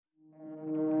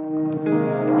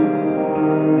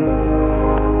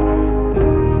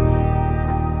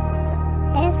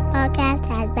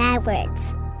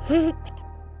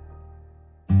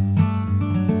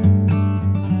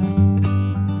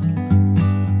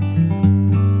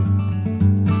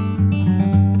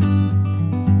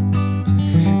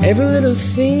Every little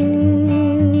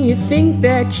thing you think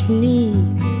that you need.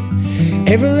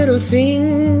 Every little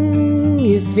thing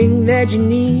you think that you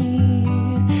need.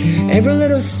 Every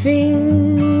little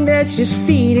thing that's just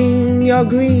feeding your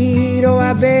greed. Oh,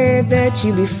 I bet that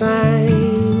you'd be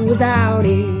fine without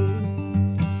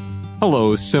it.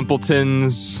 Hello,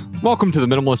 simpletons. Welcome to the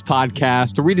Minimalist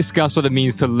Podcast, where we discuss what it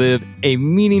means to live a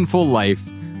meaningful life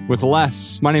with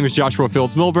less. My name is Joshua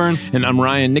Fields-Milburn. And I'm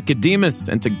Ryan Nicodemus.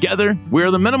 And together, we're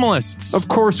the Minimalists. Of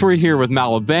course, we're here with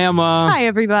Malabama. Hi,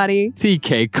 everybody.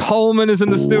 TK Coleman is in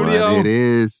the studio. It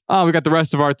is. We got the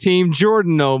rest of our team.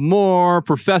 Jordan O'More,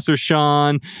 Professor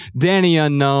Sean, Danny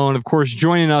Unknown. Of course,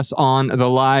 joining us on the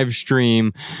live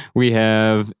stream, we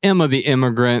have Emma the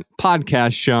Immigrant,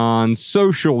 Podcast Sean,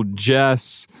 Social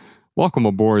Jess. Welcome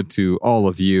aboard to all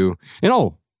of you. And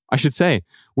I should say,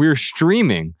 we're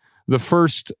streaming the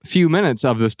first few minutes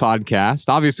of this podcast.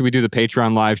 Obviously, we do the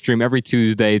Patreon live stream every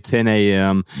Tuesday, 10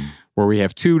 a.m., where we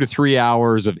have 2 to 3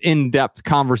 hours of in-depth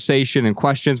conversation and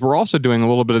questions. We're also doing a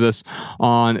little bit of this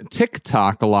on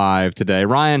TikTok live today.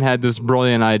 Ryan had this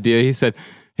brilliant idea. He said,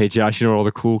 "Hey, Josh, you know what all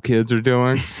the cool kids are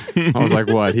doing?" I was like,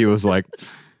 "What?" He was like,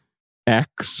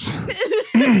 "X."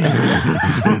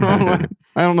 I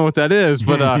don't know what that is,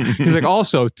 but he's like,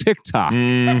 "Also TikTok."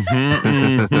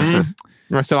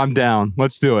 I said, "I'm down.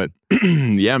 Let's do it."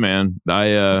 Yeah, man.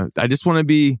 I just want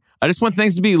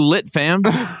things to be lit, fam.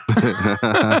 Not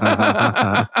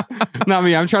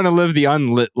me. I'm trying to live the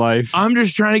unlit life. I'm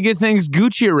just trying to get things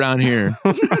Gucci around here.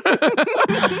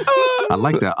 I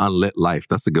like that, Unlit Life.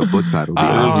 That's a good book title. The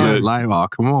Unlit Life. Oh,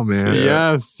 come on, man.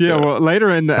 Yes. Yeah. Well, later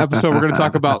in the episode, we're going to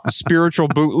talk about spiritual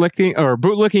bootlicking, or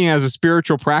bootlicking as a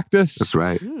spiritual practice. That's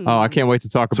right. Oh, I can't wait to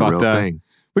talk about that. Thing.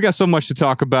 We got so much to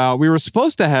talk about. We were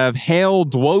supposed to have Hale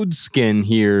Dwodskin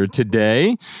here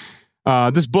today.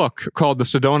 This book called The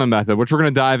Sedona Method, which we're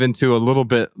going to dive into a little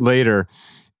bit later.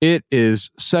 It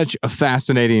is such a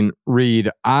fascinating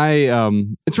read.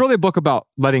 It's really a book about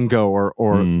letting go,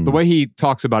 or the way he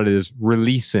talks about it is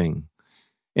releasing.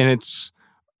 And it's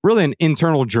really an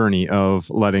internal journey of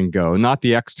letting go, not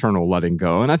the external letting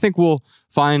go. And I think we'll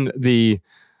find the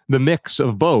mix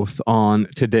of both on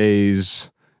today's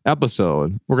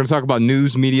episode. We're going to talk about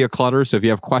news media clutter. So if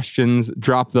you have questions,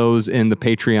 drop those in the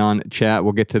Patreon chat.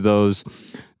 We'll get to those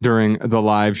during the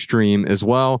live stream as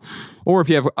well. Or if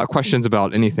you have questions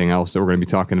about anything else that we're going to be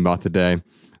talking about today,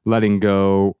 letting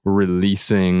go,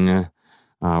 releasing.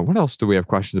 What else do we have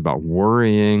questions about?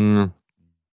 Worrying.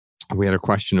 We had a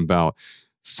question about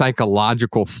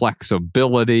psychological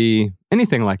flexibility,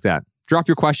 anything like that. Drop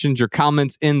your questions, your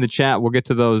comments in the chat. We'll get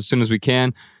to those as soon as we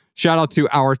can. Shout out to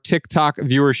our TikTok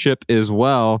viewership as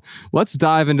well. Let's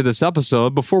dive into this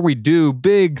episode. Before we do,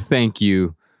 big thank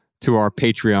you to our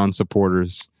Patreon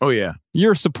supporters. Oh, yeah.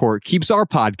 Your support keeps our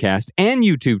podcast and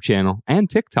YouTube channel and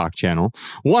TikTok channel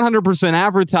 100%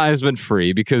 advertisement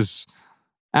free, because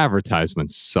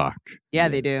advertisements suck. Yeah,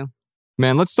 they do.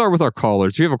 Man, let's start with our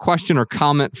callers. If you have a question or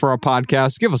comment for our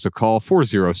podcast, give us a call,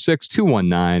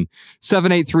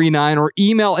 406-219-7839, or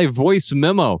email a voice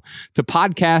memo to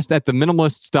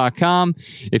podcast@theminimalists.com.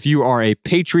 If you are a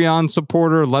Patreon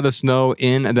supporter, let us know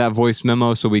in that voice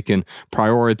memo so we can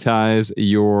prioritize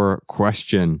your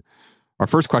question. Our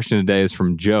first question today is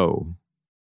from Joe.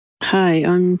 Hi,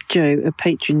 I'm Joe, a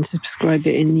Patreon subscriber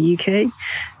in the UK.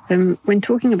 When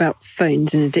talking about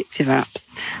phones and addictive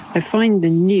apps, I find the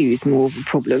news more of a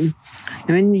problem.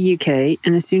 I'm in the UK,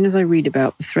 and as soon as I read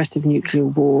about the threat of nuclear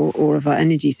war or of our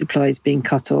energy supplies being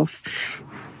cut off,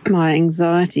 my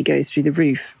anxiety goes through the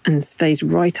roof and stays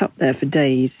right up there for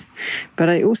days. But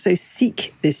I also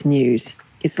seek this news.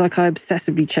 It's like I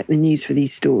obsessively check the news for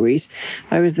these stories.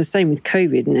 I was the same with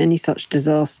COVID and any such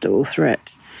disaster or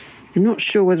threat. I'm not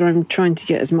sure whether I'm trying to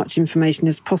get as much information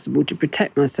as possible to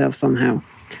protect myself somehow.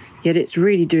 Yet it's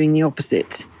really doing the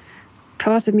opposite.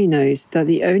 Part of me knows that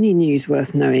the only news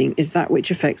worth knowing is that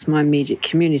which affects my immediate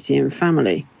community and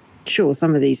family. Sure,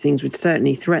 some of these things would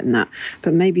certainly threaten that,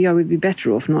 but maybe I would be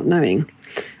better off not knowing.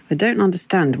 I don't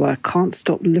understand why I can't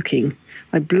stop looking.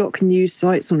 I block news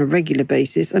sites on a regular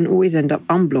basis and always end up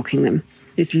unblocking them.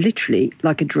 It's literally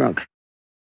like a drug.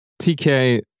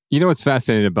 TK, you know what's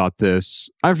fascinating about this?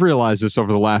 I've realized this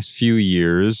over the last few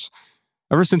years.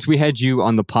 Ever since we had you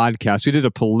on the podcast, we did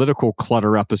a political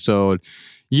clutter episode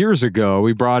years ago.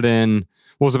 We brought in, it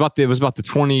was about the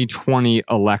 2020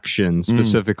 election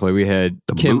specifically. We had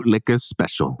the Bootlicker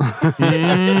special.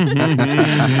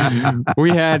 We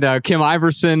had Kim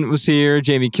Iverson was here,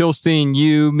 Jamie Kilstein,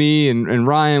 you, me, and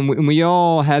Ryan. And we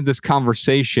all had this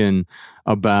conversation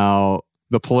about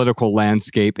the political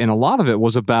landscape. And a lot of it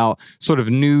was about sort of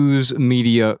news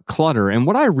media clutter. And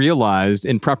what I realized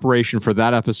in preparation for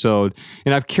that episode,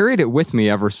 and I've carried it with me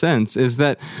ever since, is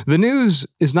that the news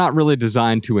is not really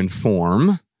designed to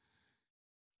inform.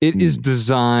 It is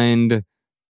designed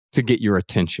to get your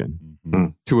attention,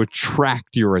 to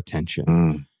attract your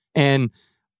attention. And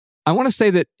I want to say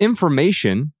that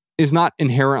information is not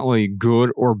inherently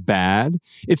good or bad.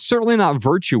 It's certainly not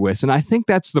virtuous. And I think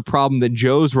that's the problem that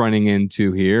Joe's running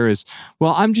into here is,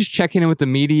 well, I'm just checking in with the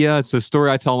media. It's the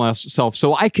story I tell myself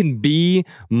so I can be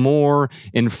more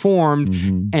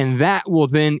informed. And that will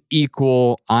then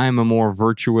equal I'm a more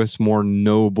virtuous, more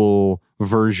noble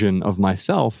version of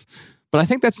myself. But I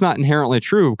think that's not inherently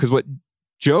true, because what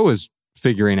Joe is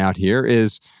figuring out here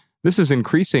is this is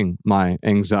increasing my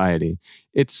anxiety.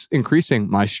 It's increasing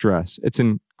my stress. It's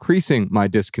increasing my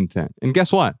discontent. And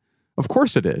guess what? Of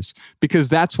course it is, because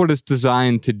that's what it's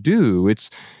designed to do. It's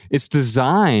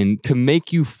designed to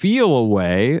make you feel a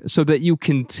way so that you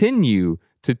continue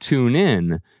to tune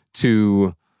in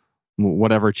to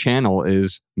whatever channel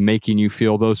is making you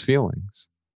feel those feelings.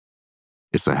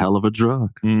 It's a hell of a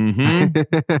drug. And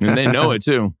they know it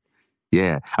too.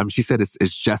 Yeah. I mean, she said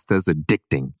it's just as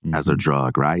addicting as a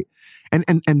drug, right?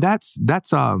 And that's not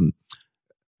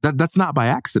by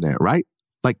accident, right?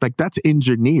 Like that's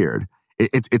engineered.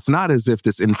 It's not as if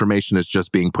this information is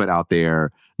just being put out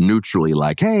there neutrally,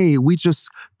 like, hey, we just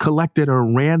collected a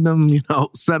random,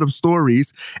 set of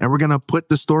stories and we're going to put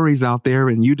the stories out there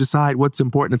and you decide what's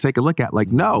important to take a look at.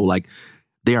 Like, no, like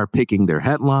they are picking their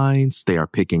headlines. They are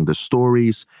picking the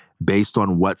stories based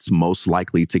on what's most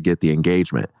likely to get the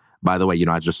engagement. By the way,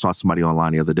 I just saw somebody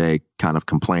online the other day kind of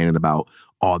complaining about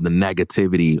all the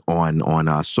negativity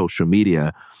on social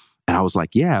media. And I was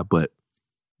like, yeah, but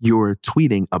you're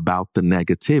tweeting about the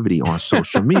negativity on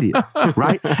social media,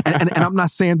 right? And I'm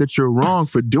not saying that you're wrong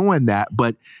for doing that,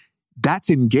 but that's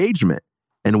engagement.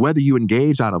 And whether you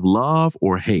engage out of love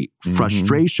or hate,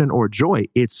 frustration or joy,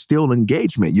 it's still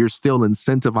engagement. You're still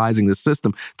incentivizing the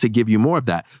system to give you more of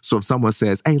that. So if someone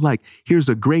says, hey, like, here's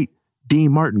a great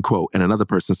Dean Martin quote, and another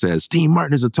person says, Dean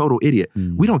Martin is a total idiot.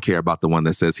 We don't care about the one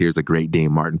that says, here's a great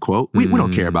Dean Martin quote. We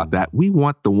don't care about that. We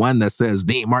want the one that says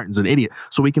Dean Martin's an idiot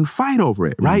so we can fight over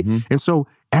it, right? And so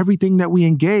everything that we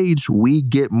engage, we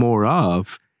get more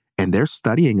of, and they're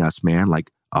studying us, man. Like,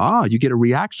 you get a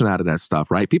reaction out of that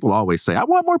stuff, right? People always say, I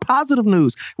want more positive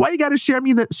news. Why you got to share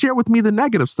with me the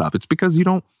negative stuff? It's because you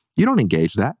don't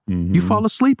engage that. You fall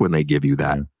asleep when they give you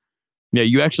that. Yeah,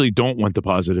 you actually don't want the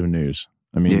positive news.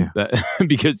 I mean,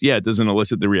 because it doesn't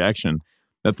elicit the reaction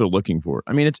that they're looking for.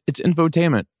 I mean, it's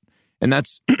infotainment, and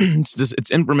that's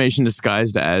it's information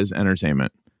disguised as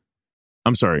entertainment.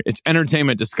 I'm sorry, it's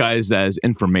entertainment disguised as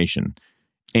information.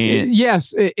 And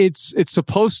yes, it's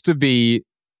supposed to be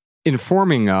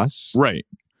informing us, right?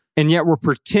 And yet we're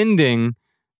pretending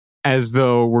as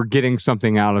though we're getting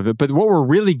something out of it. But what we're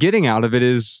really getting out of it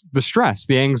is the stress,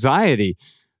 the anxiety.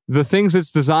 The things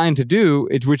it's designed to do,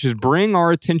 which is bring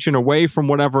our attention away from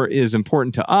whatever is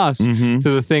important to us to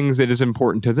the things that is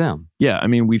important to them. Yeah, I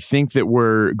mean, we think that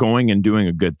we're going and doing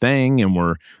a good thing and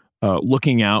we're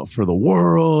looking out for the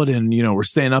world and, we're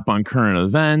staying up on current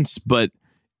events, but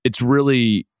it's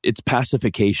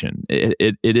pacification.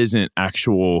 It isn't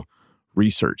actual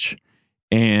research.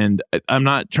 And I'm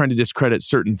not trying to discredit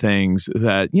certain things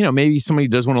that, maybe somebody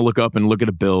does want to look up and look at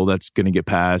a bill that's going to get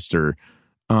passed or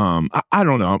I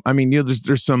don't know. I mean,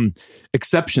 there's some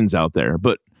exceptions out there,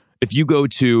 but if you go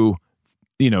to,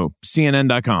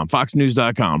 CNN.com,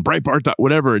 FoxNews.com, Breitbart,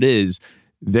 whatever it is,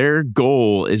 their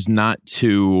goal is not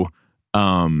to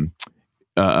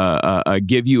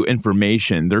give you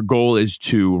information. Their goal is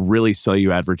to really sell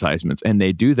you advertisements, and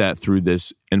they do that through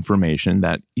this information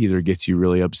that either gets you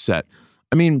really upset.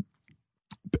 I mean,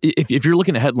 if you're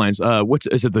looking at headlines,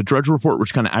 is it the Drudge Report,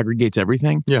 which kind of aggregates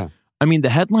everything? Yeah. I mean, the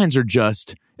headlines are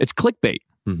it's clickbait.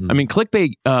 I mean,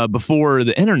 clickbait before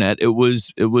the internet, it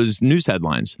was news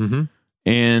headlines.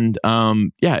 And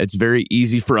it's very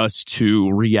easy for us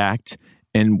to react,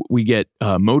 and we get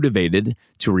motivated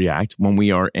to react when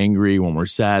we are angry, when we're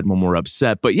sad, when we're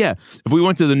upset. But yeah, if we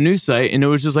went to the news site and it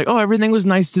was just like, oh, everything was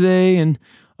nice today, and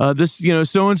this,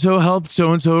 so-and-so helped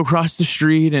so-and-so across the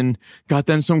street and got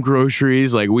them some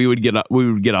groceries, like we would get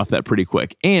off that pretty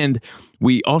quick. And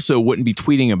we also wouldn't be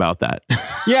tweeting about that.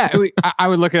 I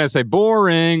would look at it and say,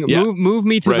 boring, move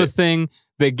me to the thing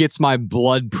that gets my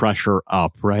blood pressure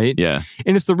up, right? Yeah.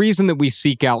 And it's the reason that we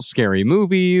seek out scary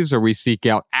movies or we seek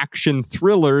out action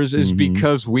thrillers is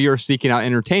because we are seeking out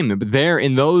entertainment. But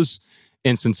in those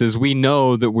instances, we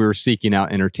know that we're seeking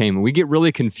out entertainment. We get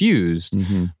really confused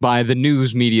by the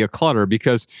news media clutter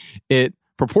because it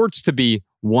purports to be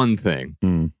one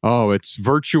thing. Oh, it's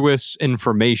virtuous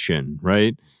information,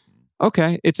 right?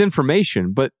 Okay, it's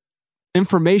information, but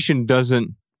information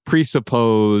doesn't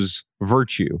presuppose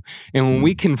virtue. And when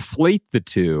we conflate the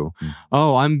two,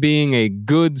 oh, I'm being a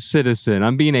good citizen,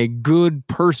 I'm being a good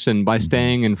person by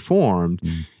staying informed,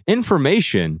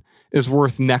 information is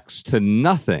worth next to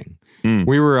nothing.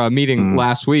 We were meeting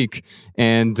last week,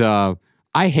 and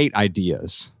I hate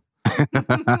ideas.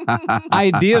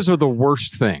 Ideas are the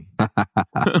worst thing.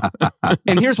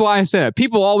 And here's why I say it.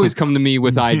 People always come to me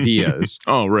with ideas.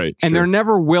 Oh, right. And they're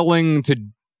never willing to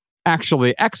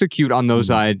actually execute on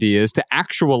those ideas, to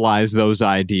actualize those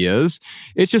ideas.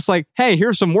 It's just like, hey,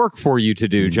 here's some work for you to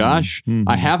do, Josh.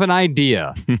 I have an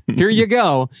idea. Here you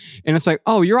go. And it's like,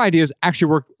 oh, your idea is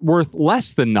actually worth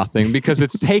less than nothing because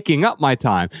it's taking up my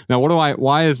time. Now,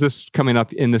 why is this coming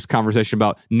up in this conversation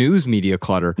about news media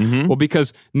clutter? Well,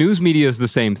 because news media is the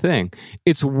same thing.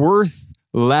 It's worth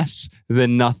less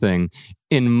than nothing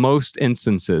in most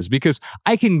instances, because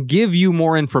I can give you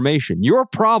more information. Your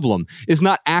problem is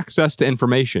not access to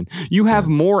information. You have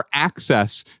more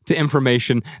access to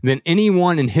information than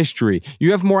anyone in history.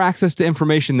 You have more access to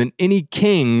information than any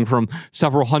king from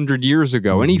several hundred years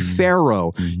ago, any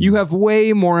pharaoh. You have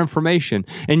way more information.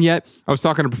 And yet, I was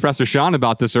talking to Professor Sean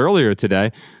about this earlier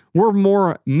today. We're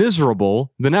more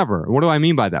miserable than ever. What do I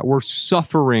mean by that? We're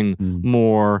suffering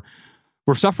more.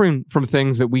 We're suffering from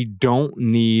things that we don't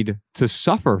need to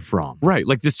suffer from. Right.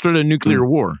 Like this sort of nuclear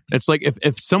war. It's like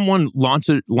if someone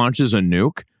launches a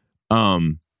nuke, I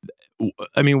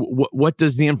mean, what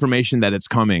does the information that it's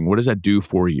coming, what does that do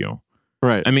for you?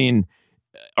 Right. I mean,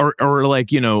 or like,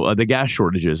 the gas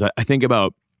shortages. I think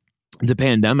about the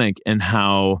pandemic and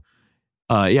how,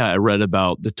 I read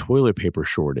about the toilet paper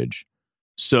shortage.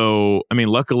 So, I mean,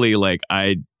 luckily, like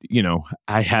I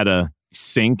had a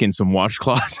sink and some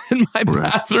washcloths in my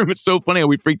bathroom. It's so funny how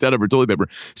we freaked out over toilet paper.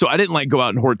 So I didn't go out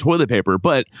and hoard toilet paper,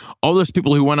 but all those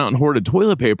people who went out and hoarded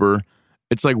toilet paper,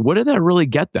 it's like, what did that really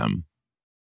get them?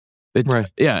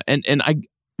 Yeah. And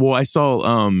I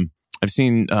saw, I've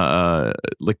seen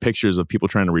pictures of people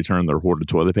trying to return their hoarded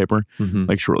toilet paper,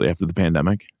 shortly after the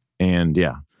pandemic. And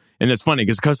yeah. And it's funny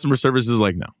because customer service is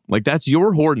like, no, that's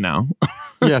your hoard now.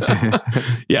 Yes.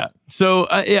 Yeah. So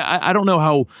I don't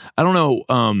know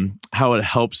how it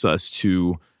helps us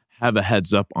to have a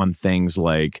heads up on things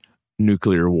like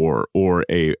nuclear war or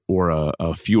a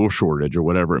fuel shortage or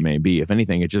whatever it may be. If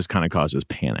anything, it just kind of causes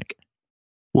panic.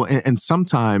 Well, and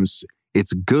sometimes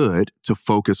it's good to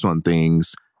focus on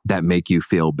things that make you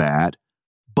feel bad,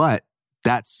 but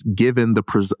that's given the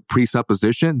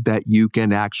presupposition that you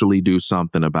can actually do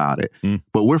something about it.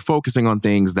 But we're focusing on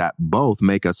things that both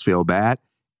make us feel bad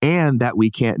and that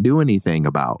we can't do anything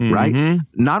about, right?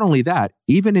 Not only that,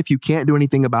 even if you can't do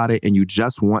anything about it and you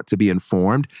just want to be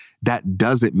informed, that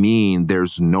doesn't mean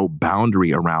there's no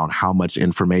boundary around how much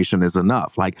information is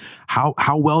enough. Like, how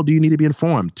well do you need to be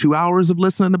informed? 2 hours of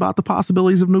listening about the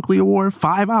possibilities of nuclear war?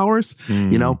 5 hours?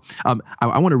 I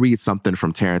want to read something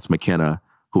from Terrence McKenna,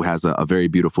 who has a very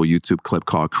beautiful YouTube clip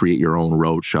called Create Your Own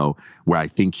Roadshow, where I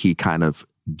think he kind of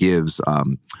gives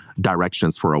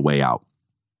directions for a way out.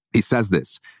 He says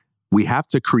this: we have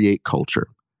to create culture.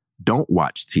 Don't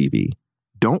watch TV.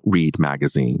 Don't read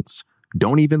magazines.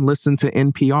 Don't even listen to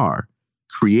NPR.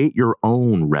 Create your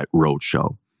own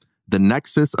roadshow. The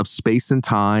nexus of space and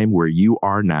time where you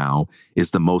are now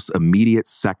is the most immediate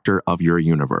sector of your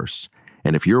universe.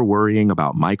 And if you're worrying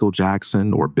about Michael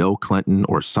Jackson or Bill Clinton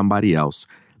or somebody else,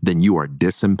 then you are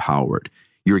disempowered.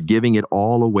 You're giving it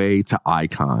all away to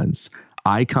icons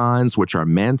which are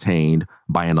maintained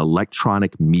by an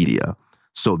electronic media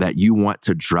so that you want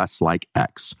to dress like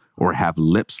X or have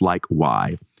lips like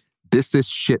Y. This is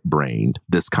shit-brained,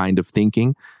 this kind of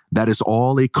thinking. That is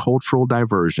all a cultural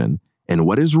diversion. And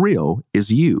what is real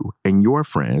is you and your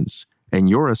friends and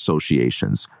your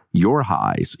associations, your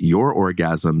highs, your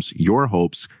orgasms, your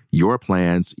hopes, your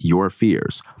plans, your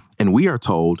fears. And we are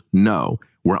told, no,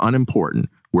 we're unimportant,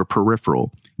 we're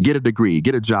peripheral. Get a degree,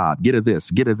 get a job, get a this,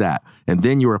 get a that, and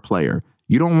then you're a player.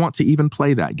 You don't want to even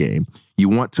play that game. You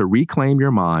want to reclaim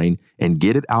your mind and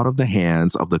get it out of the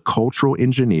hands of the cultural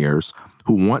engineers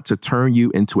who want to turn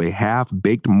you into a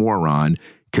half-baked moron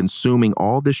consuming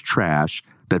all this trash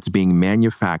that's being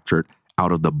manufactured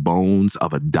out of the bones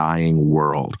of a dying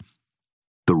world.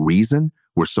 The reason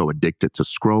we're so addicted to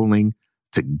scrolling,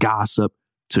 to gossip,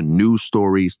 to news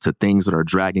stories, to things that are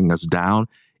dragging us down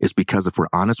is because if we're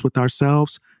honest with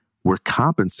ourselves, we're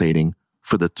compensating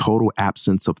for the total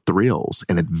absence of thrills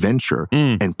and adventure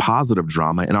and positive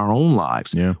drama in our own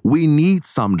lives. Yeah. We need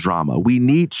some drama. We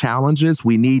need challenges.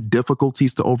 We need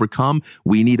difficulties to overcome.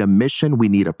 We need a mission. We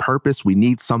need a purpose. We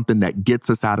need something that gets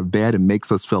us out of bed and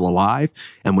makes us feel alive.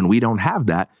 And when we don't have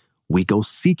that, we go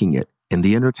seeking it in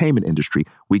the entertainment industry.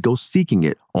 We go seeking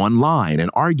it online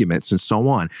and arguments and so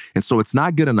on. And so it's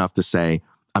not good enough to say,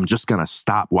 I'm just going to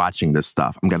stop watching this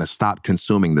stuff. I'm going to stop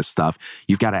consuming this stuff.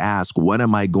 You've got to ask, what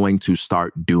am I going to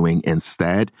start doing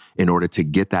instead in order to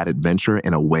get that adventure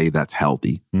in a way that's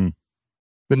healthy?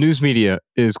 The news media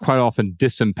is quite often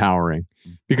disempowering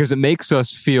because it makes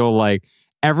us feel like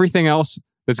everything else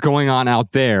that's going on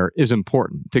out there is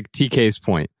important, to TK's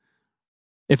point.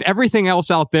 If everything else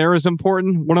out there is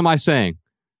important, what am I saying?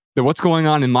 That what's going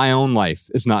on in my own life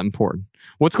is not important.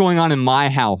 What's going on in my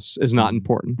house is not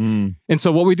important. And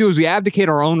so what we do is we abdicate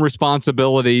our own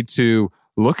responsibility to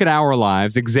look at our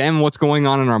lives, examine what's going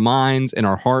on in our minds, in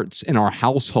our hearts, in our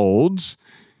households.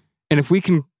 And if we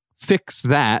can fix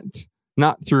that,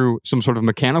 not through some sort of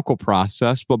mechanical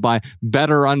process, but by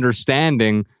better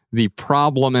understanding the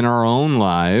problem in our own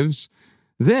lives,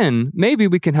 then maybe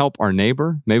we can help our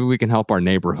neighbor. Maybe we can help our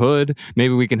neighborhood.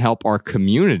 Maybe we can help our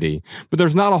community. But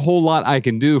there's not a whole lot I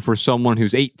can do for someone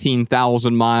who's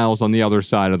 18,000 miles on the other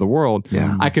side of the world.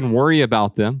 Yeah. I can worry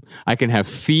about them. I can have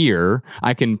fear.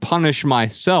 I can punish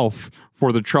myself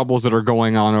for the troubles that are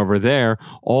going on over there.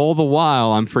 All the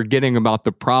while, I'm forgetting about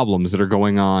the problems that are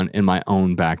going on in my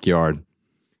own backyard.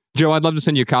 Joe, I'd love to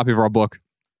send you a copy of our book,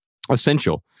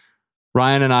 Essential.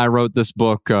 Ryan and I wrote this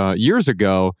book years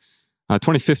ago.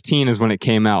 2015 is when it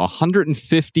came out.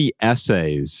 150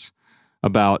 essays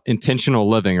about intentional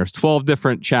living. There's 12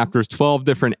 different chapters, 12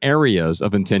 different areas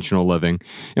of intentional living.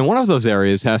 And one of those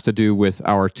areas has to do with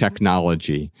our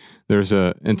technology. There's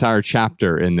an entire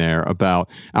chapter in there about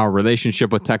our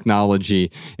relationship with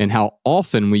technology and how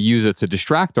often we use it to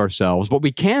distract ourselves, but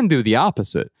we can do the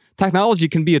opposite. Technology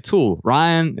can be a tool.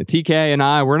 Ryan, TK, and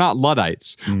I, we're not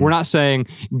Luddites. We're not saying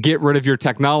get rid of your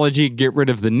technology, get rid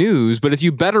of the news. But if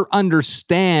you better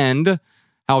understand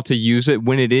how to use it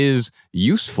when it is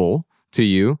useful to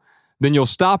you, then you'll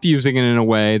stop using it in a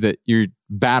way that you're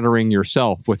battering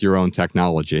yourself with your own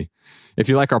technology. If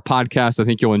you like our podcast, I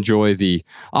think you'll enjoy the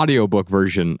audiobook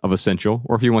version of Essential.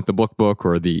 Or if you want the book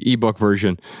or the ebook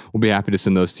version, we'll be happy to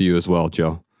send those to you as well,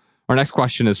 Joe. Our next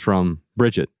question is from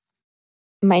Bridget.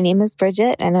 My name is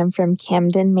Bridget, and I'm from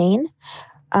Camden, Maine.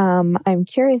 I'm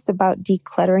curious about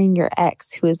decluttering your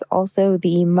ex, who is also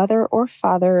the mother or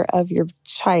father of your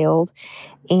child.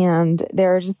 And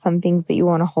there are just some things that you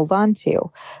want to hold on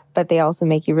to, but they also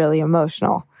make you really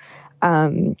emotional.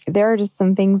 There are just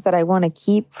some things that I want to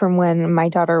keep from when my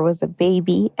daughter was a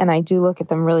baby, and I do look at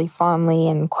them really fondly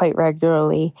and quite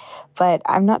regularly, but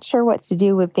I'm not sure what to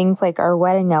do with things like our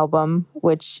wedding album,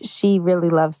 which she really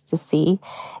loves to see,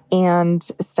 and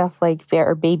stuff like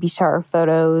our baby shower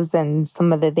photos and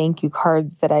some of the thank you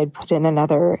cards that I'd put in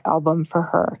another album for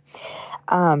her.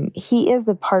 He is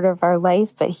a part of our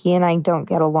life, but he and I don't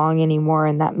get along anymore,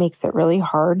 and that makes it really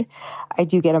hard. I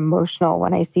do get emotional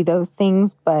when I see those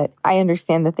things, but I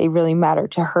understand that they really matter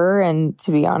to her, and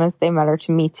to be honest, they matter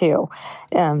to me too.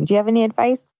 Do you have any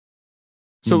advice?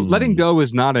 So letting go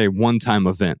is not a one-time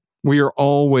event. We are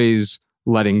always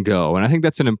letting go, and I think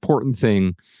that's an important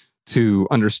thing to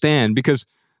understand, because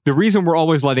the reason we're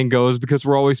always letting go is because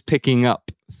we're always picking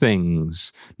up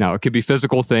things. Now, it could be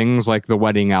physical things like the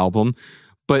wedding album,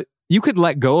 but you could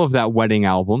let go of that wedding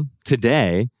album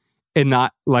today and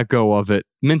not let go of it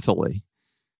mentally.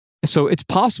 So it's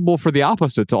possible for the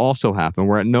opposite to also happen,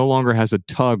 where it no longer has a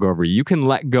tug over you. You can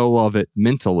let go of it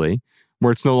mentally,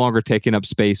 where it's no longer taking up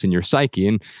space in your psyche.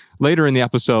 And later in the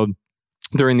episode,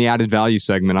 during the added value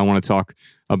segment, I want to talk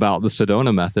about the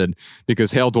Sedona method,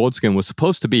 because Hale Dwodskin was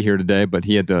supposed to be here today, but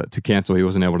he had to cancel. He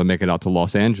wasn't able to make it out to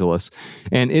Los Angeles.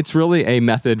 And it's really a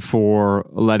method for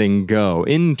letting go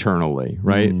internally,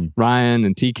 right? Ryan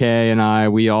and TK and I,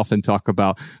 we often talk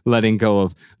about letting go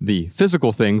of the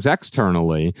physical things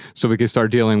externally so we can start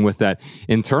dealing with that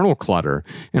internal clutter.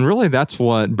 And really, that's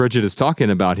what Bridget is talking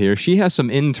about here. She has some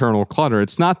internal clutter.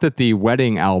 It's not that the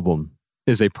wedding album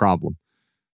is a problem.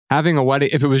 Having a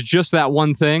wedding, if it was just that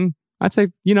one thing, I'd say,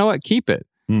 you know what, keep it.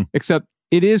 Except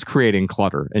it is creating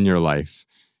clutter in your life.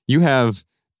 You have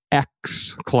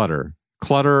ex clutter,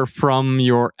 clutter from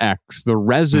your ex. The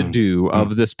residue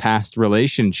of this past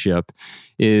relationship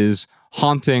is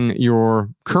haunting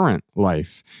your current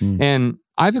life. And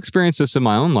I've experienced this in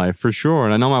my own life for sure.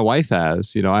 And I know my wife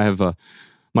has. You know, I have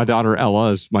my daughter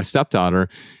Ella is my stepdaughter.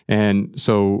 And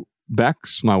so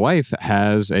Bex, my wife,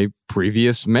 has a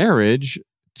previous marriage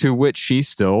to which she's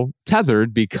still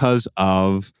tethered because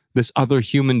of this other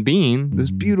human being,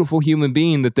 this beautiful human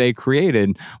being that they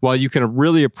created. While you can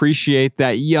really appreciate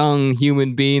that young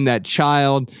human being, that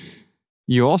child,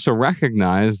 you also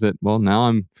recognize that, well, now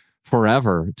I'm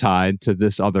forever tied to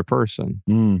this other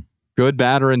person. Good,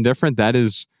 bad, or indifferent, that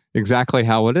is exactly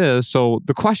how it is. So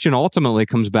the question ultimately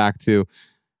comes back to,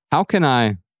 how can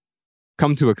I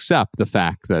come to accept the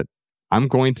fact that I'm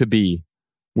going to be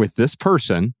with this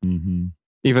person,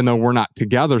 even though we're not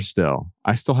together still?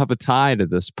 I still have a tie to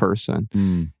this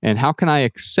person. And how can I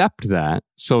accept that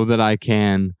so that I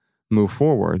can move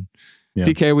forward? Yeah.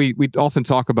 TK, we often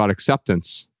talk about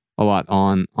acceptance a lot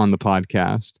on the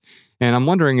podcast. And I'm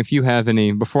wondering if you have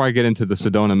any, before I get into the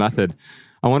Sedona method,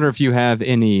 I wonder if you have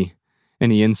any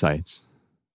insights.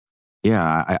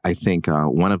 Yeah, I think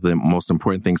one of the most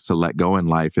important things to let go in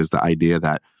life is the idea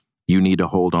that you need to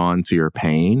hold on to your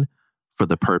pain for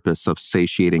the purpose of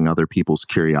satiating other people's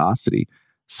curiosity.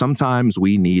 Sometimes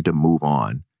we need to move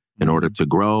on in order to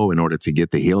grow, in order to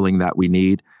get the healing that we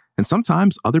need. And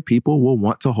sometimes other people will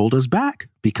want to hold us back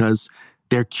because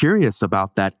they're curious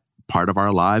about that part of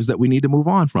our lives that we need to move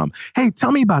on from. Hey,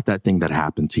 tell me about that thing that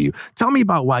happened to you. Tell me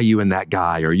about why you and that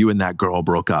guy or you and that girl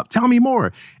broke up. Tell me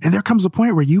more. And there comes a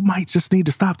point where you might just need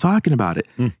to stop talking about it.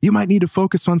 You might need to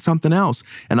focus on something else.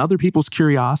 And other people's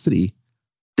curiosity,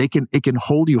 it can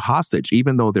hold you hostage,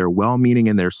 even though they're well-meaning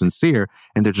and they're sincere.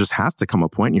 And there just has to come a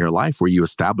point in your life where you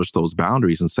establish those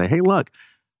boundaries and say, hey, look,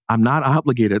 I'm not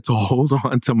obligated to hold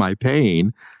on to my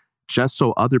pain just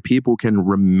so other people can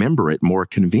remember it more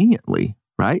conveniently.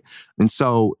 Right. And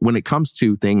so when it comes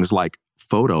to things like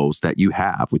photos that you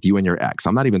have with you and your ex,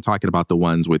 I'm not even talking about the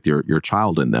ones with your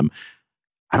child in them.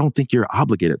 I don't think you're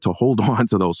obligated to hold on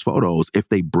to those photos if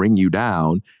they bring you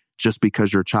down just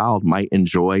because your child might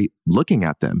enjoy looking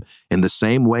at them. In the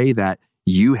same way that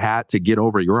you had to get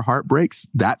over your heartbreaks,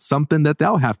 that's something that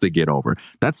they'll have to get over.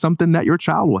 That's something that your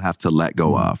child will have to let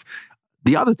go of.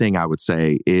 The other thing I would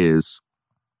say is,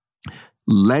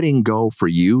 letting go for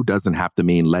you doesn't have to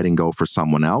mean letting go for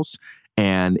someone else.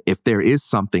 And if there is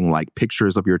something like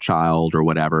pictures of your child or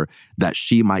whatever that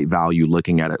she might value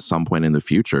looking at some point in the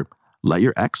future, let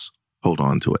your ex hold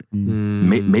on to it.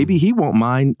 Maybe he won't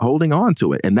mind holding on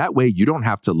to it. And that way you don't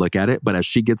have to look at it. But as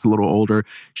she gets a little older,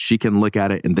 she can look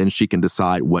at it and then she can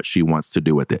decide what she wants to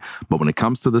do with it. But when it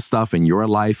comes to the stuff in your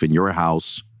life, in your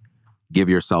house, give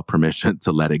yourself permission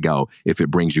to let it go if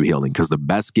it brings you healing. Because the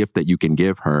best gift that you can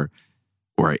give her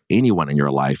or anyone in your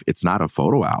life, it's not a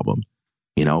photo album.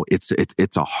 You know, it's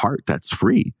a heart that's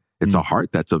free. It's a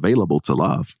heart that's available to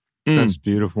love. That's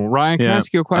beautiful. Ryan, can I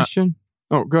ask you a question?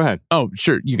 Oh, go ahead. Oh,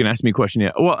 sure. You can ask me a question.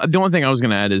 Yeah. Well, the only thing I was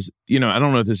going to add is, I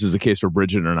don't know if this is the case for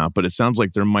Bridget or not, but it sounds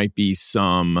like there might be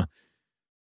some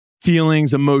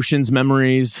feelings, emotions,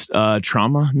 memories,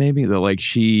 trauma, maybe that like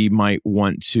she might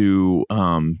want to,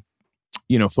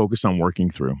 focus on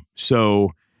working through.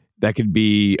 So that could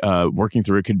be working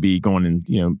through. It could be going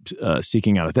and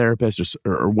seeking out a therapist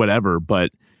or whatever.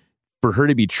 But for her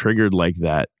to be triggered like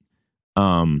that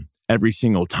every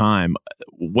single time,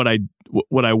 what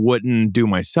I wouldn't do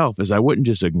myself is I wouldn't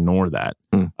just ignore that.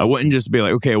 I wouldn't just be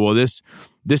like, okay, well this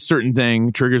certain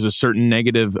thing triggers a certain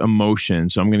negative emotion,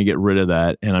 so I'm going to get rid of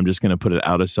that and I'm just going to put it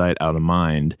out of sight, out of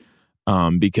mind.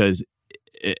 Because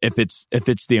if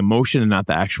it's the emotion and not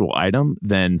the actual item,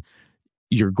 then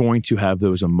you're going to have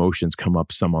those emotions come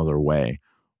up some other way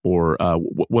or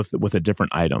with a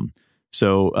different item.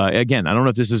 So again, I don't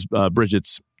know if this is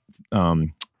Bridget's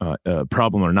problem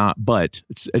or not, but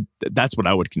that's what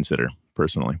I would consider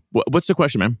personally. What's the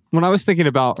question, man? When I was thinking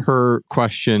about her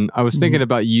question, I was thinking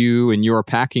about you and your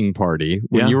packing party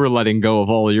when you were letting go of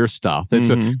all of your stuff. It's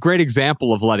a great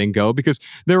example of letting go because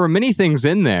there were many things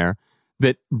in there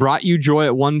that brought you joy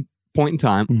at one point in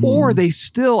time, or they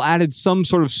still added some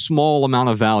sort of small amount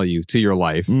of value to your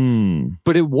life,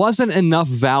 but it wasn't enough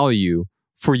value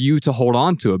for you to hold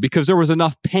on to it because there was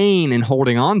enough pain in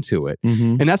holding on to it.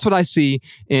 And that's what I see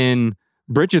in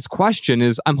Bridget's question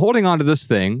is I'm holding on to this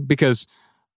thing because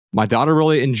my daughter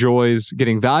really enjoys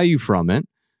getting value from it,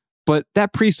 but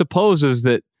that presupposes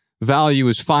that value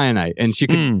is finite and she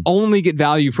can only get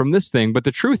value from this thing. But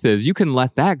the truth is you can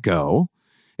let that go.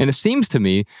 And it seems to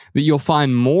me that you'll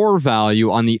find more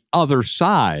value on the other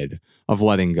side of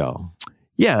letting go.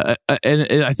 Yeah, and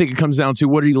I think it comes down to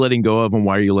what are you letting go of and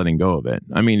why are you letting go of it?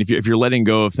 I mean, if you're letting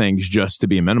go of things just to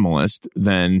be a minimalist,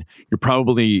 then you're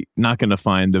probably not going to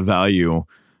find the value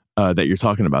that you're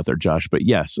talking about there, Josh. But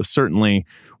yes, certainly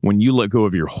when you let go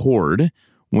of your hoard,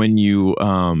 when you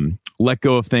let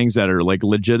go of things that are like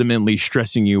legitimately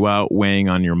stressing you out, weighing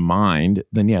on your mind,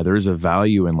 then yeah, there is a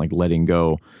value in like letting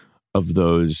go of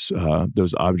those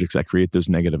objects that create those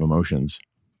negative emotions.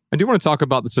 I do want to talk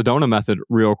about the Sedona method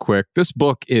real quick. This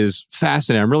book is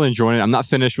fascinating. I'm really enjoying it. I'm not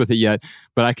finished with it yet,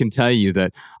 but I can tell you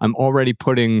that I'm already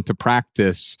putting to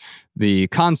practice the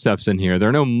concepts in here. There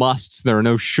are no musts, there are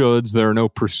no shoulds, there are no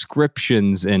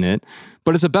prescriptions in it,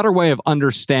 but it's a better way of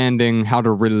understanding how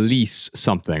to release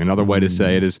something. Another way to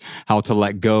say it is how to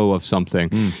let go of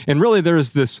something. And really,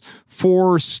 there's this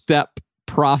 4-step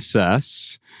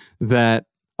process that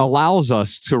allows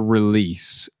us to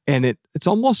release. And it's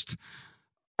almost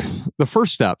the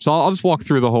first step. So I'll just walk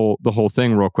through the whole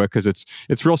thing real quick because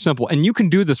it's real simple. And you can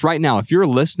do this right now. If you're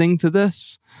listening to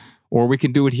this, or we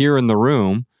can do it here in the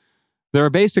room, there are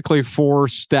basically 4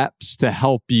 steps to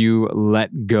help you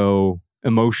let go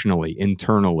emotionally,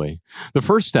 internally. The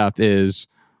first step is,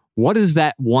 what is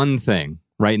that one thing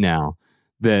right now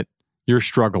that you're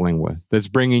struggling with, that's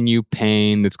bringing you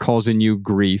pain, that's causing you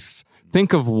grief?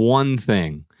 Think of one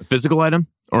thing. A physical item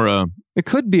or a... It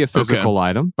could be a physical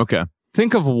item. Okay.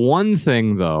 Think of one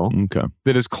thing, though,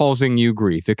 that is causing you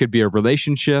grief. It could be a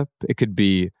relationship. It could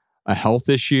be a health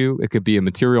issue. It could be a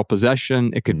material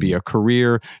possession. It could be a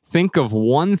career. Think of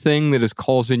one thing that is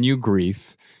causing you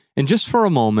grief. And just for a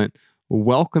moment,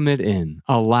 welcome it in.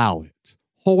 Allow it.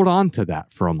 Hold on to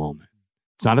that for a moment.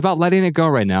 It's not about letting it go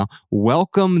right now.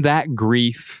 Welcome that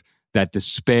grief, that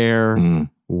despair.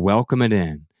 Welcome it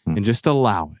in and just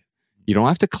allow it. You don't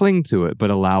have to cling to it, but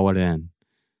allow it in.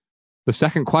 The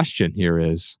second question here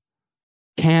is,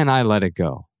 can I let it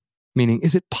go? Meaning,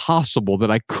 is it possible that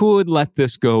I could let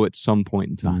this go at some point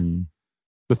in time?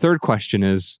 The third question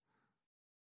is,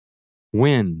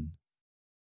 when?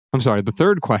 The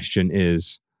third question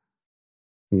is,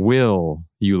 will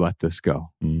you let this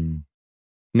go?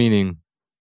 Meaning,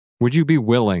 would you be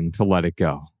willing to let it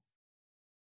go?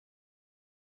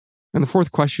 And the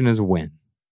fourth question is, when?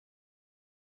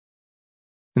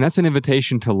 And that's an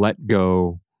invitation to let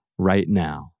go right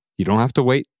now. You don't have to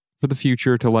wait for the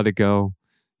future to let it go.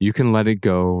 You can let it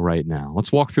go right now.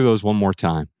 Let's walk through those one more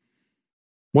time.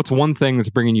 What's one thing that's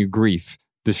bringing you grief,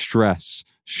 distress,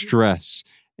 stress,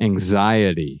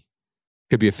 anxiety?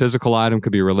 Could be a physical item,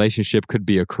 could be a relationship, could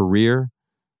be a career.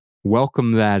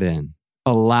 Welcome that in.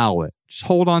 Allow it. Just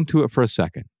hold on to it for a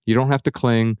second. You don't have to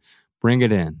cling. Bring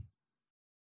it in.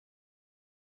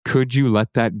 Could you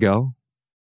let that go?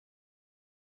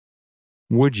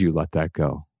 Would you let that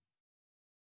go?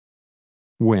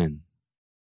 When?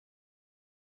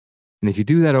 And if you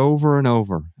do that over and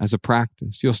over as a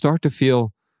practice, you'll start to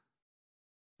feel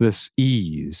this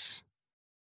ease,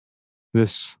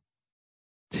 this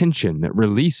tension that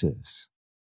releases.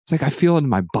 It's like I feel it in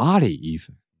my body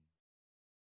even.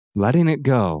 Letting it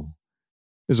go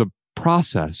is a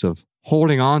process of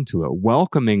holding on to it,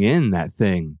 welcoming in that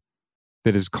thing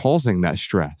that is causing that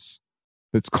stress,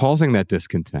 that's causing that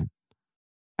discontent.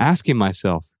 Asking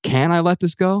myself, can I let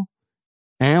this go?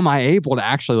 Am I able to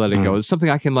actually let it go? Is it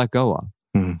something I can let go of?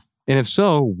 And if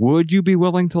so, would you be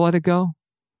willing to let it go?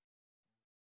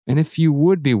 And if you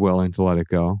would be willing to let it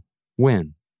go,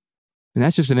 when? And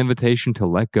that's just an invitation to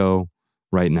let go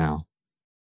right now.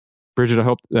 Bridget, I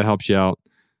hope that helps you out.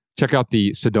 Check out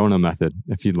the Sedona method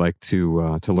if you'd like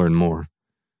to learn more.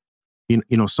 You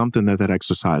know, something that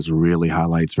exercise really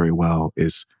highlights very well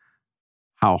is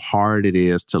how hard it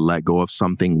is to let go of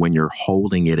something when you're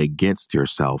holding it against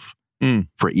yourself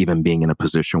for even being in a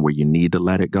position where you need to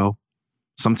let it go.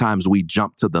 Sometimes we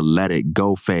jump to the let it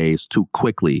go phase too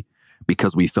quickly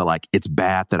because we feel like it's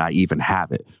bad that I even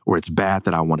have it, or it's bad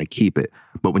that I want to keep it.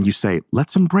 But when you say,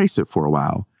 let's embrace it for a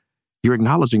while, you're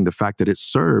acknowledging the fact that it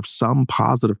serves some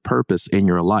positive purpose in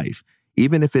your life,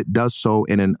 even if it does so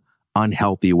in an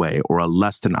unhealthy way or a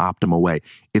less than optimal way.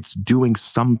 It's doing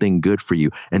something good for you.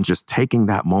 And just taking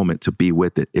that moment to be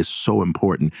with it is so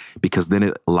important, because then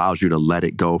it allows you to let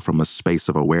it go from a space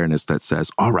of awareness that says,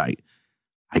 all right,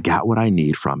 I got what I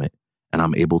need from it and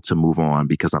I'm able to move on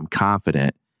because I'm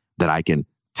confident that I can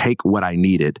take what I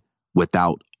needed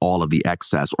without all of the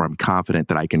excess, or I'm confident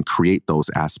that I can create those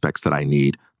aspects that I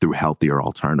need through healthier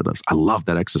alternatives. I love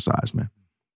that exercise, man.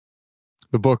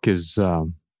 The book is,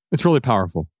 it's really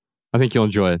powerful. I think you'll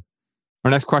enjoy it.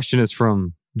 Our next question is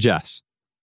from Jess.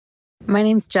 My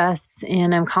name's Jess,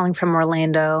 and I'm calling from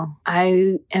Orlando.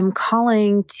 I am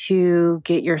calling to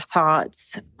get your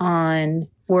thoughts on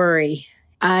worry.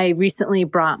 I recently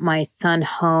brought my son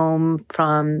home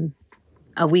from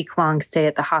a week-long stay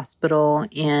at the hospital,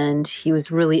 and he was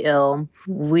really ill.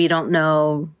 We don't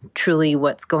know truly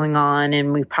what's going on,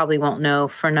 and we probably won't know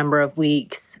for a number of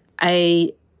weeks. I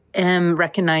am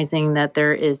recognizing that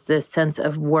there is this sense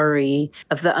of worry,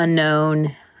 of the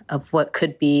unknown, of what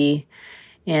could be.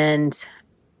 And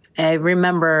I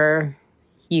remember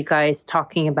you guys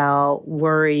talking about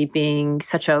worry being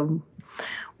such a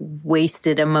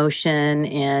wasted emotion,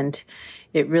 and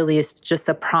it really is just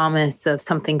a promise of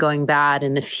something going bad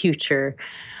in the future.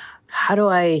 How do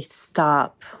I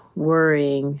stop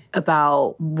worrying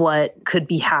about what could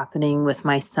be happening with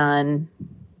my son?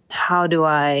 How do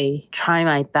I try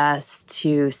my best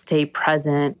to stay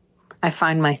present? I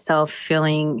find myself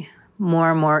feeling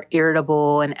more and more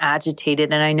irritable and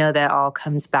agitated, and I know that all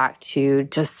comes back to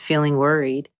just feeling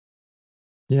worried.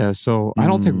 Yeah, so I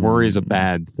don't think worry is a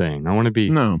bad thing. I want to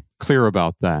be clear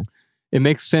about that. It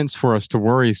makes sense for us to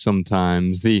worry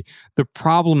sometimes. The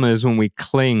problem is when we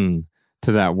cling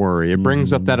to that worry. It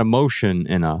brings up that emotion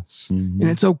in us. And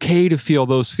it's okay to feel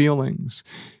those feelings.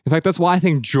 In fact, that's why I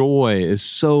think joy is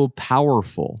so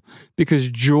powerful, because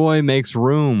joy makes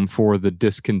room for the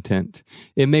discontent.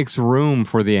 It makes room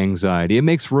for the anxiety. It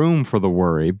makes room for the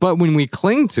worry. But when we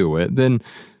cling to it, then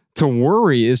to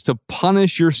worry is to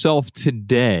punish yourself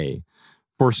today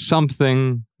for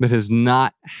something that has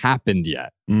not happened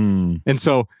yet. And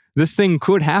so this thing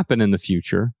could happen in the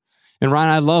future. And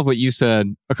Ryan, I love what you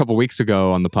said a couple weeks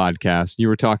ago on the podcast. You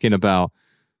were talking about,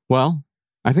 well,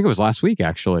 I think it was last week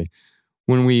actually,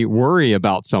 when we worry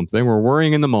about something, we're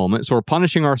worrying in the moment. So we're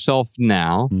punishing ourselves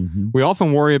now. We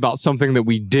often worry about something that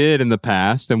we did in the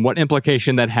past and what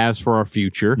implication that has for our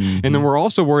future. And then we're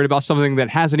also worried about something that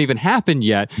hasn't even happened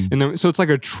yet. And then, so it's like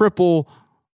a triple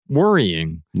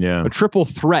worrying, a triple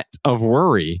threat of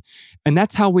worry. And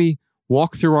that's how we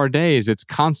walk through our days. It's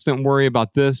constant worry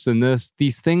about this and this,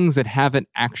 these things that haven't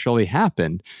actually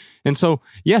happened. And so,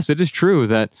 yes, it is true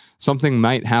that something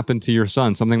might happen to your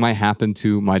son, something might happen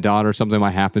to my daughter, something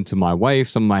might happen to my wife,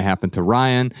 something might happen to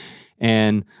Ryan.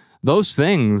 And those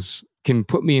things can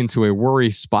put me into a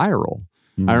worry spiral.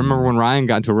 I remember when Ryan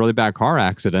got into a really bad car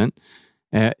accident,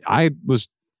 I was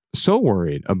so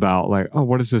worried about like, oh,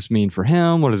 what does this mean for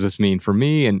him? What does this mean for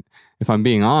me? And if I'm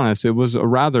being honest, it was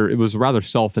rather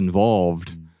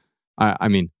self-involved. I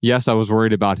mean, yes, I was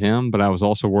worried about him, but I was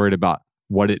also worried about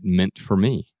what it meant for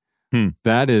me.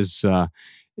 That is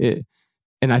it.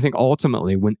 And I think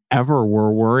ultimately, whenever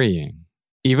we're worrying,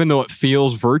 even though it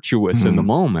feels virtuous in the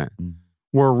moment,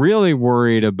 we're really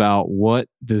worried about what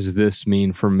does this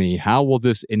mean for me? How will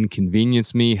this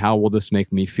inconvenience me? How will this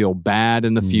make me feel bad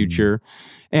in the future?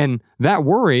 And that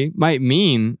worry might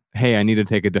mean, hey, I need to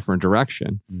take a different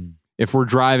direction. If we're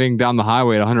driving down the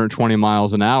highway at 120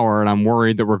 miles an hour and I'm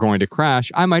worried that we're going to crash,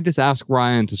 I might just ask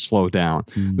Ryan to slow down.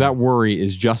 That worry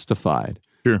is justified.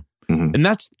 Sure. And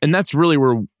that's really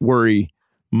where worry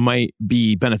might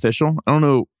be beneficial. I don't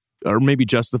know, or maybe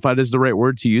justified is the right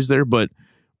word to use there, but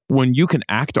when you can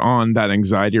act on that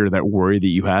anxiety or that worry that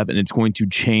you have, and it's going to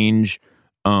change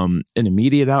an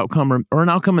immediate outcome or an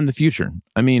outcome in the future,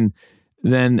 I mean,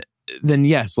 then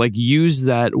yes, like use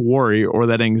that worry or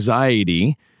that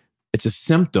anxiety. It's a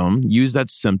symptom. Use that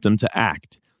symptom to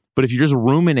act. But if you're just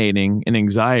ruminating an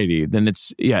anxiety, then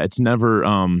it's never.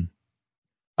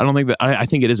 I don't think that. I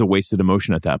think it is a wasted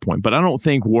emotion at that point. But I don't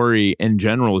think worry in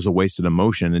general is a wasted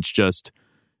emotion.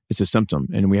 It's a symptom,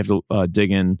 and we have to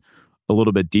dig in a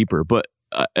little bit deeper. But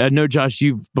I know, Josh,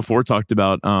 you've before talked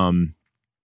about,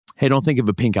 hey, don't think of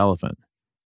a pink elephant.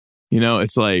 You know,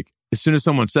 it's like as soon as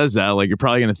someone says that, like you're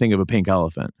probably going to think of a pink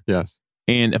elephant. Yes.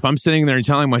 And if I'm sitting there and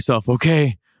telling myself,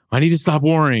 okay, I need to stop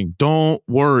worrying. Don't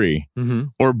worry.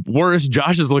 Or worse,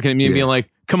 Josh is looking at me and being like,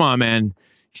 come on, man.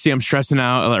 You see I'm stressing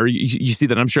out, or you see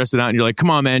that I'm stressing out and you're like, come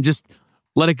on, man, just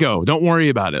let it go. Don't worry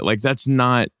about it. Like that's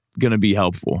not going to be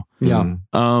helpful. Yeah.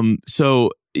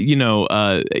 So, you know,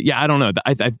 I don't know.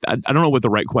 I don't know what the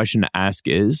right question to ask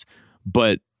is,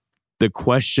 but the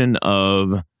question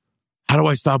of how do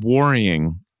I stop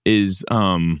worrying is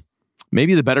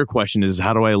maybe the better question is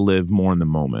how do I live more in the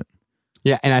moment?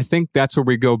 Yeah, and I think that's where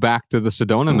we go back to the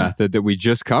Sedona method that we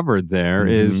just covered there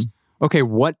is, okay,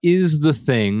 what is the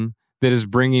thing that is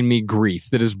bringing me grief,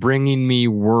 that is bringing me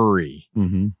worry?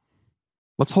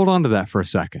 Let's hold on to that for a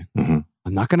second.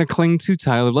 I'm not going to cling too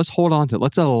tightly. Let's hold on to it.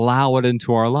 Let's allow it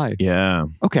into our life. Yeah.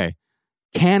 Okay,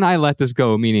 can I let this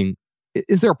go? Meaning,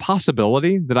 is there a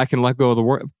possibility that I can let go of the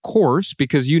worry? Of course,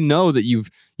 because you know that you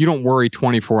don't worry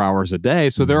 24 hours a day.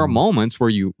 So there are moments where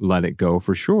you let it go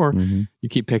for sure. You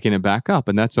keep picking it back up,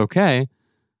 and that's okay.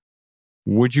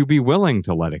 Would you be willing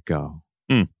to let it go?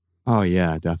 Oh,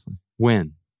 yeah, definitely.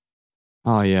 When?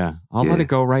 Oh, yeah. I'll let it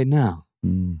go right now.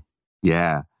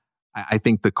 Yeah. I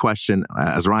think the question,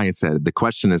 as Ryan said, the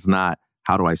question is not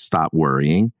how do I stop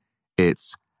worrying?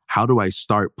 It's how do I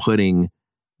start putting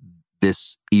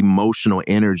this emotional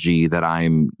energy that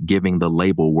I'm giving the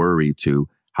label worry to,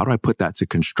 how do I put that to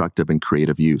constructive and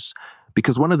creative use?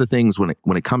 Because one of the things when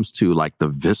it comes to like the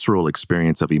visceral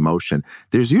experience of emotion,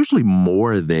 there's usually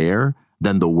more there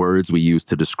than the words we use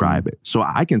to describe it. So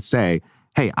I can say,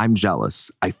 hey, I'm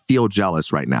jealous. I feel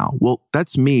jealous right now. Well,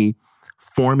 that's me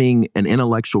forming an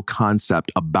intellectual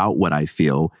concept about what I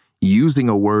feel, using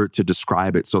a word to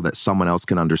describe it so that someone else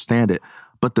can understand it.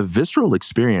 But the visceral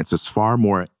experience is far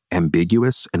more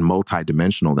ambiguous and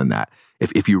multidimensional than that.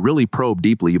 If you really probe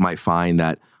deeply, you might find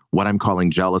that what I'm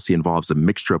calling jealousy involves a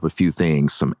mixture of a few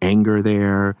things, some anger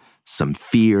there, some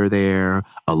fear there,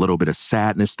 a little bit of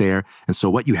sadness there. And so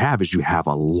what you have is you have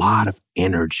a lot of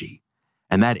energy.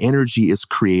 And that energy is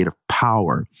creative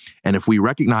power. And if we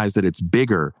recognize that it's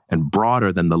bigger and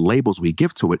broader than the labels we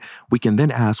give to it, we can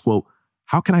then ask, well,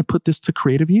 how can I put this to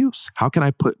creative use? How can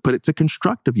I put it to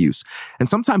constructive use? And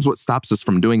sometimes what stops us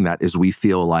from doing that is we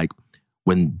feel like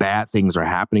when bad things are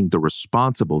happening, the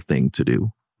responsible thing to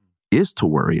do is to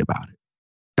worry about it.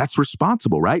 That's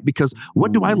responsible, right? Because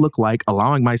what do I look like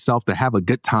allowing myself to have a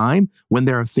good time when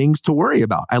there are things to worry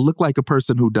about? I look like a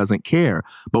person who doesn't care.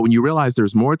 But when you realize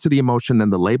there's more to the emotion than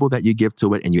the label that you give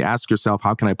to it, and you ask yourself,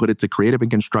 how can I put it to creative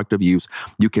and constructive use?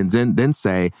 You can then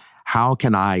say, how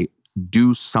can I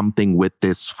do something with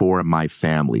this for my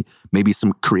family? Maybe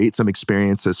create some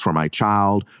experiences for my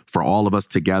child, for all of us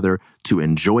together, to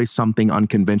enjoy something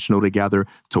unconventional together,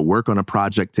 to work on a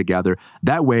project together.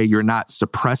 That way, you're not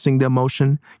suppressing the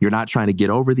emotion. You're not trying to get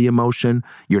over the emotion.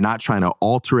 You're not trying to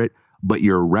alter it, but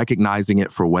you're recognizing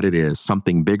it for what it is,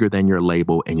 something bigger than your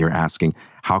label. And you're asking,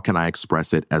 how can I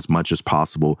express it as much as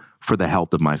possible for the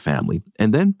health of my family?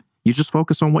 And then you just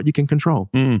focus on what you can control.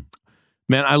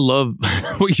 Man, I love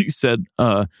what you said.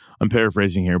 I'm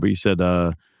paraphrasing here, but you said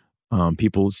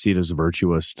people see it as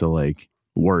virtuous to like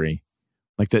worry.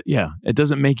 Like that, yeah. It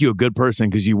doesn't make you a good person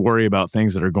because you worry about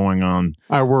things that are going on.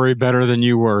 I worry better than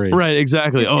you worry. Right,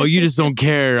 exactly. Oh, you just don't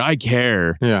care. I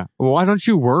care. Yeah. Well, why don't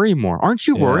you worry more? Aren't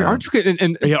you worried? Aren't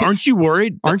you? Aren't you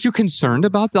worried? Aren't you concerned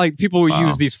about that? Like people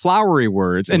use these flowery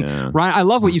words. And Ryan, I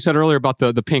love what you said earlier about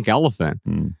the pink elephant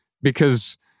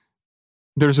because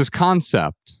there's this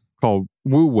concept called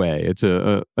Wu Wei. It's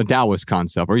a Taoist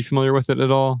concept. Are you familiar with it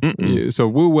at all? So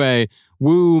Wu Wei,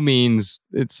 Wu means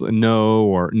it's a no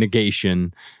or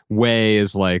negation. Wei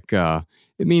is like, it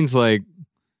means like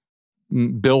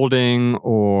building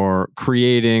or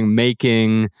creating,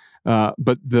 making.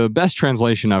 But the best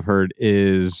translation I've heard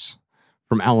is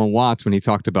from Alan Watts when he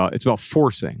talked about, it's about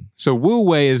forcing. So Wu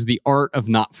Wei is the art of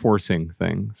not forcing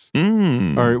things.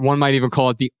 Or one might even call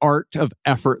it the art of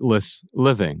effortless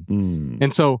living.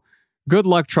 And so good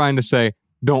luck trying to say,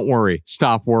 don't worry,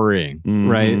 stop worrying,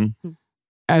 right?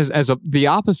 The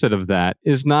opposite of that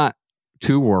is not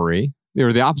to worry,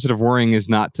 or the opposite of worrying is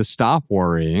not to stop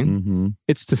worrying.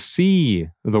 It's to see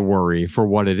the worry for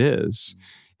what it is.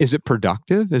 Is it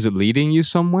productive? Is it leading you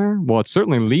somewhere? Well, it's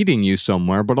certainly leading you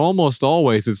somewhere, but almost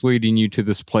always it's leading you to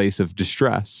this place of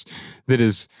distress that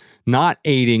is not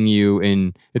aiding you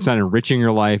in, it's not enriching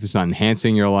your life. It's not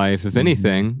enhancing your life. If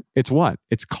anything, it's what?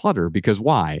 It's clutter. Because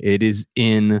why? It is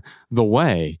in the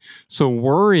way. So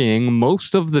worrying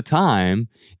most of the time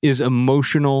is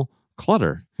emotional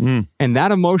clutter. And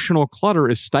that emotional clutter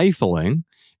is stifling.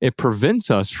 It prevents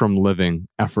us from living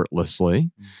effortlessly.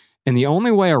 And the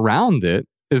only way around it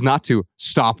is not to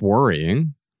stop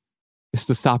worrying. It's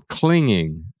to stop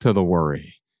clinging to the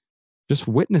worry. Just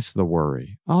witness the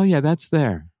worry. Oh yeah, that's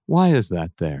there. Why is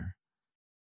that there?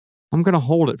 I'm going to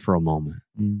hold it for a moment.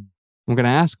 I'm going to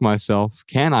ask myself,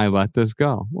 can I let this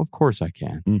go? Well, of course I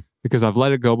can, because I've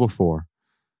let it go before.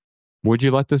 Would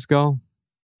you let this go?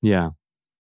 Yeah.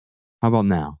 How about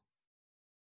now?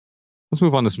 Let's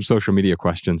move on to some social media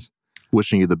questions.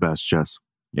 Wishing you the best, Jess.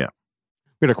 Yeah.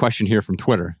 We got a question here from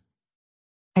Twitter.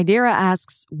 Idira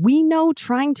asks, we know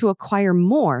trying to acquire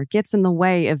more gets in the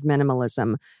way of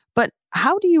minimalism, but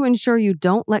how do you ensure you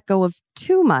don't let go of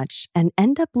too much and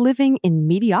end up living in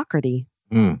mediocrity?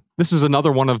 This is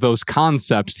another one of those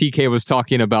concepts TK was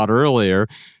talking about earlier.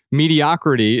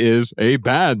 Mediocrity is a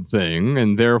bad thing,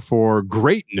 and therefore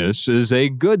greatness is a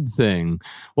good thing.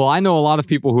 Well, I know a lot of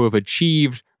people who have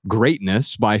achieved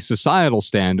greatness by societal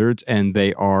standards, and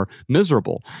they are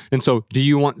miserable. And so, do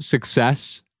you want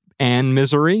success and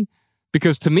misery?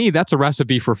 Because to me, that's a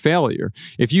recipe for failure.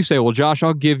 If you say, well, Josh,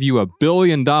 I'll give you $1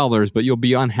 billion, but you'll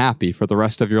be unhappy for the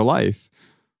rest of your life.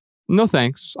 No,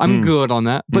 thanks. I'm good on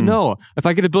that. But no, if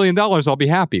I get $1 billion, I'll be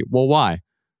happy. Well, why?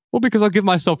 Well, because I'll give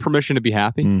myself permission to be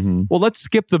happy. Well, let's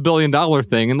skip the $1 billion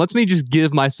thing and let me just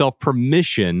give myself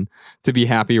permission to be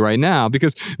happy right now,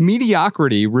 because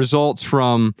mediocrity results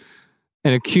from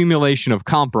an accumulation of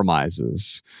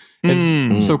compromises.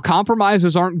 And so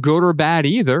compromises aren't good or bad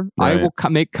either. Right. I will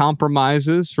make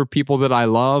compromises for people that I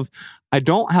love. I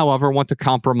don't, however, want to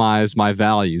compromise my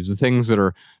values, the things that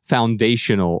are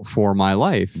foundational for my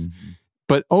life.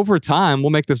 But over time, we'll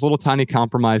make this little tiny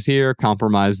compromise here,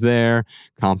 compromise there,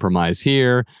 compromise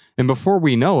here. And before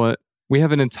we know it, we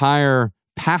have an entire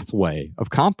pathway of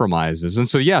compromises. And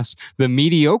so, yes, the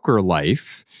mediocre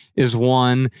life is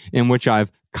one in which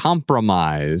I've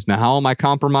compromised. Now, how am I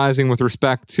compromising with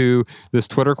respect to this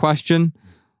Twitter question?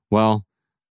 Well,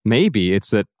 maybe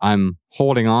it's that I'm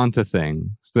holding on to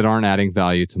things that aren't adding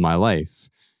value to my life.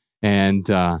 And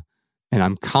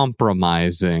I'm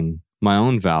compromising my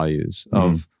own values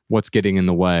of what's getting in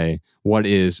the way, what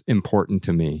is important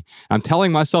to me. I'm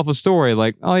telling myself a story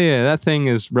like, oh yeah, that thing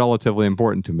is relatively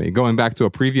important to me. Going back to a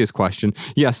previous question,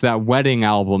 yes, that wedding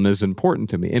album is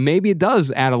important to me. And maybe it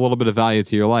does add a little bit of value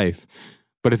to your life.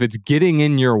 But if it's getting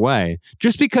in your way,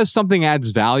 just because something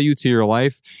adds value to your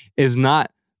life is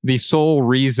not the sole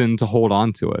reason to hold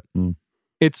on to it.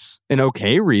 It's an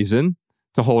okay reason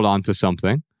to hold on to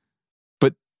something.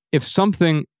 But if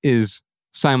something is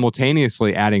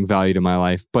simultaneously adding value to my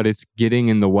life, but it's getting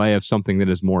in the way of something that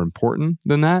is more important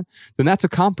than that, then that's a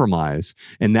compromise.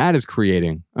 And that is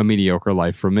creating a mediocre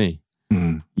life for me.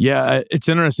 Yeah, it's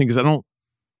interesting because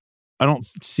I don't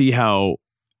see how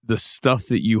the stuff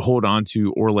that you hold on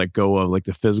to or let go of, like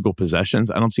the physical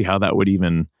possessions, I don't see how that would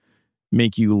even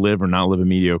make you live or not live a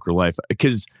mediocre life.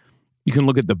 Because you can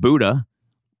look at the Buddha.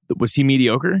 Was he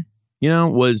mediocre? You know,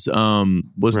 was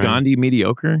Right. Gandhi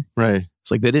mediocre? Right. It's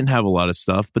like they didn't have a lot of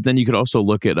stuff. But then you could also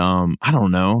look at, I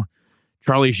don't know,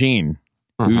 Charlie Sheen,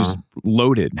 who's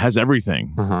loaded, has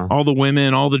everything. All the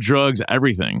women, all the drugs,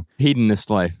 everything. Hedonist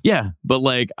life. Yeah. But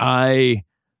like I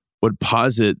would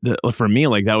posit that for me,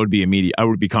 like that would be I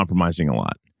would be compromising a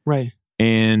lot. Right.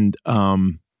 And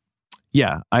I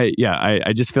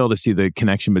just fail to see the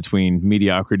connection between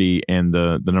mediocrity and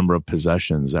the number of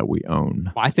possessions that we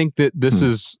own. I think that this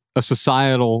is a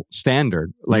societal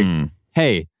standard. Like,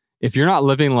 hey, if you're not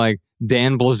living like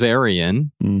Dan Blazarian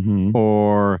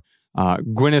or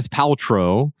Gwyneth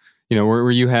Paltrow, you know, where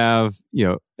you have, you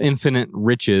know, infinite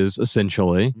riches,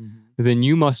 essentially, then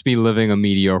you must be living a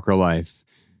mediocre life.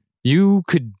 You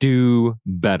could do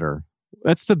better.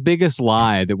 That's the biggest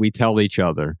lie that we tell each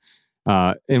other.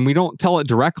 And we don't tell it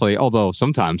directly, although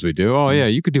sometimes we do. Oh, yeah,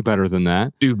 you could do better than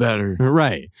that. Do better.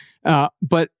 Right.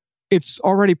 But it's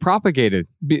already propagated.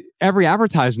 Every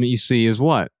advertisement you see is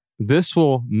what? This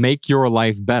will make your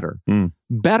life better.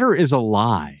 Better is a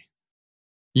lie.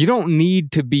 You don't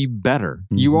need to be better.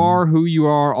 You are who you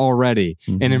are already.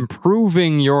 And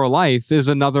improving your life is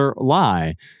another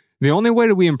lie. The only way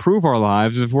that we improve our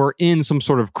lives is if we're in some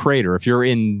sort of crater, if you're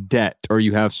in debt or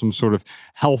you have some sort of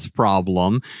health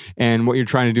problem and what you're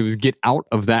trying to do is get out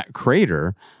of that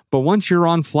crater. But once you're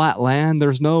on flat land,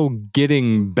 there's no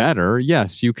getting better.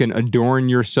 Yes, you can adorn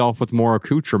yourself with more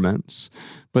accoutrements,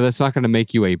 but that's not going to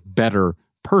make you a better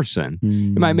person.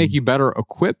 It might make you better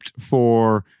equipped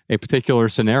for a particular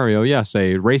scenario. Yes,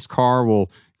 a race car will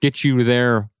get you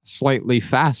there slightly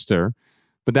faster,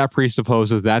 but that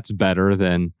presupposes that's better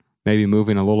than maybe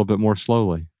moving a little bit more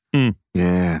slowly.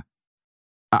 Yeah.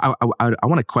 I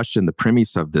want to question the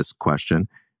premise of this question.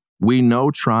 We know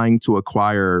trying to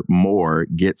acquire more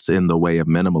gets in the way of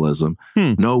minimalism.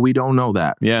 No, we don't know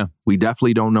that. Yeah. We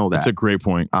definitely don't know that. That's a great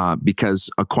point. Because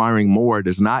acquiring more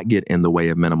does not get in the way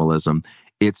of minimalism.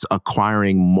 It's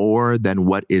acquiring more than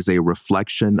what is a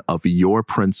reflection of your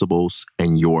principles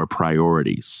and your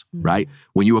priorities, right?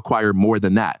 When you acquire more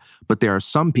than that. But there are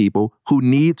some people who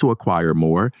need to acquire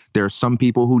more. There are some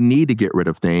people who need to get rid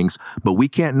of things, but we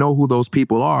can't know who those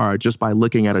people are just by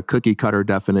looking at a cookie cutter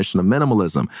definition of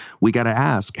minimalism. We got to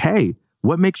ask, hey,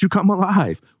 what makes you come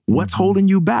alive? What's holding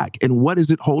you back? And what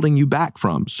is it holding you back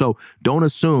from? So don't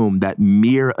assume that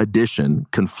mere addition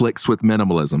conflicts with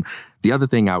minimalism. The other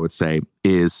thing I would say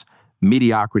is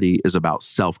mediocrity is about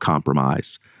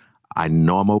self-compromise. I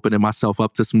know I'm opening myself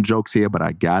up to some jokes here, but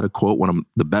I got to quote one of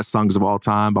the best songs of all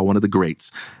time by one of the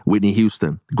greats, Whitney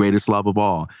Houston, Greatest Love of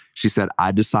All. She said,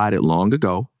 I decided long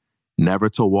ago never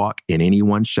to walk in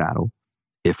anyone's shadow.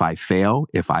 If I fail,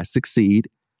 if I succeed,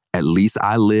 at least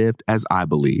I lived as I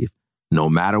believe. No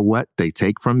matter what they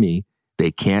take from me,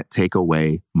 they can't take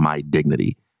away my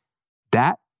dignity.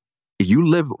 That, if you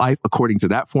live life according to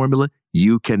that formula,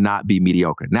 you cannot be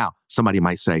mediocre. Now, somebody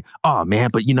might say, oh man,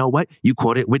 but you know what? You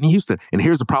quoted Whitney Houston, and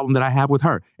here's the problem that I have with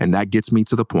her. And that gets me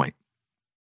to the point.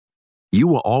 You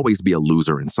will always be a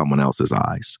loser in someone else's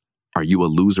eyes. Are you a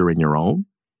loser in your own?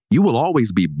 You will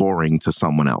always be boring to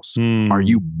someone else. Are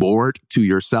you bored to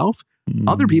yourself?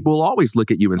 Other people will always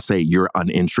look at you and say, you're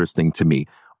uninteresting to me.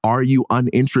 Are you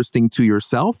uninteresting to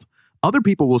yourself? Other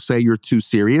people will say you're too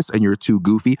serious and you're too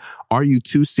goofy. Are you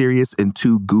too serious and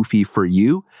too goofy for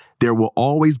you? There will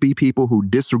always be people who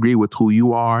disagree with who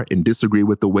you are and disagree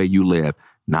with the way you live.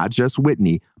 Not just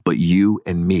Whitney, but you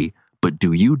and me. But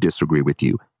do you disagree with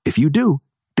you? If you do,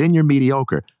 then you're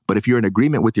mediocre. But if you're in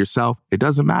agreement with yourself, it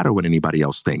doesn't matter what anybody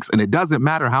else thinks. And it doesn't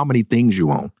matter how many things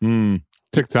you own.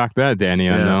 TikTok that, Danny,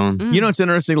 unknown. You know, it's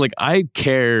interesting. Like, I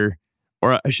care,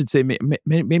 or I should say,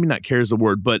 maybe not care is the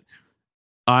word, but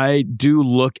I do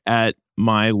look at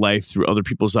my life through other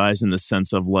people's eyes in the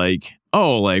sense of like,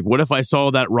 oh, like, what if I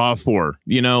saw that RAW4?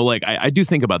 You know, like, I do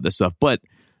think about this stuff, but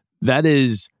that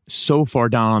is so far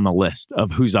down on the list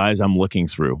of whose eyes I'm looking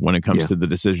through when it comes to the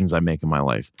decisions I make in my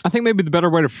life. I think maybe the better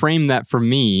way to frame that for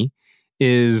me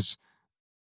is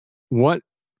what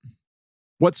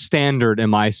standard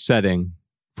am I setting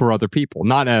for other people?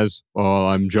 Not as, oh,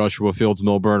 I'm Joshua Fields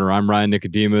Milburn or I'm Ryan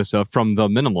Nicodemus from The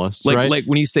Minimalists, right? Like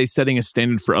when you say setting a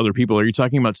standard for other people, are you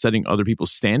talking about setting other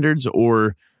people's standards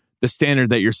or the standard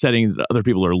that you're setting that other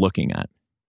people are looking at?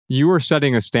 You are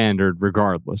setting a standard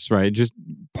regardless, right? Just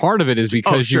part of it is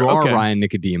because you are Ryan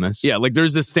Nicodemus. Yeah, like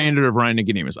there's this standard of Ryan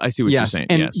Nicodemus. I see what you're saying.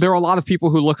 And there are a lot of people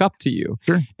who look up to you.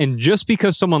 Sure. And just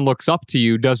because someone looks up to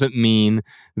you doesn't mean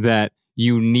that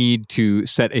you need to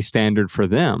set a standard for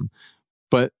them.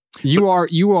 But you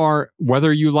are,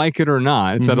 whether you like it or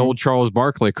not, it's that old Charles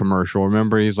Barkley commercial.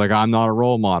 Remember, he's like, I'm not a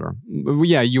role model.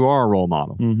 Yeah, you are a role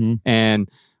model. And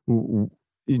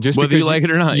just whether because you like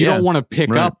it or not, you don't want to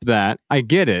pick up that. I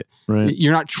get it. Right.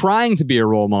 You're not trying to be a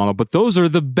role model, but those are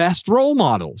the best role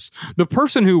models. The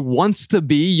person who wants to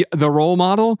be the role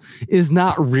model is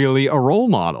not really a role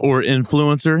model. Or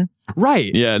influencer.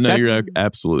 Right. Yeah, no, you're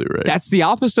absolutely right. That's the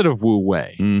opposite of Wu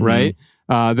Wei, right?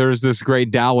 There's this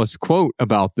great Taoist quote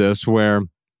about this where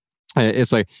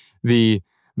it's like the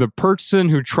person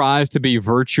who tries to be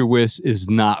virtuous is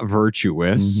not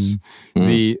virtuous.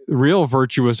 The real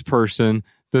virtuous person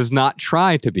does not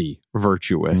try to be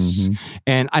virtuous.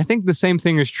 And I think the same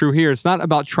thing is true here. It's not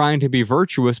about trying to be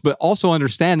virtuous, but also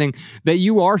understanding that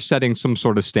you are setting some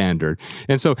sort of standard.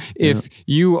 And so if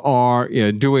you are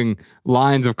doing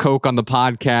lines of coke on the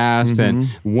podcast and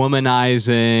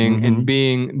womanizing and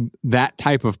being that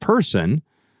type of person,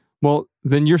 well,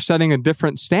 then you're setting a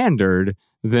different standard.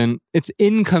 Then it's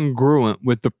incongruent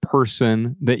with the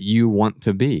person that you want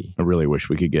to be. I really wish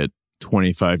we could get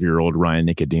 25-year-old Ryan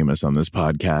Nicodemus on this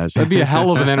podcast. That'd be a hell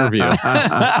of an interview.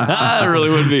 It really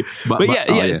would be. But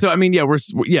yeah. So I mean,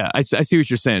 I see what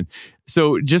you're saying.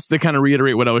 So just to kind of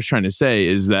reiterate what I was trying to say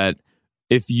is that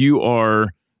if you are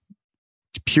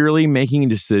purely making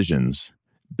decisions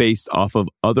based off of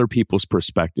other people's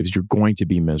perspectives, you're going to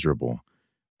be miserable.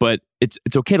 But it's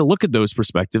okay to look at those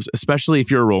perspectives, especially if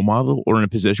you're a role model or in a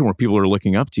position where people are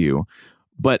looking up to you.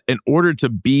 But in order to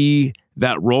be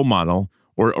that role model,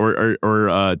 or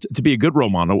to be a good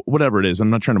role model, whatever it is, I'm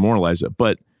not trying to moralize it,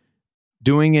 but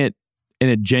doing it in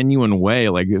a genuine way,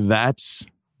 like that's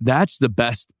the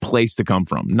best place to come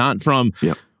from. Not from,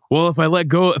 well, if I let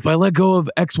go of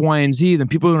X, Y, and Z, then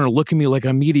people are going to look at me like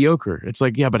I'm mediocre. It's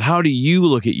like, yeah, but how do you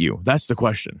look at you? That's the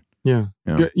question. Yeah.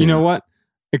 You know what?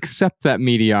 Accept that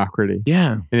mediocrity.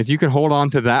 Yeah. And if you can hold on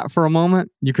to that for a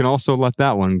moment, you can also let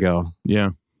that one go.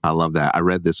 Yeah. I love that. I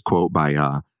read this quote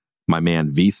by my man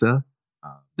Visa.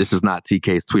 This is not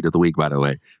TK's tweet of the week, by the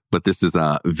way, but this is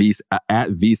Visa, at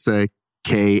Visa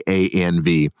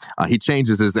Kanv. He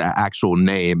changes his actual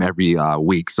name every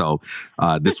week. So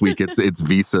this week it's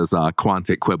Visa's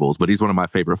Quantic Quibbles, but he's one of my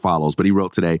favorite follows. But he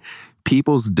wrote today,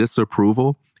 people's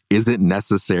disapproval isn't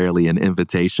necessarily an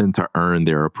invitation to earn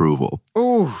their approval.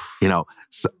 Ooh.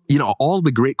 All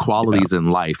the great qualities in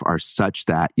life are such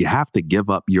that you have to give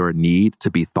up your need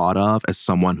to be thought of as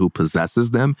someone who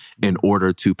possesses them in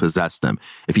order to possess them.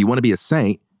 If you want to be a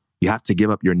saint, you have to give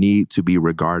up your need to be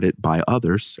regarded by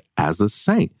others as a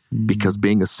saint, because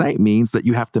being a saint means that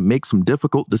you have to make some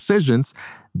difficult decisions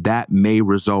that may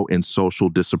result in social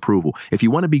disapproval. If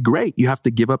you want to be great, you have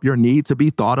to give up your need to be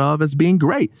thought of as being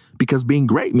great, because being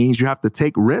great means you have to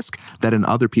take risk that in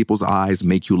other people's eyes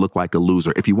make you look like a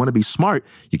loser. If you want to be smart,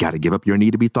 you got to give up your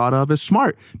need to be thought of as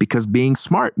smart, because being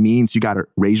smart means you got to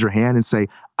raise your hand and say,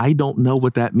 I don't know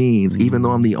what that means, even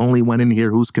though I'm the only one in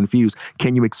here who's confused.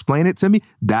 Can you explain it to me?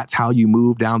 That's how you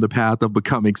move down the path of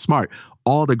becoming smart.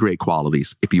 All the great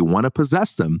qualities, if you want to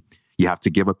possess them, you have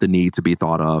to give up the need to be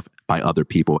thought of by other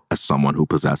people as someone who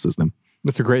possesses them.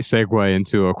 That's a great segue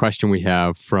into a question we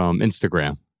have from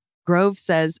Instagram. Grove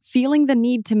says, feeling the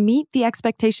need to meet the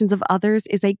expectations of others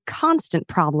is a constant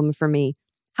problem for me.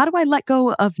 How do I let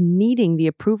go of needing the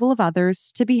approval of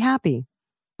others to be happy?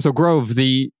 So Grove,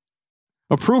 the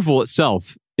approval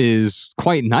itself is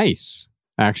quite nice.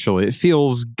 actually. It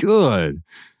feels good.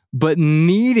 But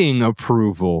needing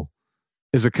approval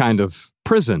is a kind of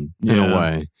prison in a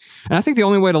way. And I think the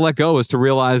only way to let go is to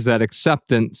realize that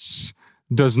acceptance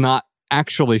does not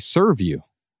actually serve you.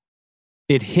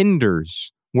 It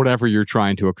hinders whatever you're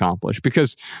trying to accomplish.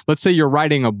 Because let's say you're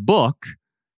writing a book,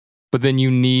 but then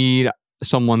you need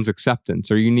someone's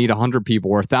acceptance, or you need 100 people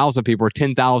or 1,000 people or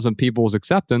 10,000 people's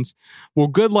acceptance. Well,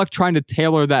 good luck trying to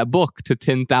tailor that book to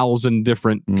 10,000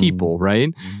 different people,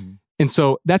 right? And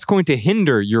so that's going to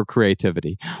hinder your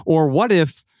creativity. Or what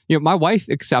if, my wife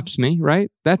accepts me,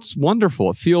 right? That's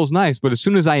wonderful. It feels nice. But as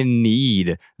soon as I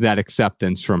need that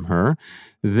acceptance from her,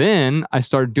 then I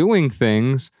start doing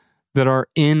things that are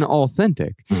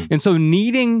inauthentic. And so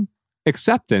needing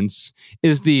acceptance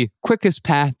is the quickest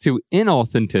path to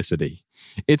inauthenticity.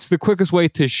 It's the quickest way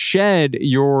to shed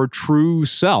your true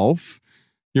self.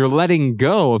 You're letting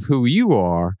go of who you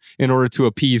are in order to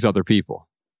appease other people.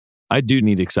 I do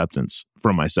need acceptance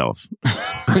from myself.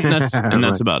 and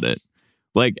that's about it.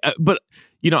 Like, but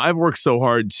I've worked so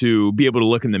hard to be able to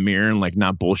look in the mirror and like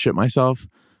not bullshit myself.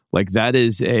 Like that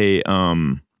is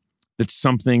that's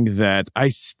something that I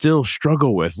still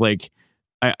struggle with. Like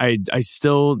I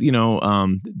still,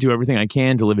 do everything I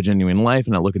can to live a genuine life.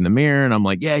 And I look in the mirror and I'm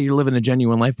like, yeah, you're living a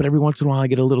genuine life. But every once in a while I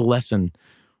get a little lesson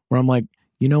where I'm like,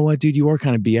 you know what, dude, you are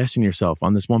kind of BSing yourself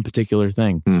on this one particular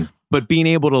thing. But being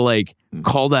able to like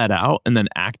call that out and then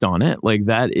act on it, like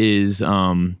that is,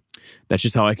 that's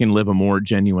just how I can live a more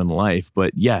genuine life.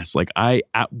 But yes, like I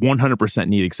 100%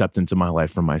 need acceptance in my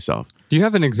life from myself. Do you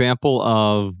have an example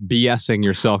of BSing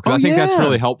yourself? Because I think that's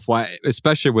really helpful,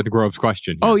 especially with Grove's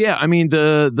question. Oh yeah. I mean,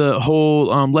 the whole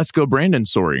Let's Go Brandon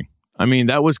story. I mean,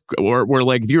 that was where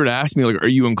like, if you were to ask me, like, are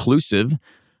you inclusive?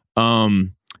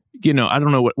 I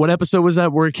don't know what episode was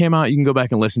that where it came out. You can go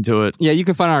back and listen to it. Yeah, you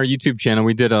can find it on our YouTube channel.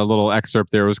 We did a little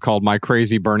excerpt there. It was called My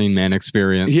Crazy Burning Man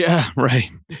Experience. Yeah, right.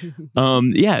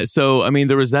 So I mean,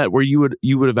 there was that where you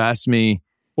would have asked me.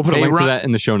 We'll put a link to that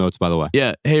in the show notes, by the way.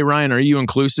 Yeah. Hey, Ryan, are you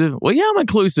inclusive? Well, yeah, I'm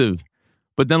inclusive.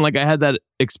 But then like I had that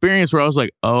experience where I was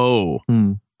like,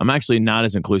 I'm actually not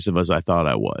as inclusive as I thought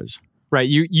I was. Right.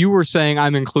 You were saying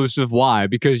I'm inclusive. Why?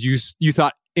 Because you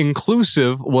thought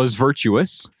inclusive was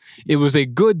virtuous. It was a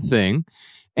good thing.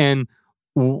 And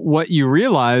what you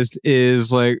realized is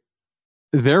like,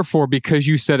 therefore, because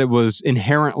you said it was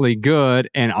inherently good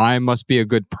and I must be a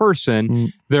good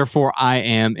person, therefore I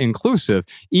am inclusive,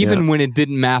 even when it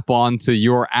didn't map onto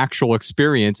your actual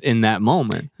experience in that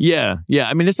moment. Yeah. Yeah.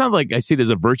 I mean, it's not like I see it as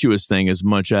a virtuous thing as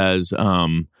much as, I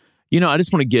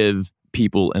just want to give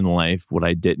people in life what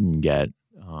I didn't get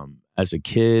as a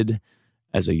kid,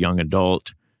 as a young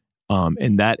adult.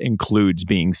 And that includes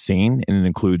being seen, and it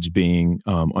includes being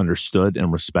understood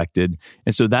and respected.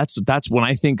 And so that's when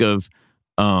I think of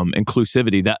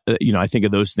inclusivity, that I think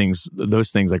of those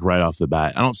things like right off the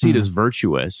bat. I don't see it as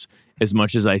virtuous as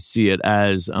much as I see it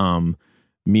as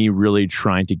me really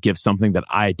trying to give something that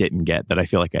I didn't get, that I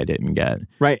feel like I didn't get.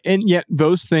 Right. And yet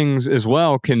those things as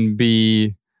well can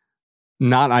be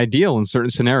not ideal in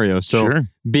certain scenarios. So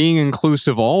being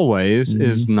inclusive always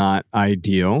is not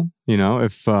ideal.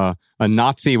 If a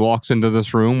Nazi walks into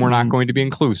this room, we're not going to be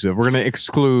inclusive. We're going to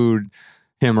exclude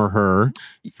him or her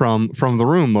from the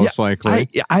room, most likely.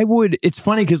 I would. It's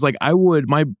funny because like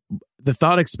the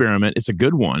thought experiment. It's a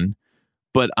good one,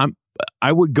 but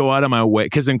I would go out of my way,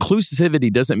 because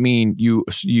inclusivity doesn't mean you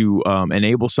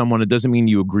enable someone. It doesn't mean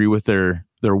you agree with their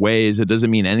ways. It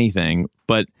doesn't mean anything,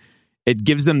 but it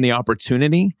gives them the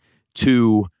opportunity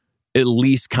to at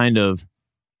least kind of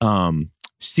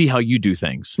see how you do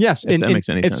things. Yes. If that makes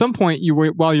any sense. At some point,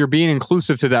 while you're being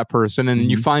inclusive to that person and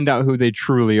you find out who they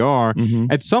truly are,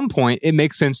 at some point, it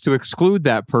makes sense to exclude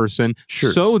that person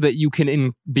so that you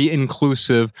can be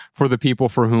inclusive for the people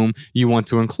for whom you want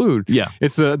to include. Yeah.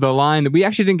 It's the line that we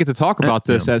actually didn't get to talk about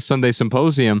this at Sunday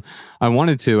Symposium. I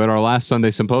wanted to at our last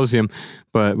Sunday Symposium,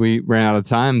 but we ran out of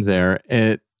time there.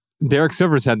 Derek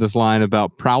Sivers had this line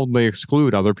about proudly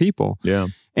exclude other people. Yeah.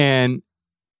 And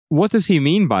what does he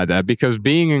mean by that? Because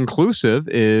being inclusive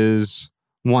is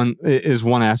one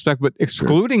aspect, but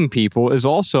excluding people is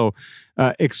also,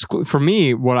 for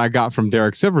me, what I got from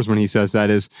Derek Sivers when he says that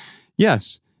is,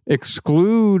 yes,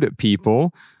 exclude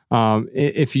people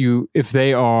if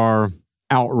they are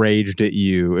outraged at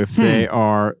you, if they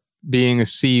are being a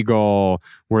seagull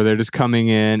where they're just coming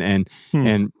in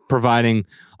and providing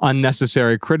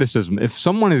unnecessary criticism. If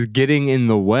someone is getting in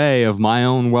the way of my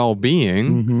own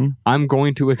well-being, I'm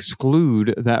going to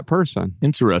exclude that person.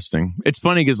 Interesting. It's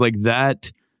funny because like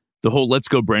that, the whole Let's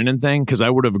Go Brandon thing, because I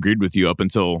would have agreed with you up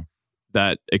until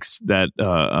that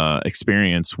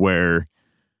experience where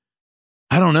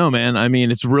I don't know, man. I mean,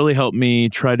 it's really helped me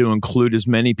try to include as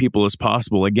many people as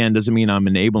possible. Again, doesn't mean I'm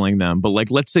enabling them, but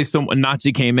like, let's say a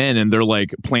Nazi came in and they're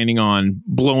like planning on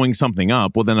blowing something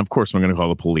up. Well, then of course I'm going to call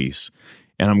the police,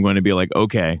 and I'm going to be like,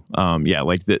 okay, yeah,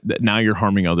 like now you're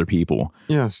harming other people.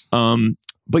 Yes.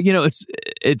 But you know,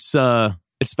 it's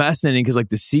fascinating because like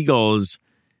the seagulls.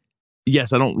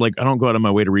 Yes, I don't go out of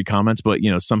my way to read comments, but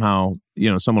you know, somehow, you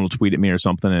know, someone will tweet at me or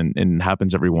something, and it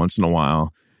happens every once in a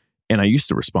while. And I used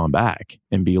to respond back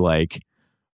and be like,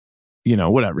 you know,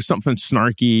 whatever, something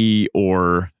snarky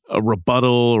or a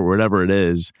rebuttal or whatever it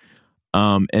is.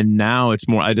 And now it's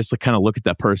more, I just kind of look at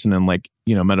that person and like,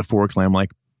 you know, metaphorically, I'm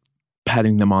like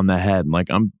patting them on the head. Like,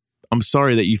 I'm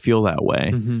sorry that you feel that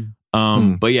way.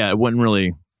 Mm-hmm. But yeah, it wouldn't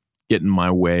really get in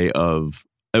my way of,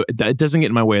 it doesn't get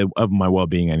in my way of my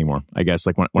well-being anymore, I guess,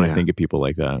 like when I think of people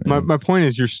like that. My point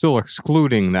is you're still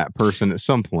excluding that person at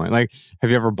some point. Like, have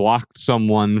you ever blocked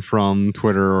someone from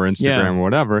Twitter or Instagram or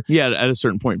whatever? Yeah, at a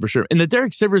certain point, for sure. And the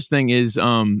Derek Sivers thing is,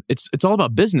 it's all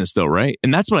about business though, right?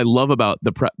 And that's what I love about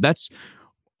that's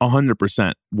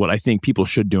 100% what I think people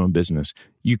should do in business.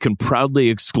 You can proudly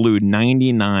exclude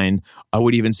 99, I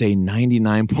would even say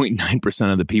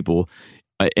 99.9% of the people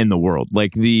in the world.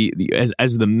 Like as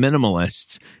the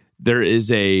minimalists, there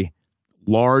is a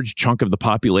large chunk of the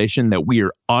population that we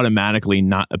are automatically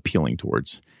not appealing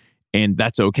towards, and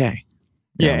that's okay.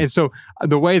 Yeah, and so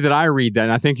the way that I read that,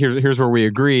 and I think here's where we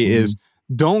agree, is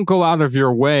don't go out of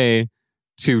your way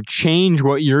to change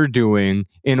what you're doing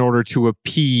in order to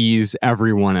appease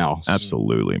everyone else.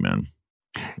 Absolutely, man.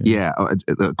 Yeah,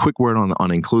 a quick word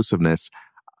on inclusiveness.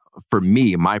 For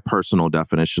me, my personal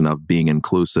definition of being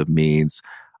inclusive means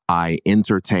I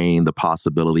entertain the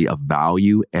possibility of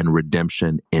value and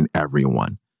redemption in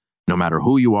everyone. No matter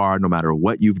who you are, no matter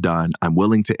what you've done, I'm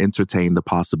willing to entertain the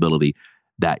possibility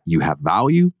that you have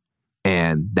value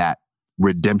and that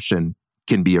redemption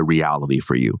can be a reality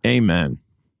for you. Amen.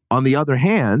 On the other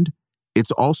hand,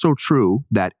 it's also true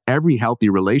that every healthy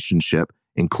relationship,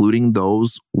 including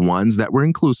those ones that we're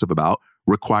inclusive about,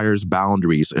 requires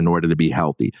boundaries in order to be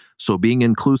healthy. So being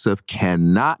inclusive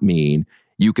cannot mean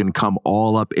you can come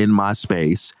all up in my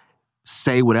space,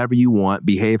 say whatever you want,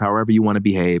 behave however you want to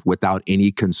behave without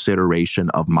any consideration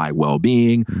of my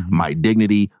well-being, my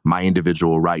dignity, my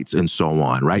individual rights, and so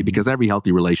on, right? Because every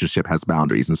healthy relationship has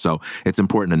boundaries. And so it's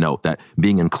important to note that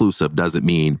being inclusive doesn't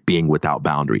mean being without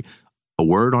boundary. A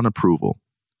word on approval.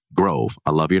 Grove,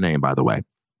 I love your name, by the way.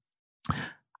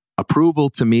 Approval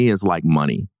to me is like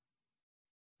money.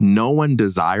 No one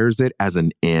desires it as an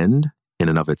end in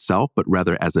and of itself, but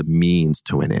rather as a means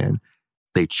to an end.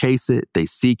 They chase it, they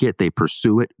seek it, they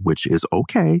pursue it, which is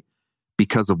okay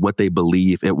because of what they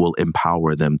believe it will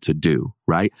empower them to do,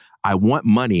 right? I want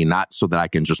money not so that I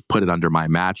can just put it under my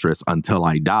mattress until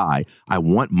I die. I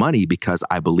want money because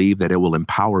I believe that it will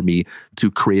empower me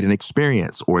to create an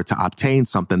experience or to obtain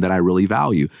something that I really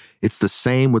value. It's the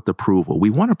same with approval. We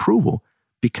want approval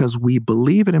because we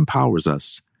believe it empowers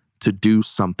us to do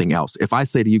something else. If I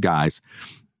say to you guys,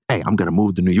 hey, I'm going to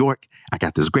move to New York. I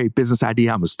got this great business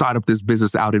idea. I'm going to start up this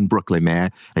business out in Brooklyn,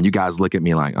 man. And you guys look at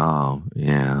me like, oh,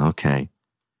 yeah, okay.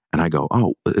 And I go,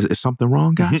 oh, is something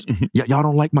wrong, guys? Y'all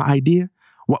don't like my idea?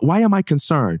 Why am I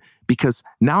concerned? Because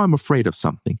now I'm afraid of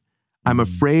something. I'm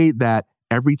afraid that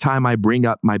every time I bring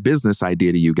up my business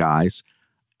idea to you guys,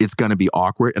 it's going to be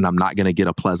awkward and I'm not going to get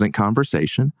a pleasant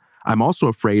conversation. I'm also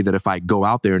afraid that if I go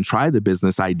out there and try the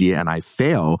business idea and I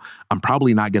fail, I'm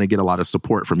probably not going to get a lot of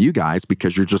support from you guys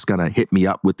because you're just going to hit me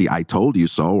up with the I told you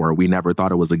so, or we never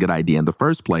thought it was a good idea in the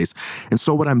first place. And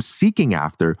so what I'm seeking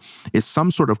after is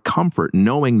some sort of comfort,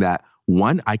 knowing that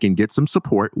one, I can get some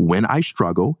support when I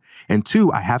struggle. And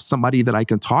two, I have somebody that I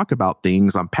can talk about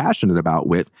things I'm passionate about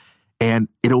with, and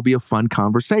it'll be a fun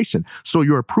conversation. So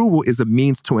your approval is a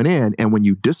means to an end. And when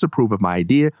you disapprove of my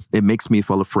idea, it makes me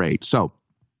feel afraid. So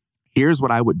here's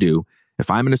what I would do if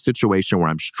I'm in a situation where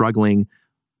I'm struggling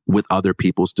with other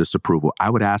people's disapproval. I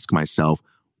would ask myself,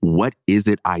 what is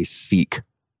it I seek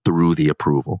through the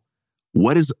approval?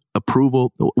 What is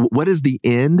approval? What is the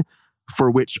end for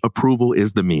which approval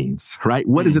is the means, right?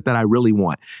 What is it that I really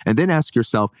want? And then ask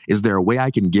yourself, is there a way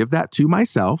I can give that to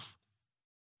myself?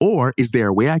 Or is there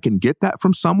a way I can get that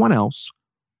from someone else?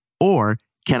 Or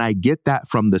can I get that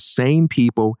from the same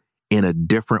people in a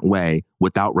different way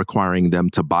without requiring them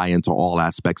to buy into all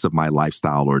aspects of my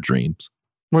lifestyle or dreams?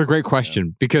 What a great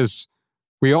question, because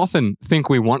we often think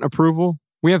we want approval.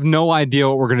 We have no idea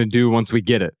what we're going to do once we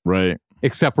get it. Right.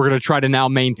 except we're going to try to now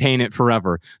maintain it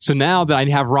forever. So now that I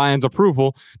have Ryan's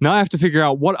approval, now I have to figure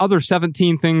out what other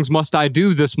 17 things must I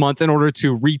do this month in order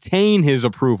to retain his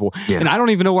approval. Yeah. And I don't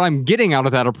even know what I'm getting out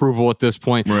of that approval at this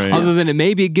point, other than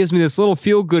maybe it gives me this little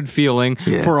feel-good feeling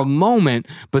for a moment,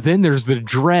 but then there's the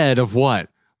dread of what?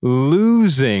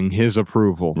 Losing his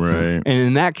approval. Right. And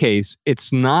in that case,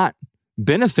 it's not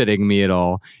benefiting me at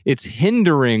all. It's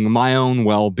hindering my own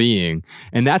well-being.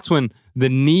 And that's when the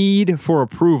need for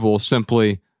approval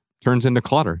simply turns into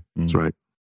clutter. That's right.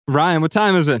 Ryan, what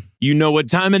time is it? You know what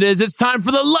time it is. It's time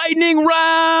for the lightning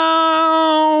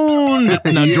round.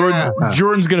 Now,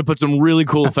 Jordan's going to put some really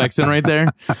cool effects in right there.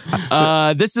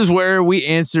 This is where we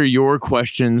answer your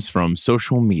questions from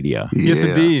social media. Yes,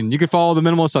 indeed. You can follow The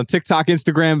Minimalist on TikTok,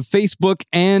 Instagram, Facebook,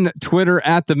 and Twitter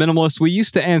at The Minimalist. We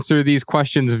used to answer these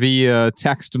questions via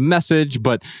text message,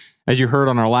 but as you heard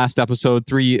on our last episode,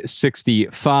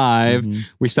 365,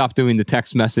 we stopped doing the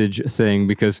text message thing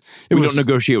because we don't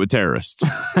negotiate with terrorists.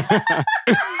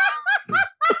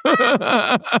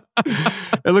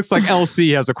 It looks like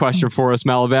LC has a question for us,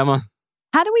 Malabama.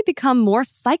 How do we become more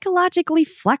psychologically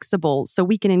flexible so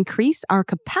we can increase our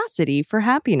capacity for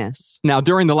happiness? Now,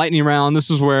 during the lightning round, this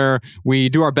is where we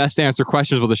do our best to answer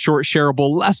questions with a short,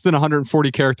 shareable, less than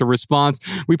 140 character response.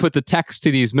 We put the text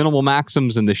to these minimal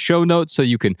maxims in the show notes so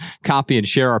you can copy and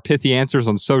share our pithy answers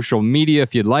on social media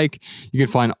if you'd like. You can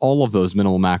find all of those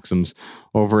minimal maxims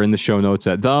over in the show notes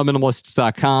at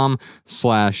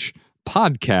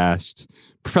theminimalists.com/podcast.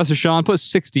 Professor Sean, put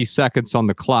 60 seconds on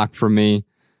the clock for me.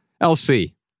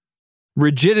 LC,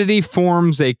 rigidity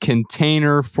forms a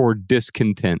container for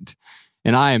discontent.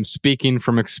 And I am speaking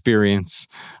from experience.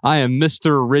 I am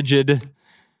Mr. Rigid.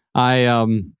 I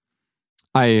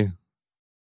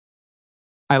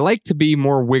like to be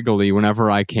more wiggly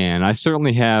whenever I can. I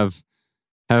certainly have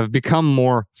become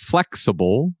more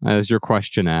flexible, as your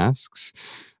question asks,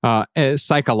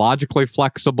 psychologically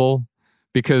flexible,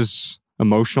 because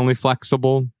emotionally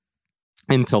flexible,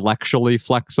 intellectually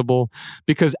flexible,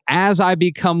 because as I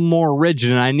become more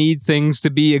rigid and I need things to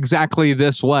be exactly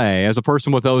this way, as a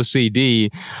person with OCD,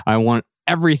 I want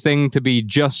everything to be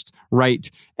just right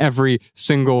every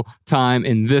single time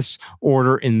in this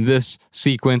order, in this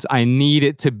sequence. I need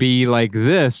it to be like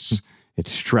this. It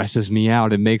stresses me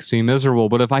out. It makes me miserable.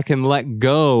 But if I can let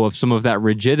go of some of that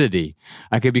rigidity,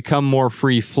 I can become more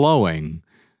free-flowing,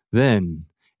 then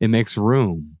it makes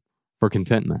room for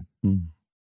contentment.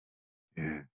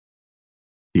 Yeah.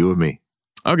 You and me.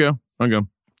 I'll go. All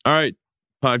right.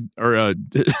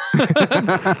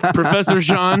 Professor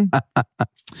Sean,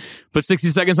 put 60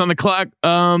 seconds on the clock.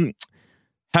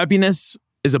 Happiness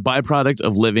is a byproduct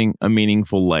of living a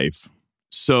meaningful life.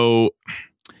 So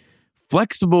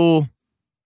flexible,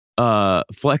 what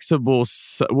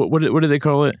do they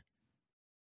call it?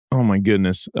 Oh my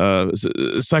goodness.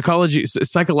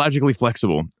 Psychologically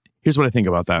flexible. Here's what I think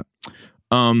about that.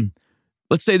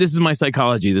 Let's say this is my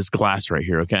psychology, this glass right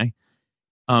here, okay?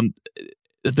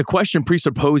 The question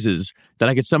presupposes that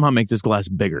I could somehow make this glass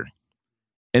bigger.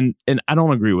 And I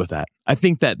don't agree with that. I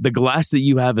think that the glass that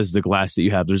you have is the glass that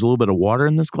you have. There's a little bit of water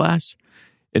in this glass.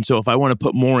 And so if I want to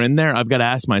put more in there, I've got to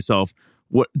ask myself,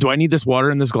 what do I need this water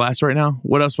in this glass right now?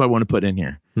 What else do I want to put in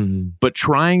here? Mm-hmm. But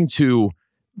trying to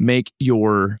make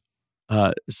your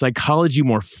psychology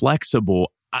more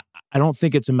flexible, I don't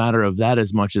think it's a matter of that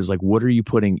as much as like, what are you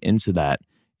putting into that?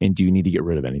 And do you need to get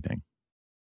rid of anything?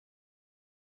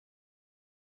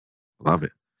 Love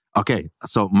it. Okay.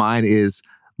 So mine is,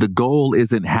 the goal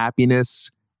isn't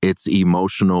happiness. It's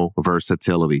emotional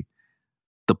versatility.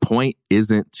 The point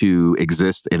isn't to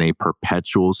exist in a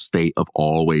perpetual state of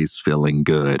always feeling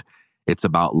good. It's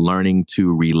about learning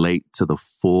to relate to the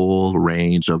full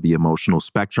range of the emotional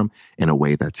spectrum in a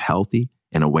way that's healthy,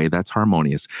 in a way that's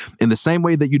harmonious. In the same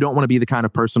way that you don't want to be the kind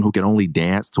of person who can only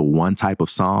dance to one type of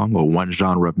song or one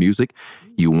genre of music,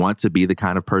 you want to be the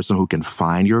kind of person who can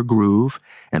find your groove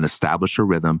and establish a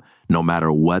rhythm no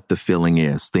matter what the feeling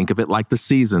is. Think of it like the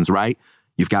seasons, right?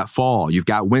 You've got fall, you've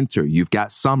got winter, you've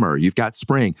got summer, you've got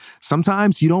spring.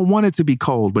 Sometimes you don't want it to be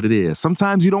cold, but it is.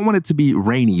 Sometimes you don't want it to be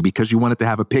rainy because you want it to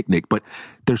have a picnic, but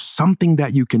there's something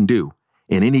that you can do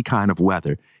in any kind of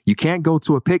weather. You can't go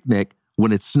to a picnic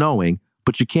when it's snowing,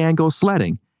 but you can go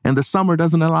sledding. And the summer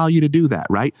doesn't allow you to do that,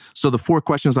 right? So the 4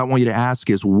 questions I want you to ask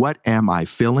is, what am I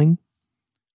feeling?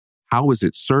 How is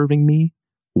it serving me?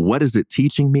 What is it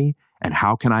teaching me? And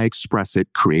how can I express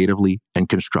it creatively and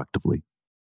constructively?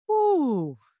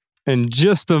 Ooh. In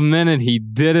just a minute, he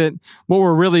did it. What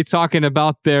we're really talking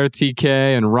about there, TK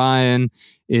and Ryan,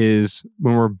 is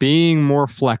when we're being more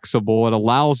flexible, it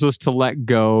allows us to let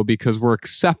go because we're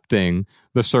accepting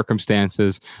the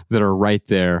circumstances that are right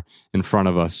there in front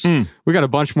of us. We got a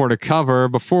bunch more to cover.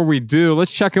 Before we do,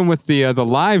 let's check in with the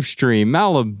live stream.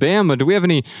 Alabama, do we have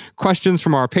any questions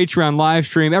from our Patreon live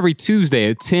stream? Every Tuesday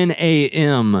at 10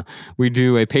 a.m., we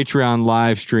do a Patreon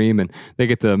live stream, and they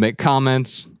get to make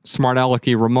comments, smart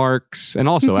alecky remarks, and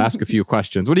also ask a few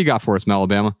questions. What do you got for us,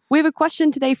 Alabama? We have a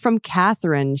question today from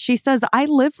Catherine. She says, I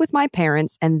live with my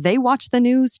parents and they watch the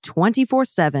news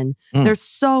 24/7. There's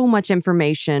so much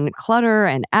information, clutter,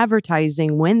 and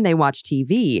advertising when they watch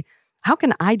TV. How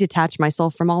can I detach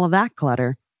myself from all of that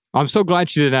clutter? I'm so glad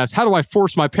she didn't ask, how do I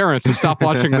force my parents to stop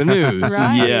watching the news?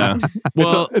 Right. Yeah.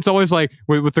 Well, It's always like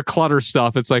with the clutter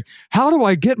stuff, it's like, how do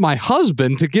I get my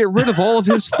husband to get rid of all of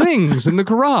his things in the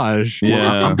garage?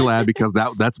 Yeah. Well, I'm glad because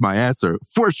that's my answer.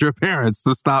 Force your parents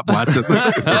to stop watching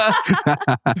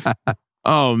the news.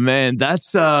 oh man,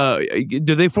 that's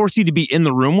do they force you to be in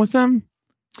the room with them?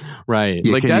 Right.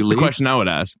 Yeah, Like can that's you the leave? question I would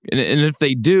ask. And if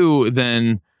they do,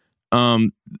 then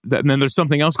then there's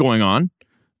something else going on.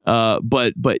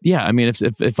 But yeah, I mean,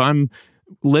 if I'm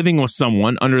living with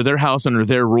someone under their house, under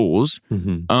their rules,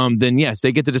 then yes,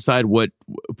 they get to decide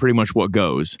pretty much what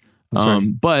goes.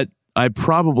 But I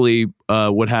probably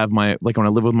would have when I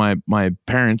live with my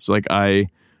parents,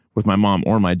 with my mom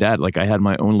or my dad, I had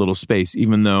my own little space,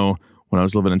 even though when I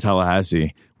was living in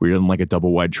Tallahassee, we were in a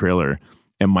double wide trailer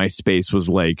and my space was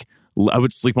I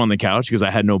would sleep on the couch because I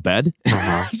had no bed.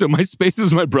 So my space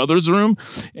is my brother's room,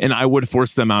 and I would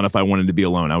force them out if I wanted to be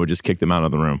alone. I would just kick them out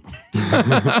of the room.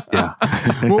 Yeah.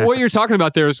 Well, what you're talking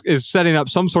about there is setting up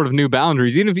some sort of new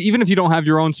boundaries. Even if you don't have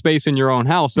your own space in your own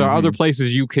house, there are other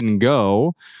places you can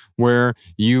go where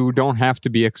you don't have to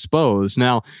be exposed.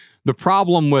 Now, the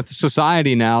problem with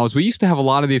society now is we used to have a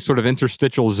lot of these sort of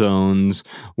interstitial zones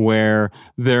where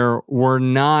there were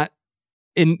not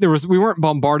we weren't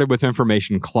bombarded with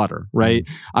information clutter, right?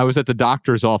 I was at the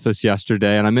doctor's office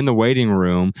yesterday and I'm in the waiting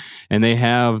room and they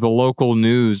have the local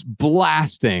news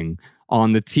blasting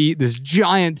on this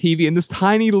giant TV in this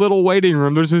tiny little waiting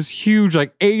room. There's this huge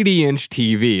 80-inch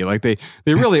TV.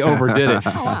 They really overdid it.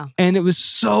 Oh, wow. And it was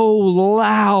so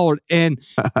loud. And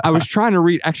I was trying to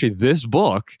read actually this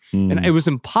book and it was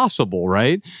impossible,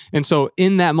 right? And so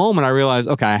in that moment, I realized,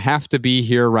 okay, I have to be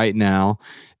here right now,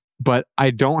 but I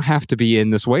don't have to be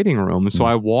in this waiting room. And so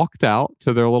I walked out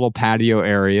to their little patio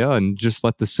area and just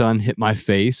let the sun hit my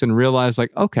face and realized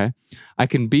okay, I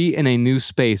can be in a new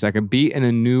space. I can be in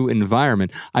a new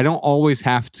environment. I don't always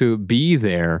have to be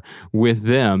there with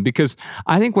them, because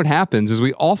I think what happens is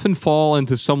we often fall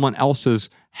into someone else's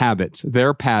habits,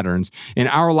 their patterns, and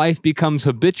our life becomes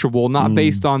habitual, not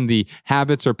based on the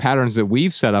habits or patterns that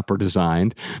we've set up or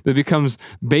designed, but it becomes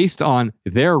based on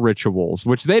their rituals,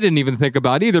 which they didn't even think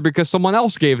about either because someone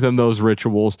else gave them those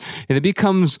rituals. And it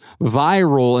becomes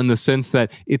viral in the sense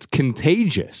that it's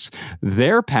contagious.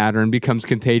 Their pattern becomes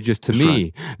contagious to me.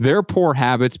 Right. Their poor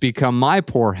habits become my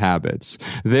poor habits.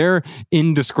 Their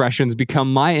indiscretions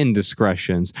become my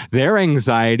indiscretions. Their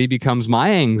anxiety becomes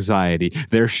my anxiety.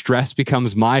 Their stress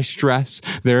becomes my stress.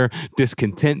 Their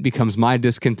discontent becomes my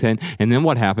discontent. And then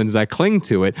what happens is I cling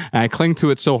to it. And I cling to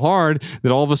it so hard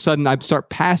that all of a sudden I start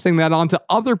passing that on to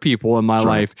other people in my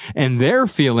life. And they're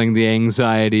feeling the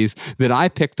anxieties that I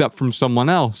picked up from someone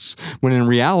else. When in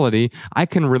reality, I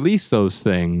can release those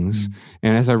things.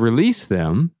 And as I release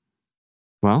them,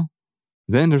 well,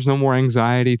 then there's no more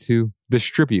anxiety to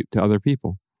distribute to other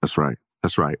people. That's right.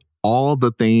 That's right. All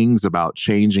the things about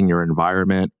changing your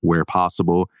environment where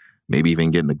possible, maybe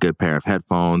even getting a good pair of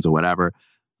headphones or whatever.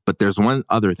 But there's one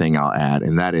other thing I'll add,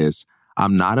 and that is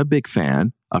I'm not a big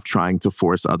fan of trying to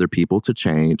force other people to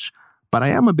change, but I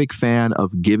am a big fan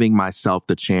of giving myself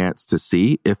the chance to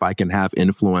see if I can have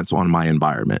influence on my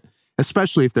environment,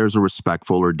 especially if there's a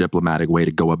respectful or diplomatic way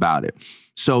to go about it.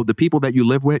 So the people that you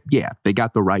live with, yeah, they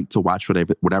got the right to watch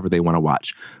whatever they want to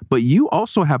watch. But you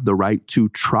also have the right to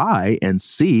try and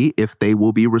see if they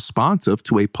will be responsive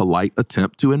to a polite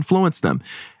attempt to influence them.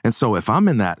 And so if I'm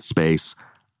in that space,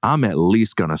 I'm at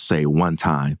least going to say one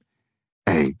time,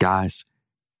 hey, guys,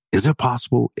 is it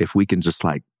possible if we can just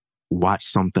watch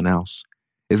something else?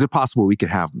 Is it possible we could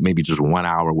have maybe just 1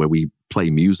 hour where we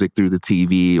play music through the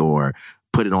TV or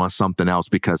put it on something else?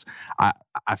 Because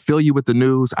I feel you with the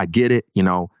news. I get it.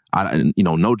 No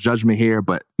judgment here.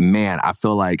 But man, I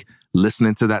feel like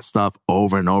listening to that stuff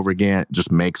over and over again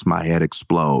just makes my head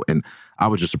explode. And I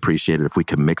would just appreciate it if we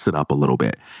could mix it up a little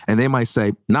bit. And they might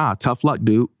say, nah, tough luck,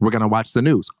 dude. We're going to watch the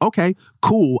news. Okay,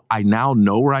 cool. I now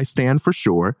know where I stand for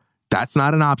sure. That's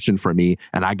not an option for me.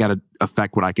 And I got to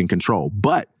affect what I can control.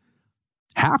 But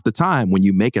half the time when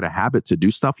you make it a habit to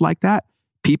do stuff like that,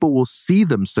 people will see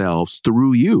themselves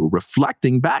through you,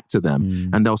 reflecting back to them.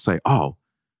 And they'll say, oh,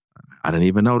 I didn't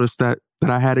even notice that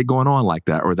I had it going on like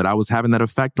that, or that I was having that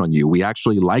effect on you. We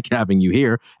actually like having you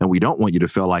here, and we don't want you to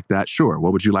feel like that. Sure.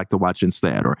 What would you like to watch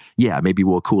instead? Or yeah, maybe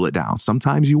we'll cool it down.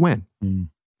 Sometimes you win.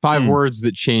 5 words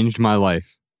that changed my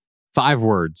life. 5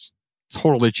 words.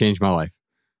 Totally changed my life.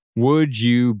 Would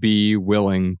you be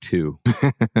willing to?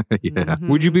 Yeah.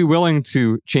 Would you be willing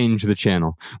to change the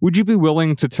channel? Would you be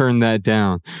willing to turn that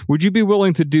down? Would you be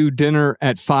willing to do dinner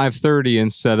at 5:30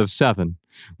 instead of 7?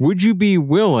 Would you be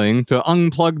willing to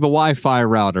unplug the Wi-Fi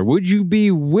router? Would you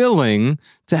be willing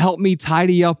to help me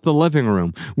tidy up the living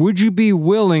room? Would you be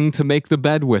willing to make the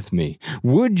bed with me?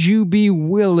 Would you be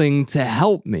willing to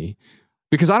help me?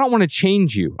 Because I don't want to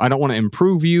change you. I don't want to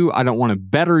improve you. I don't want to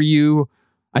better you.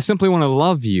 I simply want to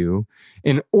love you.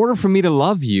 In order for me to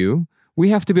love you, we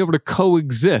have to be able to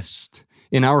coexist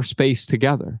in our space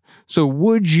together. So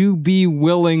would you be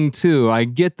willing to? I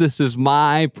get this is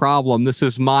my problem. This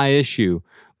is my issue.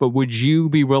 But would you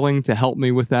be willing to help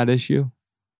me with that issue?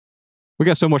 We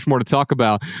got so much more to talk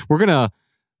about. We're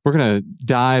gonna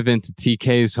dive into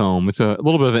TK's home. It's a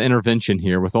little bit of an intervention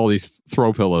here with all these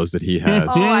throw pillows that he has.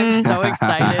 Oh, I'm so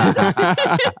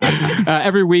excited.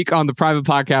 Every week on the private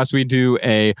podcast, we do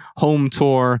a home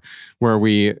tour where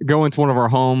we go into one of our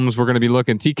homes. We're going to be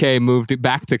looking. TK moved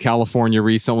back to California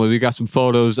recently. We got some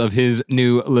photos of his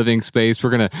new living space. We're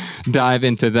going to dive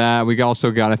into that. We also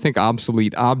got, I think,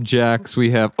 obsolete objects.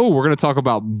 We're going to talk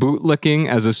about bootlicking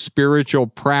as a spiritual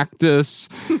practice.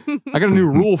 I got a new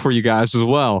rule for you guys as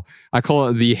well. I call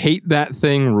it the hate that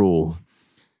thing rule.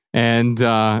 And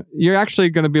you're actually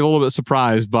going to be a little bit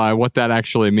surprised by what that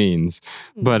actually means.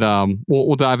 But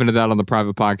we'll dive into that on the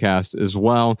private podcast as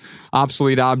well.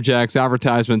 Obsolete objects,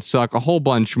 advertisements suck, a whole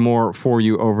bunch more for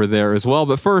you over there as well.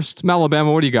 But first,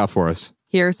 Alabama, what do you got for us?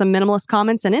 Here are some minimalist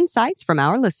comments and insights from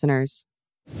our listeners.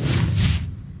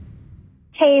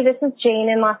 Hey, this is Jane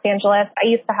in Los Angeles. I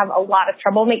used to have a lot of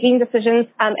trouble making decisions.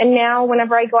 And now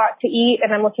whenever I go out to eat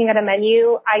and I'm looking at a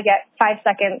menu, I get 5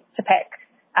 seconds to pick.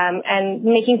 And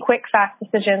making quick, fast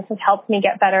decisions has helped me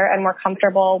get better and more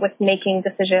comfortable with making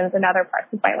decisions in other parts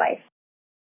of my life.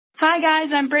 Hi, guys.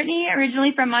 I'm Brittany,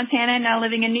 originally from Montana, now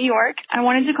living in New York. I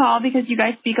wanted to call because you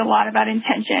guys speak a lot about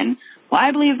intention. While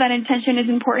I believe that intention is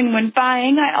important when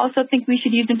buying, I also think we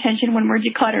should use intention when we're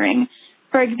decluttering.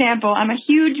 For example, I'm a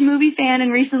huge movie fan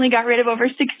and recently got rid of over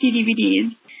 60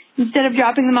 DVDs. Instead of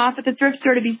dropping them off at the thrift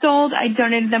store to be sold, I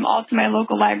donated them all to my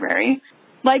local library.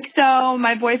 Like so,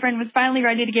 my boyfriend was finally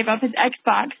ready to give up his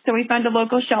Xbox, so we found a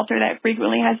local shelter that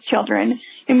frequently has children,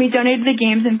 and we donated the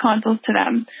games and consoles to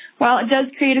them. While it does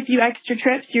create a few extra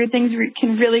trips, your things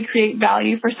can really create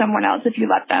value for someone else if you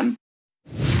let them.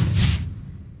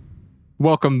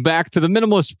 Welcome back to the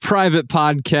Minimalist Private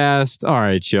Podcast. All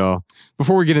right, y'all.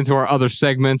 Before we get into our other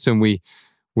segments and we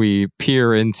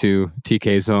peer into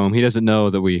TK's home, he doesn't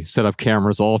know that we set up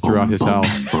cameras all throughout his house.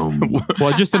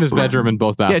 Well, just in his bedroom and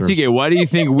both bathrooms. Yeah, TK, why do you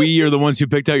think we are the ones who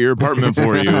picked out your apartment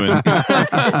for you?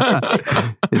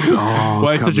 It's all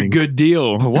why it's such a good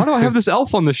deal? Why do I have this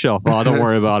elf on the shelf? Oh, don't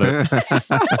worry about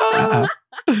it.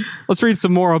 Let's read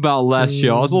some more about less,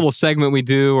 y'all. It's a little segment we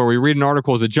do where we read an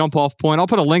article as a jump-off point. I'll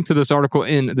put a link to this article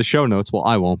in the show notes. Well,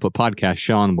 I won't, but podcast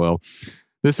Sean will.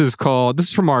 This is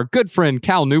from our good friend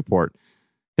Cal Newport.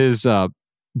 His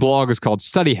blog is called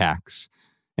Study Hacks.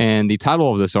 And the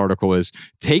title of this article is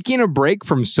Taking a Break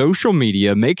from Social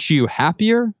Media Makes You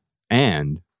Happier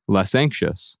and Less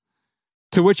Anxious.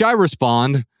 To which I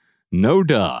respond, no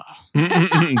duh.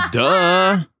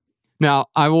 Duh. Now,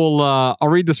 I'll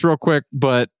read this real quick,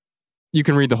 but you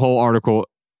can read the whole article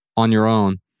on your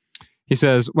own. He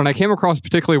says, when I came across a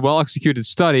particularly well-executed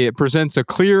study, it presents a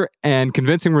clear and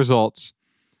convincing results,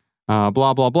 blah,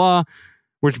 blah, blah,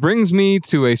 which brings me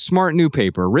to a smart new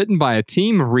paper written by a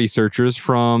team of researchers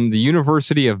from the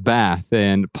University of Bath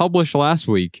and published last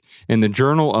week in the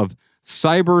Journal of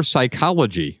Cyber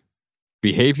Psychology,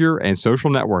 Behavior and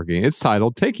Social Networking. It's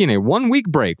titled, Taking a 1-Week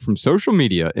Break from Social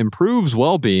Media Improves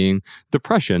Well-Being,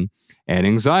 Depression, and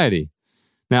Anxiety.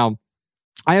 Now,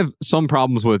 I have some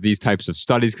problems with these types of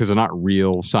studies because they're not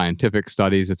real scientific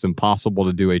studies. It's impossible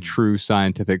to do a true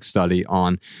scientific study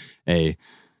on a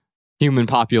human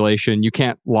population. You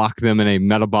can't lock them in a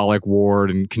metabolic ward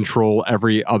and control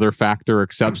every other factor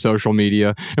except social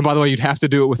media. And by the way, you'd have to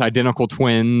do it with identical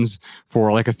twins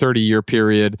for like a 30-year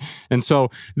period. And so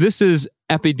this is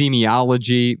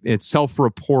epidemiology. It's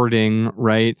self-reporting,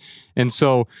 right? And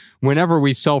so whenever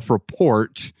we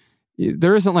self-report,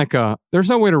 there's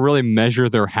no way to really measure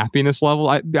their happiness level.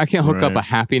 I can't hook up a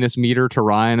happiness meter to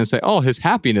Ryan and say, oh, his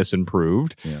happiness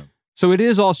improved. Yeah. So it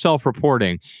is all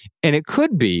self-reporting. And it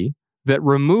could be that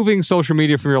removing social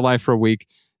media from your life for a week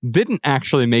didn't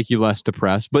actually make you less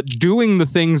depressed, but doing the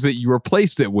things that you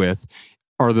replaced it with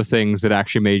are the things that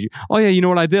actually made you, oh yeah, you know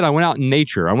what I did? I went out in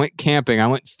nature. I went camping. I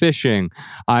went fishing.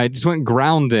 I just went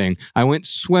grounding. I went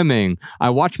swimming.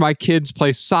 I watched my kids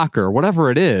play soccer,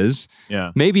 whatever it is. Yeah.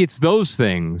 Maybe it's those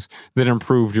things that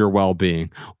improved your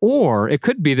well-being. Or it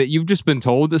could be that you've just been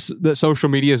told that social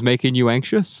media is making you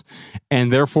anxious,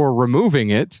 and therefore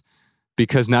removing it,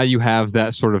 because now you have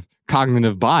that sort of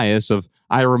cognitive bias of,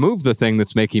 I removed the thing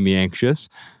that's making me anxious.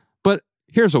 But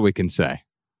here's what we can say.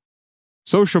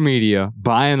 Social media,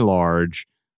 by and large,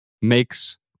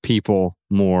 makes people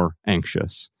more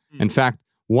anxious. In fact,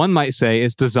 one might say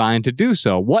it's designed to do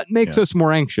so. What makes us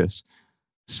more anxious?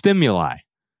 Stimuli.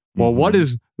 Well, what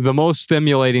is the most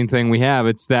stimulating thing we have?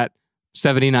 It's that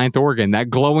 79th organ, that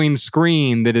glowing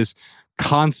screen that is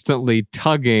constantly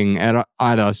tugging at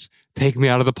us. Take me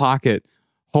out of the pocket.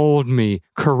 Hold me.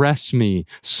 Caress me.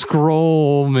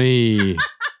 Scroll me.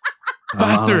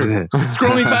 Faster.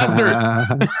 Scroll me faster.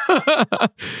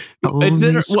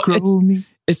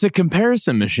 It's a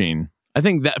comparison machine. I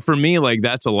think that for me, like,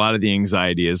 that's a lot of the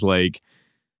anxiety is like,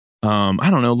 I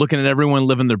don't know, looking at everyone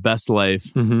living their best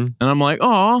life. And I'm like,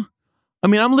 oh, I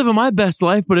mean, I'm living my best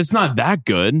life, but it's not that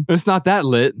good. It's not that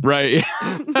lit. Right.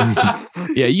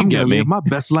 Yeah, you get me. Live my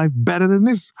best life better than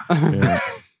this.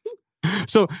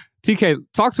 So, TK,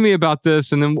 talk to me about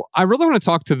this. And then I really want to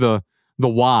talk to the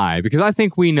why, because I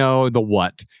think we know the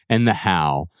what and the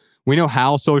how. We know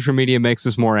how social media makes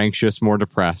us more anxious, more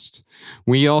depressed.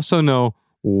 We also know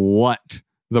what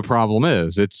the problem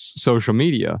is. It's social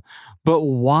media. But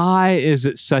why is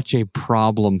it such a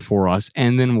problem for us?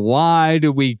 And then why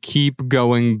do we keep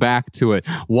going back to it?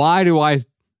 Why do I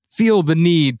feel the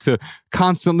need to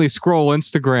constantly scroll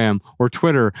Instagram or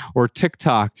Twitter or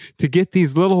TikTok to get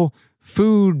these little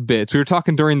food bits? We were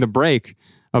talking during the break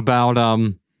about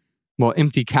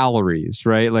empty calories,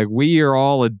 right? Like, we are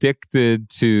all addicted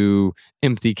to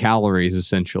empty calories,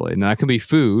 essentially. Now, that can be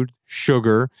food,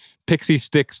 sugar, pixie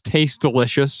sticks taste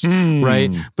delicious,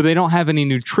 right? But they don't have any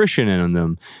nutrition in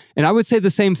them. And I would say the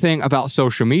same thing about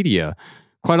social media.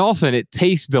 Quite often, it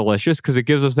tastes delicious because it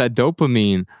gives us that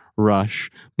dopamine rush,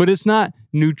 but it's not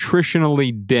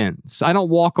nutritionally dense. I don't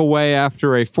walk away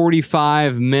after a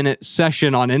 45-minute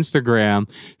session on Instagram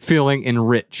feeling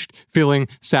enriched, feeling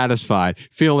satisfied,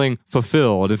 feeling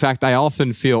fulfilled. In fact, I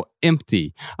often feel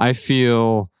empty. I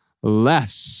feel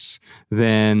less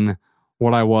than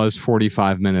what I was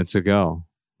 45 minutes ago.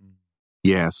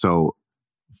 Yeah, so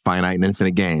finite and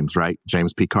infinite games, right?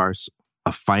 James P. Carse.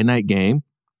 A finite game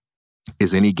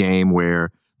is any game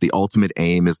where the ultimate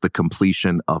aim is the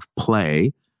completion of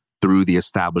play through the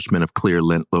establishment of clear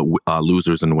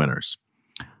losers and winners.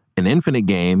 An infinite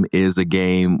game is a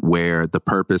game where the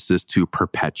purpose is to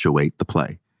perpetuate the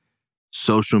play.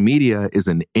 Social media is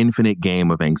an infinite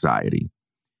game of anxiety.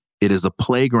 It is a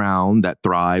playground that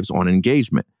thrives on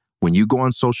engagement. When you go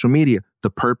on social media,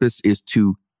 the purpose is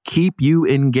to keep you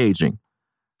engaging.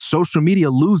 Social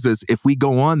media loses if we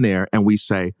go on there and we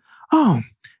say, oh,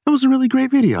 it was a really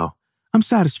great video. I'm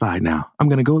satisfied now. I'm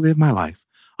going to go live my life.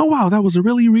 Oh, wow, that was a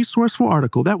really resourceful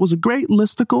article. That was a great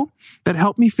listicle that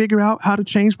helped me figure out how to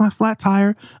change my flat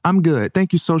tire. I'm good.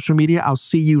 Thank you, social media. I'll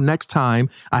see you next time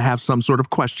I have some sort of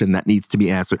question that needs to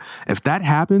be answered. If that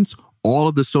happens, all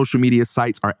of the social media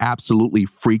sites are absolutely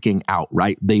freaking out,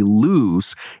 right? They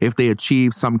lose if they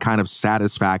achieve some kind of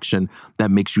satisfaction that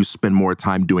makes you spend more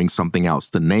time doing something else.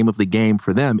 The name of the game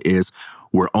for them is,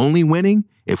 we're only winning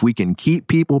if we can keep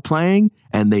people playing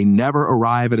and they never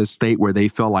arrive at a state where they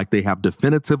feel like they have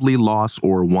definitively lost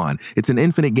or won. It's an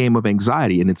infinite game of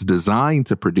anxiety, and it's designed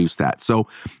to produce that. So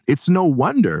it's no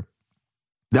wonder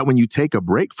that when you take a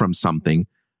break from something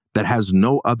that has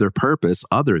no other purpose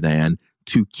other than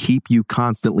to keep you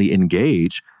constantly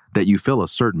engaged, that you feel a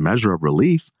certain measure of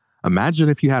relief. Imagine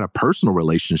if you had a personal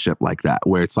relationship like that,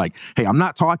 where it's like, hey, I'm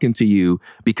not talking to you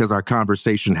because our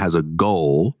conversation has a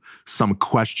goal, some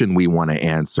question we want to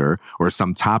answer, or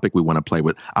some topic we want to play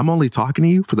with. I'm only talking to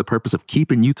you for the purpose of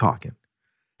keeping you talking.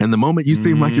 And the moment you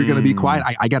seem like you're going to be quiet,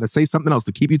 I got to say something else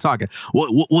to keep you talking.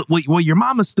 Well, your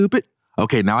mama's stupid.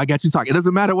 Okay, now I got you talking. It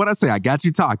doesn't matter what I say. I got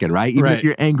you talking, right? Even if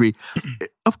you're angry,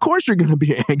 of course you're going to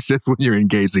be anxious when you're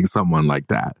engaging someone like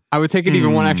that. I would take it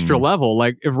even one extra level.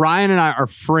 Like, if Ryan and I are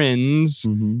friends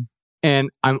and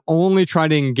I'm only trying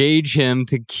to engage him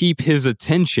to keep his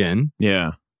attention.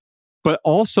 Yeah. But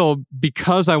also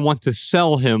because I want to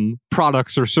sell him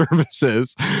products or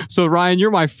services. So, Ryan,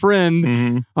 you're my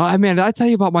friend. Man, did I tell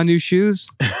you about my new shoes?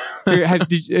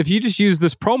 If you just use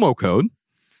this promo code,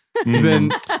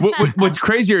 then what's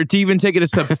crazier, to even take it a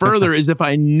step further, is if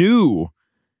I knew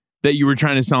that you were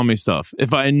trying to sell me stuff.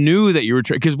 If I knew that you were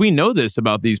because we know this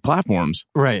about these platforms.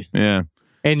 Right. Yeah.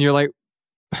 And you're like,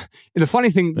 the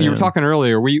funny thing, you were talking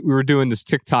earlier, we were doing this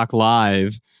TikTok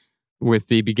live with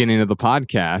the beginning of the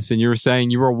podcast, and you were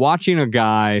saying you were watching a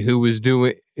guy who was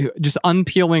just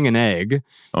unpeeling an egg,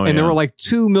 and there were like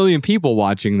 2 million people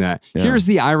watching that. Yeah. Here's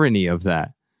the irony of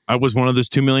that. I was one of those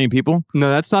 2 million people? No,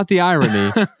 that's not the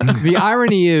irony. The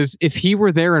irony is, if he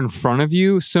were there in front of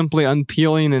you, simply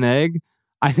unpeeling an egg,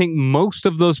 I think most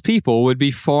of those people would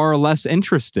be far less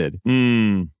interested.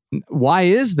 Why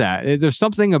is that? There's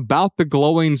something about the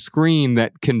glowing screen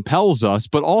that compels us,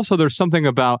 but also there's something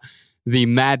about the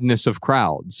madness of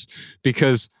crowds.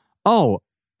 Because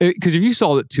if you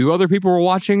saw that 2 other people were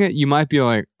watching it, you might be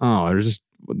like,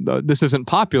 this isn't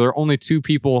popular. Only 2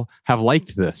 people have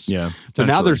liked this. Yeah. So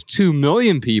now there's 2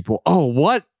 million people. Oh,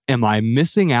 what am I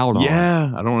missing out on?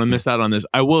 Yeah, I don't want to miss out on this.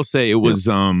 I will say it was,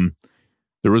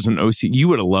 there was an OCD. You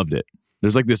would have loved it.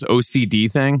 There's like this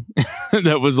OCD thing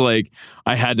that was like,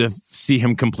 I had to see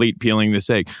him complete peeling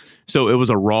this egg. So it was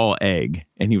a raw egg,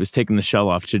 and he was taking the shell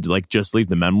off to like just leave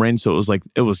the membrane. So it was like,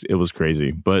 it was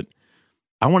crazy. But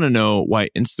I want to know why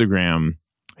Instagram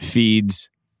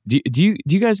feeds. Do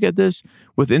you guys get this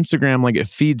with Instagram? Like, it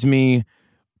feeds me,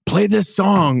 play this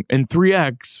song in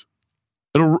 3x.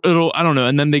 It'll I don't know.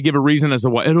 And then they give a reason as to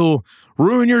why it'll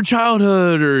ruin your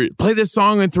childhood, or play this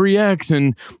song in 3x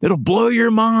and it'll blow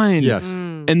your mind. Yes.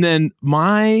 And then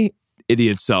my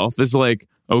idiot self is like,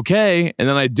 okay. And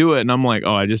then I do it and I'm like,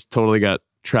 oh, I just totally got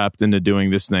trapped into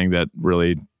doing this thing that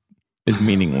really is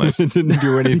meaningless. It didn't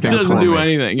do anything. It doesn't do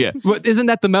anything. Yeah. But isn't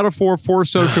that the metaphor for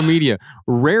social media?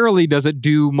 Rarely does it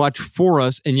do much for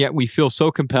us, and yet we feel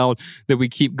so compelled that we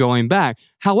keep going back.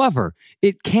 However,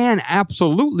 it can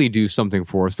absolutely do something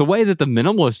for us. The way that the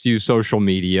minimalists use social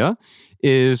media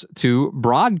is to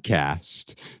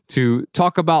broadcast, to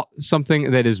talk about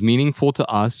something that is meaningful to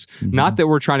us. Not that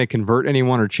we're trying to convert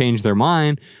anyone or change their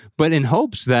mind, but in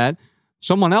hopes that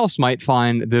someone else might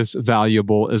find this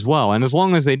valuable as well. And as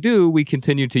long as they do, we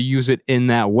continue to use it in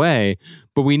that way.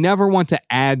 But we never want to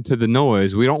add to the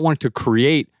noise. We don't want to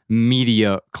create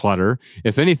media clutter.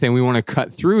 If anything, we want to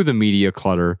cut through the media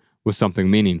clutter with something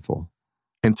meaningful.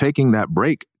 And taking that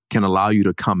break can allow you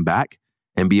to come back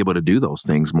and be able to do those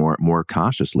things more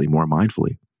consciously, more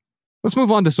mindfully. Let's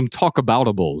move on to some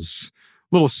talkaboutables.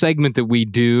 Little segment that we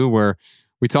do where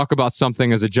we talk about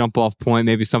something as a jump-off point,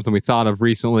 maybe something we thought of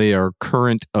recently or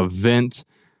current event.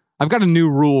 I've got a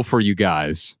new rule for you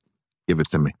guys. Give it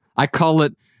to me. I call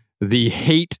it the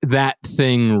hate that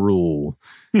thing rule.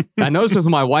 I noticed with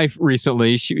my wife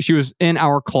recently, she was in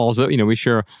our closet. You know, we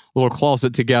share a little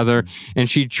closet together, and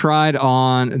she tried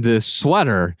on this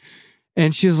sweater.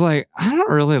 And she was like, I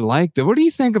don't really like that. What do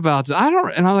you think about this?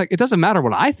 And I'm like, it doesn't matter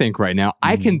what I think right now.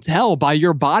 I can tell by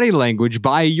your body language,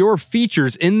 by your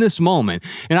features in this moment.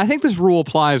 And I think this rule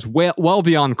applies well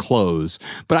beyond clothes,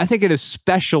 but I think it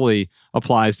especially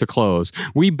applies to clothes.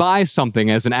 We buy something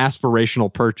as an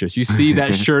aspirational purchase. You see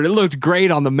that shirt, it looked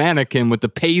great on the mannequin with the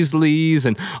paisleys,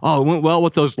 and it went well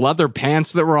with those leather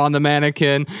pants that were on the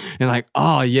mannequin. And like,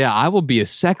 oh yeah, I will be as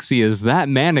sexy as that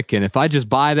mannequin if I just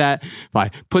buy that, if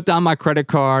I put down my credit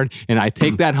card and I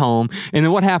take that home. And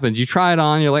then what happens? You try it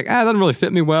on, you're like, it doesn't really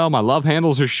fit me well. My love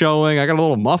handles are showing. I got a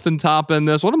little muffin top in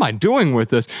this. What am I doing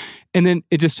with this? And then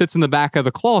it just sits in the back of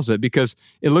the closet because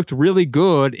it looked really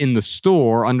good in the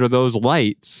store under those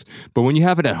lights. But when you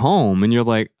have it at home and you're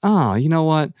like, oh, you know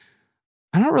what?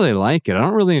 I don't really like it. I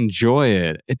don't really enjoy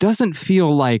it. It doesn't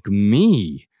feel like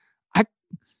me. If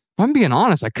I'm being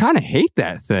honest, I kind of hate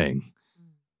that thing.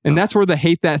 And that's where the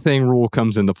hate that thing rule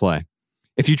comes into play.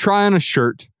 If you try on a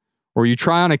shirt or you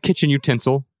try on a kitchen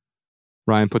utensil,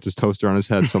 Ryan puts his toaster on his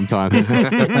head sometimes.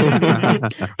 I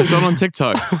saw it on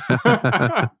TikTok.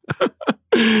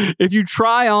 If you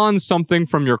try on something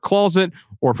from your closet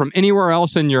or from anywhere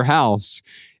else in your house,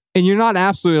 and you're not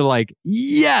absolutely like,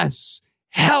 yes,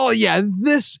 hell yeah,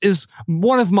 this is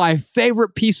one of my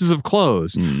favorite pieces of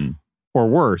clothes. Or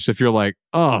worse, if you're like,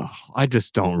 oh, I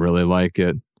just don't really like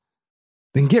it,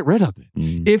 then get rid of it.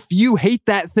 If you hate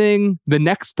that thing, the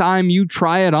next time you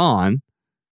try it on,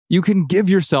 you can give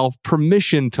yourself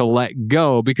permission to let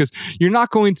go, because you're not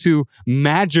going to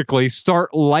magically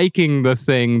start liking the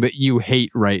thing that you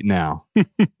hate right now. Yeah,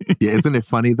 isn't it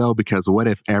funny though? Because what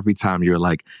if every time you're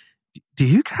like, do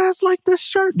you guys like this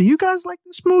shirt? Do you guys like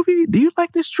this movie? Do you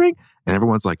like this drink? And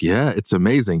everyone's like, yeah, it's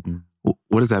amazing.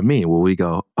 What does that mean? Well, we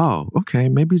go, oh, okay,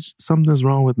 maybe something's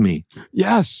wrong with me.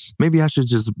 Yes. Maybe I should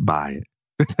just buy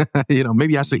it.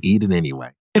 Maybe I should eat it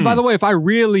anyway. And by the way, if I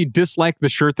really dislike the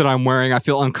shirt that I'm wearing, I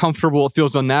feel uncomfortable, it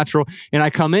feels unnatural, and I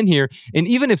come in here, and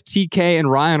even if TK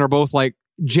and Ryan are both like,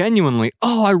 genuinely,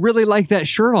 oh, I really like that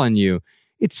shirt on you,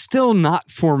 it's still not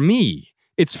for me.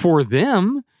 It's for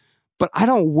them, but I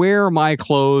don't wear my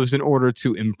clothes in order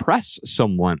to impress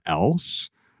someone else.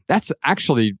 That's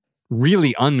actually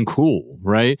really uncool,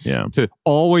 right? Yeah. To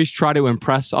always try to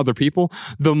impress other people.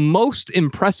 The most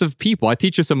impressive people, I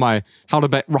teach this in my How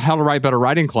to Write Better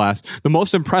Writing class, the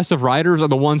most impressive writers are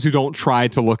the ones who don't try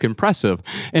to look impressive.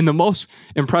 And the most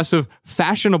impressive,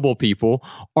 fashionable people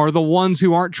are the ones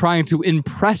who aren't trying to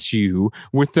impress you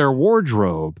with their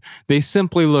wardrobe. They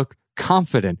simply look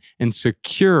confident and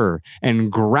secure and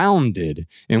grounded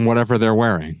in whatever they're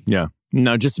wearing. Yeah.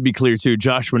 Now, just to be clear, too,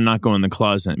 Josh would not go in the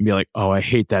closet and be like, oh, I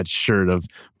hate that shirt of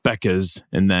Becca's,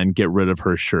 and then get rid of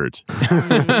her shirt.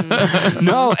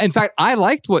 No, in fact, I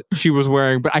liked what she was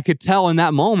wearing, but I could tell in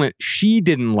that moment she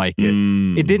didn't like it.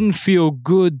 It didn't feel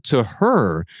good to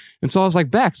her. And so I was like,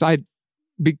 Bex, I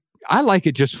like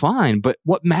it just fine, but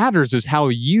what matters is how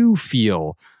you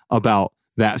feel about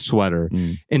that sweater.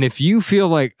 And if you feel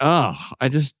like, oh, I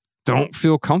just don't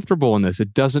feel comfortable in this,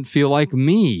 it doesn't feel like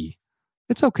me,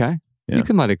 it's okay. Yeah. You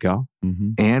can let it go.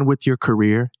 And with your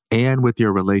career and with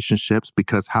your relationships,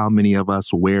 because how many of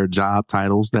us wear job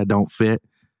titles that don't fit,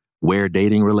 wear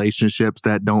dating relationships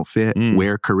that don't fit,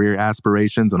 wear career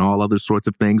aspirations and all other sorts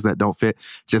of things that don't fit,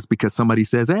 just because somebody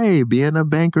says, hey, being a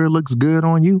banker looks good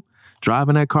on you.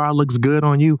 Driving that car looks good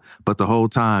on you. But the whole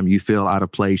time you feel out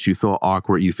of place, you feel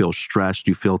awkward, you feel stressed,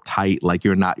 you feel tight, like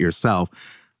you're not yourself.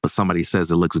 But somebody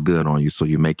says it looks good on you, so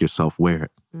you make yourself wear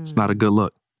it. It's not a good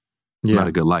look. It's not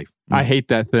a good life. I hate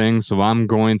that thing, so I'm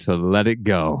going to let it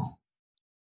go.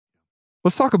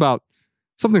 Let's talk about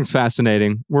something's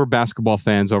fascinating. We're basketball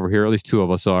fans over here. At least two of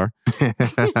us are.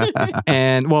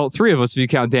 And, well, three of us, if you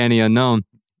count Danny Unknown.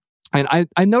 And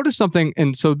I noticed something,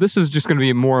 and so this is just going to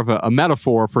be more of a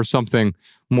metaphor for something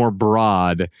more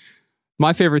broad.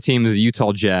 My favorite team is the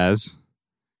Utah Jazz,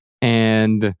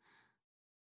 and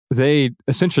they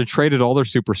essentially traded all their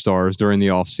superstars during the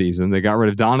offseason. They got rid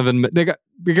of Donovan. They got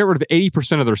rid of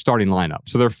 80% of their starting lineup.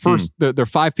 So their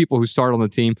five people who start on the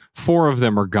team, four of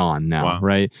them are gone now,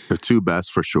 right? The two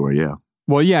best for sure, yeah.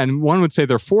 Well, yeah, and one would say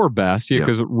they're four best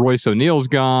because Royce O'Neal's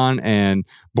gone and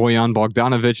Bojan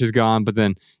Bogdanovic is gone. But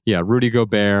then, Rudy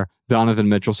Gobert, Donovan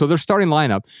Mitchell. So their starting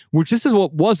lineup, which this is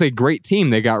what was a great team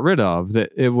they got rid of.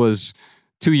 That it was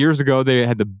 2 years ago, they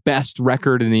had the best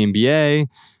record in the NBA.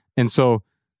 And so,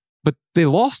 but they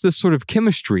lost this sort of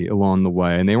chemistry along the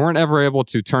way, and they weren't ever able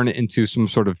to turn it into some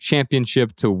sort of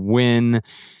championship to win.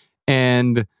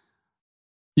 And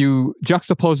you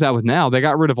juxtapose that with now, they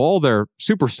got rid of all their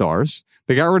superstars.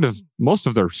 They got rid of most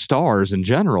of their stars in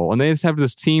general, and they just have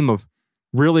this team of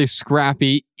really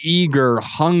scrappy, eager,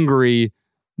 hungry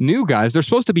new guys. They're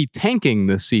supposed to be tanking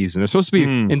this season. They're supposed to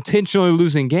be intentionally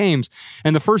losing games.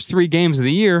 And the first 3 games of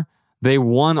the year, they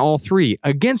won all 3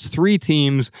 against 3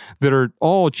 teams that are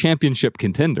all championship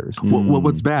contenders.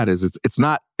 What's bad is it's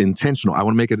not intentional. I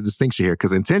want to make a distinction here,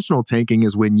 because intentional tanking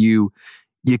is when you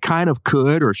kind of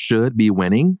could or should be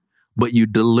winning, but you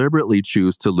deliberately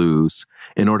choose to lose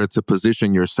in order to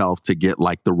position yourself to get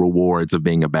like the rewards of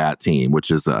being a bad team,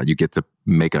 which is you get to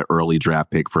make an early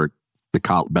draft pick for the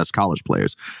best college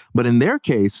players. But in their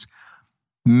case,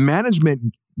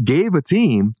 management gave a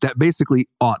team that basically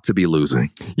ought to be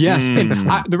losing. Yes. And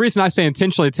the reason I say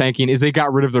intentionally tanking is they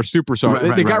got rid of their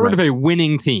superstar. They got rid of a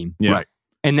winning team. Yeah. Right.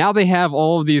 And now they have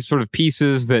all of these sort of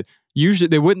pieces that usually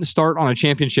they wouldn't start on a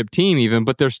championship team even,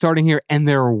 but they're starting here and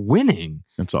they're winning.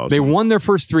 That's awesome. They won their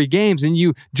first 3 games, and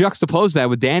you juxtapose that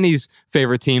with Danny's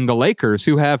favorite team, the Lakers,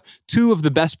 who have 2 of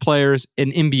the best players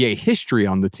in NBA history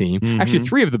on the team. Actually,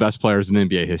 3 of the best players in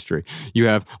NBA history. You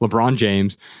have LeBron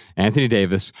James, Anthony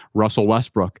Davis, Russell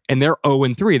Westbrook, and they're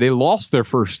 0-3. They lost their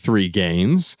first 3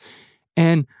 games.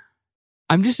 And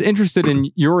I'm just interested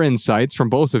in your insights from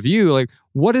both of you. Like,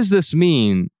 what does this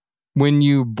mean when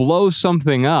you blow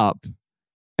something up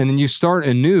and then you start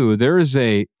anew? There is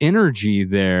a energy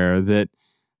there that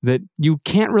you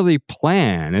can't really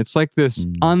plan. It's like this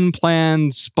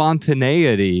unplanned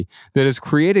spontaneity that is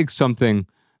creating something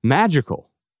magical.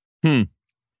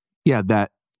 Yeah,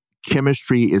 that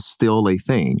chemistry is still a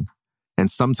thing.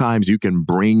 And sometimes you can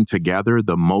bring together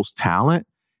the most talent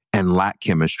and lack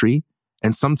chemistry.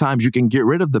 And sometimes you can get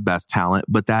rid of the best talent,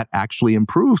 but that actually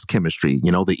improves chemistry.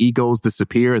 You know, the egos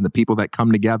disappear and the people that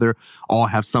come together all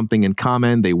have something in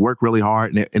common. They work really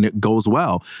hard and it goes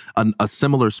well. A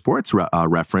similar sports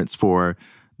reference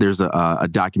there's a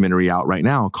documentary out right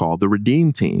now called The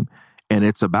Redeem Team. And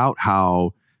it's about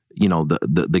how, you know,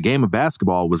 the game of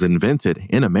basketball was invented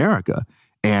in America.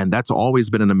 And that's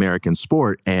always been an American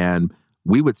sport. And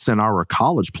we would send our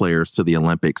college players to the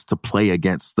Olympics to play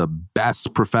against the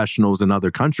best professionals in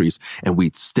other countries, and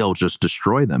we'd still just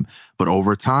destroy them. But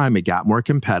over time, it got more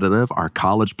competitive. Our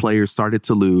college players started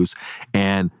to lose.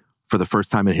 And for the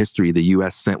first time in history, the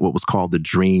U.S. sent what was called the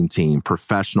Dream Team,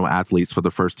 professional athletes for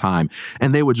the first time.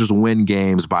 And they would just win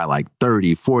games by like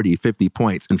 30, 40, 50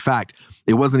 points. In fact,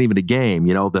 it wasn't even a game.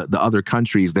 You know, the other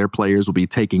countries, their players would be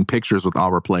taking pictures with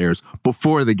our players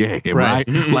before the game, right?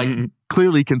 Like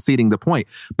clearly conceding the point.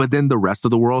 But then the rest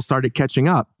of the world started catching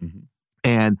up.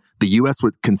 And the U.S.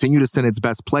 would continue to send its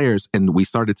best players. And we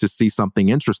started to see something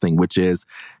interesting, which is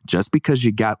just because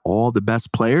you got all the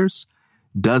best players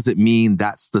doesn't mean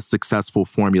that's the successful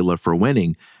formula for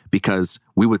winning, because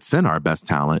we would send our best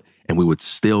talent and we would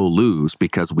still lose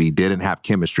because we didn't have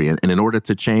chemistry. And in order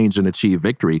to change and achieve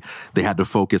victory, they had to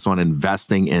focus on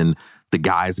investing in the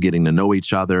guys getting to know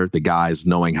each other, the guys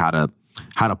knowing how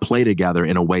to play together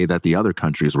in a way that the other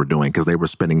countries were doing because they were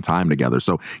spending time together.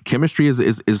 So chemistry is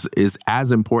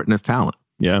as important as talent.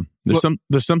 Yeah.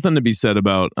 There's something to be said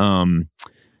about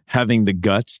having the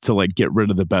guts to like get rid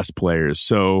of the best players.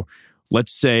 So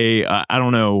let's say, I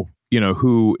don't know,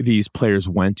 who these players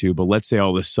went to, but let's say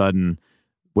all of a sudden,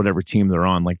 whatever team they're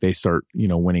on, like they start,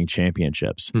 winning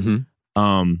championships.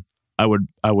 I would,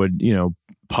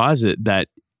 posit that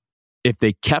if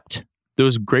they kept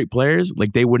those great players,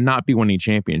 like they would not be winning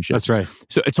championships. That's right.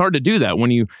 So it's hard to do that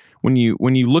when you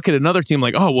look at another team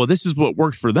like, oh, well, this is what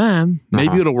worked for them.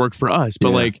 Maybe it'll work for us. But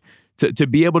like to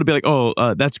be able to be like,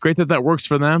 oh, that's great that works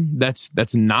for them.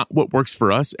 That's not what works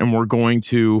for us. And we're going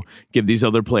to give these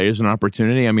other players an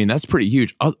opportunity. I mean, that's pretty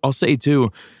huge. I'll say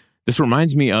too, this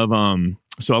reminds me of,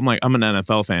 so I'm an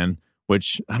NFL fan,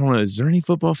 which I don't know. Is there any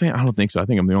football fan? I don't think so. I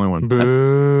think I'm the only one.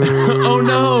 Oh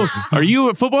no. Are you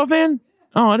a football fan?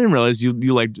 Oh, I didn't realize you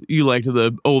liked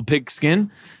the old pig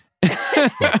skin.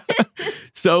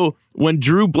 So when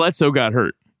Drew Bledsoe got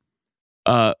hurt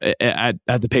at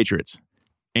the Patriots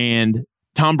and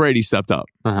Tom Brady stepped up,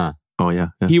 oh yeah,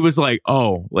 he was like,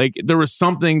 oh, like there was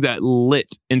something that lit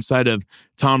inside of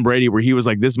Tom Brady where he was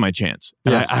like, this is my chance.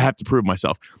 Yes. I have to prove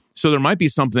myself. So there might be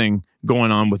something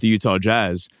going on with the Utah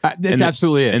Jazz. That's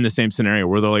absolutely it. In the same scenario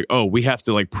where they're like, oh, we have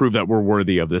to like prove that we're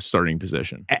worthy of this starting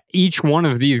position. Each one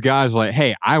of these guys like,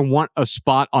 hey, I want a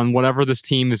spot on whatever this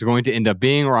team is going to end up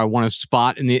being, or I want a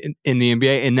spot in the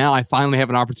NBA. And now I finally have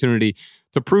an opportunity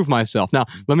to prove myself. Now,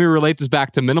 let me relate this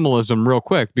back to minimalism real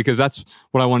quick, because that's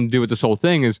what I want to do with this whole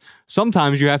thing is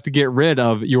sometimes you have to get rid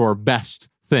of your best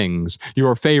things,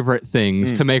 your favorite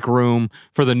things to make room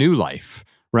for the new life,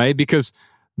 right? Because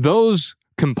those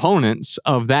components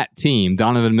of that team,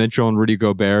 Donovan Mitchell and Rudy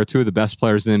Gobert, two of the best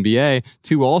players in the NBA,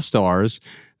 two all-stars,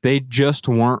 they just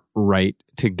weren't right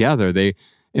together.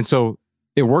 And so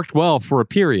it worked well for a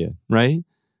period, right?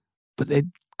 But they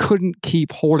couldn't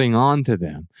keep holding on to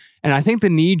them. And I think the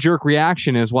knee-jerk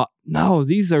reaction is, well, no,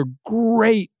 these are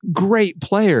great, great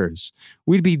players.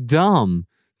 We'd be dumb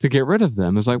to get rid of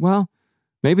them. It's like, well,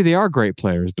 maybe they are great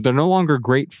players, but they're no longer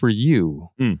great for you.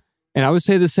 And I would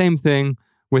say the same thing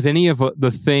with any of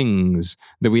the things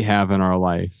that we have in our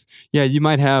life. Yeah, you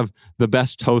might have the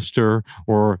best toaster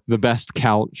or the best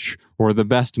couch or the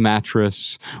best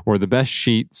mattress or the best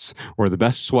sheets or the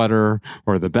best sweater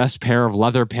or the best pair of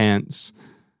leather pants.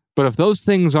 But if those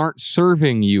things aren't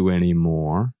serving you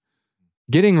anymore,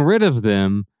 getting rid of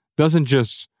them doesn't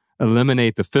just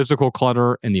eliminate the physical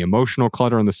clutter and the emotional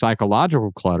clutter and the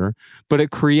psychological clutter, but it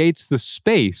creates the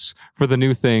space for the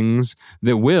new things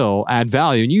that will add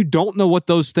value. And you don't know what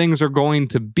those things are going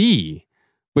to be,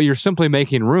 but you're simply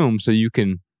making room so you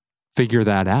can figure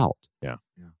that out. Yeah.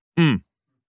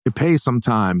 It pays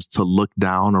sometimes to look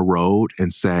down a road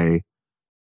and say,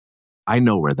 I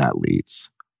know where that leads.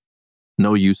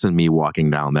 No use in me walking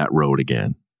down that road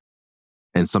again.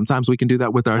 And sometimes we can do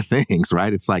that with our things,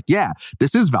 right? It's like, yeah,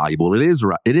 this is valuable.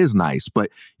 It is nice, but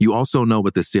you also know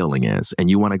what the ceiling is and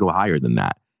you want to go higher than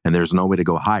that. And there's no way to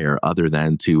go higher other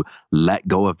than to let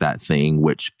go of that thing,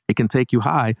 which it can take you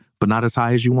high, but not as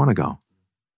high as you want to go.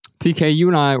 TK, you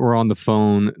and I were on the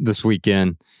phone this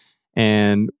weekend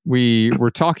and we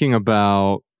were talking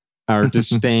about our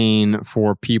disdain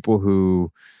for people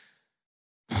who,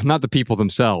 not the people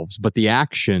themselves, but the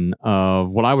action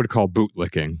of what I would call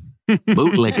bootlicking.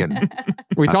 Bootlicking.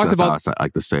 That's how I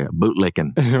like to say it.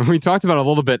 Bootlicking. We talked about it a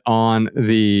little bit on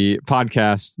the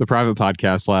podcast, the private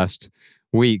podcast last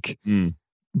week.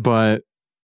 But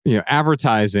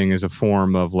advertising is a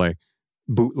form of like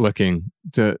bootlicking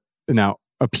to now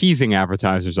appeasing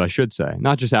advertisers, I should say.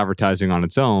 Not just advertising on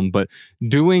its own, but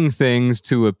doing things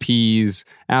to appease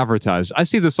advertisers. I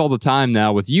see this all the time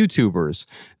now with YouTubers.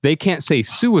 They can't say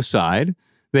suicide.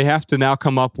 They have to now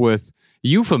come up with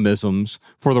euphemisms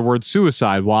for the word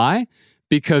suicide. Why?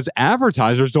 Because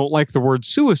advertisers don't like the word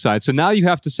suicide. So now you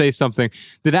have to say something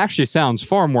that actually sounds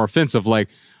far more offensive, like,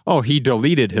 oh, he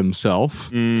deleted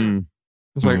himself.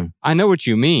 It's like, I know what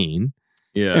you mean.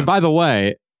 Yeah. And by the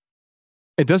way,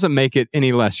 it doesn't make it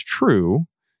any less true.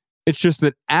 It's just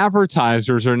that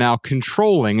advertisers are now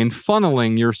controlling and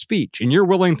funneling your speech, and you're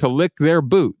willing to lick their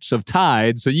boots of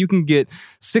Tide so you can get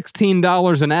 $16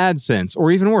 in AdSense,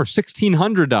 or even worse,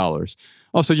 $1,600.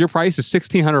 Oh, so your price is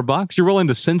 $1,600? You're willing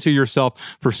to censor yourself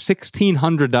for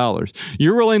 $1,600.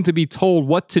 You're willing to be told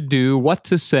what to do, what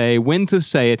to say, when to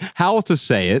say it, how to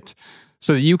say it,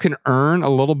 so that you can earn a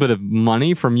little bit of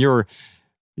money from your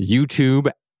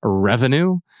YouTube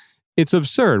revenue. It's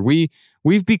absurd.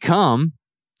 We've become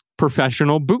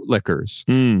professional bootlickers,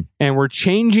 and we're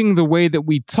changing the way that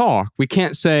we talk. We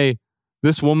can't say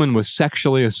this woman was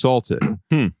sexually assaulted.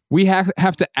 We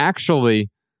have to actually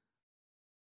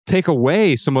take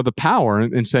away some of the power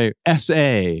and say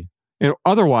SA. And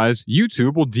otherwise,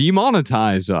 YouTube will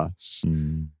demonetize us.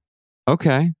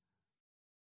 Okay.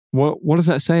 What does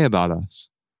that say about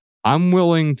us? I'm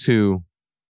willing to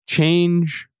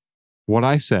change what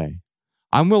I say.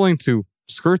 I'm willing to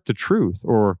skirt the truth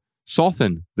or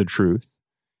soften the truth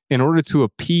in order to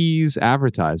appease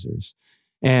advertisers.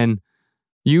 And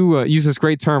you use this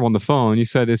great term on the phone. You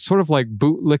said it's sort of like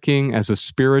bootlicking as a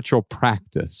spiritual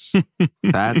practice.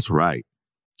 That's right.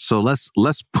 So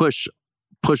let's push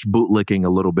bootlicking a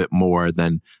little bit more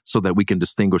so that we can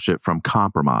distinguish it from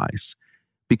compromise,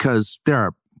 because there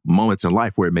are moments in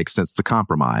life where it makes sense to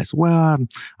compromise. Well,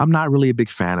 I'm not really a big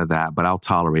fan of that, but I'll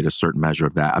tolerate a certain measure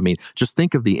of that. I mean, just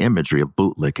think of the imagery of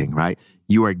bootlicking, right?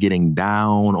 You are getting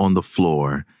down on the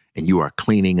floor and you are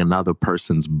cleaning another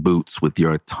person's boots with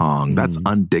your tongue. That's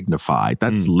undignified.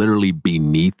 That's literally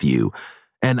beneath you.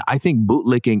 And I think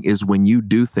bootlicking is when you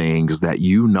do things that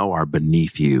you know are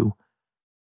beneath you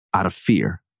out of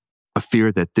fear, a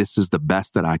fear that this is the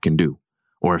best that I can do,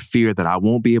 or a fear that I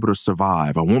won't be able to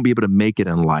survive. I won't be able to make it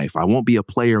in life. I won't be a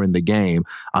player in the game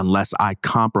unless I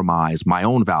compromise my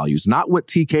own values, not what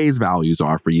TK's values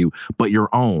are for you, but your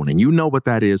own. And you know what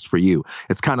that is for you.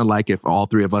 It's kind of like if all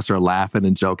three of us are laughing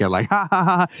and joking like, ha, ha,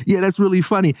 ha, yeah, that's really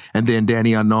funny. And then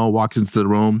Danny Unknown walks into the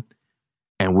room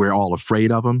and we're all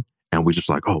afraid of him. And we're just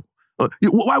like, oh,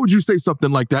 why would you say something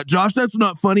like that, Josh? That's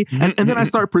not funny. And then I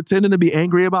start pretending to be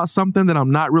angry about something that I'm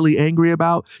not really angry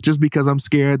about just because I'm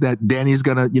scared that Danny's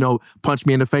going to, punch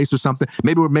me in the face or something.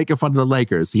 Maybe we're making fun of the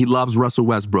Lakers. He loves Russell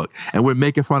Westbrook and we're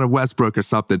making fun of Westbrook or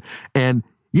something. And,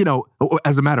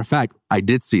 as a matter of fact, I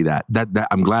did see that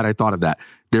I'm glad I thought of that.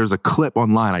 There's a clip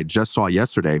online I just saw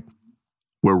yesterday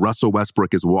where Russell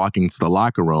Westbrook is walking to the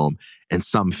locker room and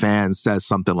some fan says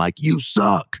something like, "You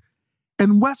suck."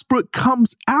 And Westbrook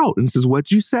comes out and says,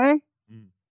 "What'd you say?"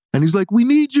 And he's like, "We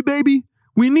need you, baby.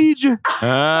 We need you.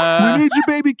 We need you,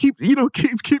 baby. Keep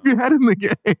your head in the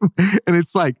game." And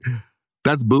it's like,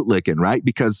 that's bootlicking, right?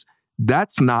 Because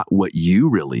that's not what you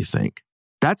really think.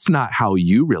 That's not how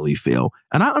you really feel.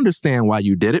 And I understand why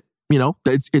you did it.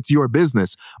 It's your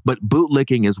business. But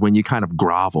bootlicking is when you kind of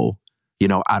grovel,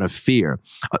 out of fear.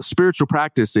 Spiritual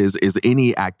practice is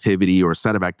any activity or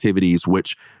set of activities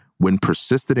which, when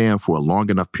persisted in for a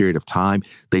long enough period of time,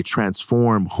 they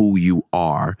transform who you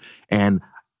are. And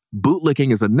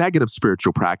bootlicking is a negative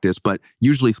spiritual practice, but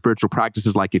usually spiritual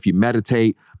practices, like if you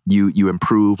meditate, you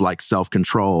improve like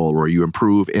self-control or you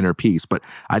improve inner peace. But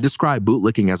I describe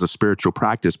bootlicking as a spiritual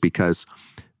practice because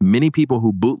many people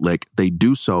who bootlick, they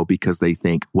do so because they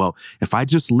think, well, if I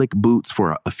just lick boots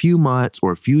for a few months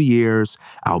or a few years,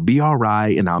 I'll be all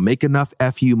right and I'll make enough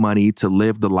FU money to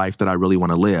live the life that I really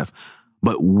want to live.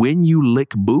 But when you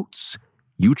lick boots,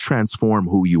 you transform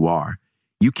who you are.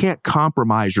 You can't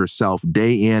compromise yourself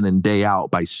day in and day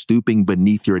out by stooping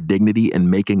beneath your dignity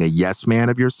and making a yes man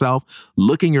of yourself,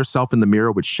 looking yourself in the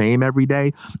mirror with shame every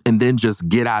day, and then just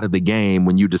get out of the game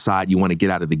when you decide you want to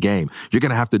get out of the game. You're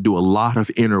going to have to do a lot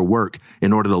of inner work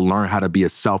in order to learn how to be a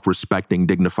self-respecting,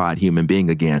 dignified human being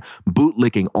again.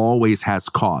 Bootlicking always has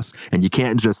costs, and you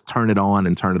can't just turn it on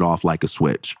and turn it off like a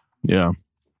switch. Yeah.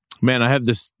 Man, I have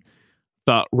this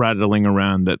thought rattling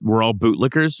around that we're all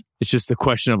bootlickers. It's just a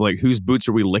question of like, whose boots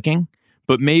are we licking?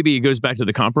 But maybe it goes back to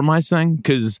the compromise thing.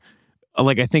 Because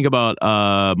like I think about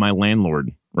my landlord,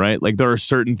 right? Like there are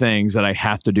certain things that I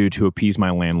have to do to appease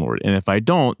my landlord. And if I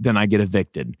don't, then I get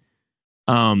evicted.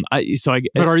 But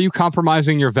are you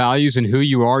compromising your values and who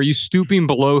you are? Are you stooping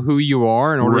below who you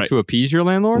are in order to appease your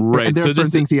landlord? Right. And there are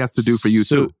certain things he has to do for you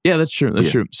too. Yeah, that's true.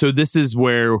 That's true. So this is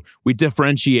where we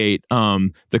differentiate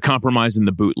the compromise and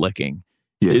the bootlicking.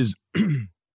 Yeah. Is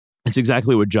It's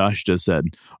exactly what Josh just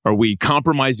said. Are we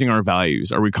compromising our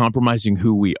values? Are we compromising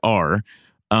who we are?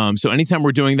 So anytime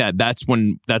we're doing that, that's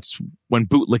when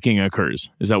bootlicking occurs.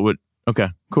 Is that what? Okay,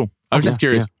 cool. I was just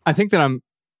curious. Yeah. I think that I'm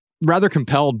rather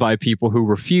compelled by people who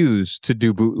refuse to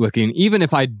do bootlicking, even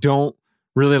if I don't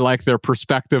really like their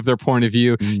perspective, their point of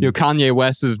view. You know, Kanye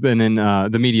West has been in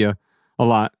the media a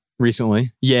lot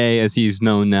recently. Ye, as he's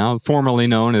known now, formerly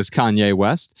known as Kanye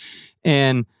West.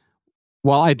 And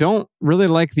while I don't really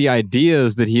like the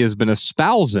ideas that he has been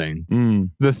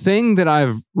espousing, the thing that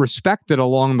I've respected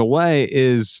along the way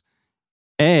is,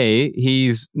 A,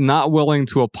 he's not willing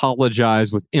to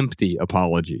apologize with empty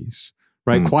apologies,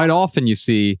 right? Quite often you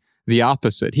see the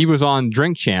opposite. He was on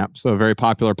Drink Champs, a very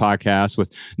popular podcast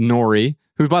with Nori,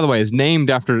 who, by the way, is named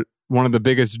after one of the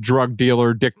biggest drug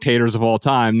dealer dictators of all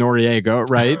time, Noriega,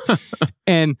 right?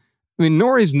 And I mean,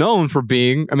 Nori's known for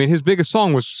being, I mean, his biggest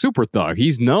song was Super Thug.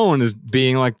 He's known as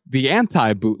being like the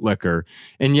anti-bootlicker.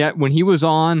 And yet when he was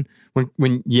on,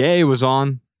 when Ye was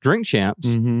on Drink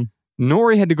Champs,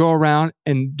 Nori had to go around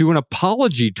and do an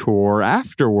apology tour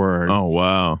afterward. Oh,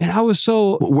 wow. And I was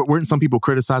so... Weren't some people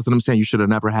criticizing him, saying you should have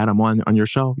never had him on your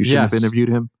show? You shouldn't have interviewed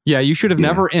him? Yeah, you should have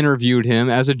never interviewed him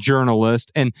as a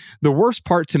journalist. And the worst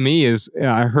part to me is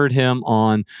I heard him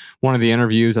on one of the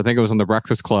interviews, I think it was on The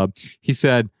Breakfast Club. He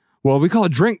said, well, we call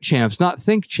it Drink Champs, not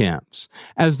Think Champs.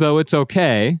 As though it's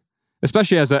okay,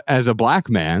 especially as a black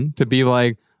man, to be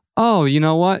like, oh, you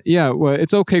know what? Yeah, well,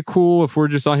 it's okay, cool if we're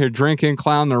just on here drinking,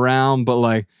 clowning around, but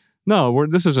like, no,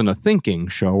 this isn't a thinking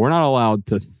show. We're not allowed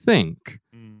to think.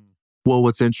 Well,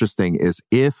 what's interesting is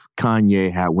if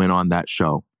Kanye had went on that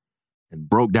show and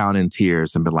broke down in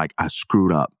tears and been like, I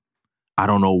screwed up. I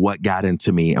don't know what got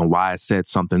into me and why I said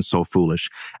something so foolish.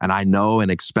 And I know and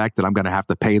expect that I'm going to have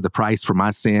to pay the price for my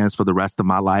sins for the rest of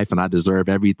my life. And I deserve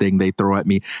everything they throw at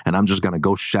me. And I'm just going to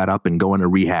go shut up and go into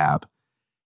rehab.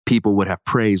 People would have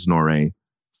praised Nore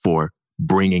for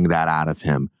bringing that out of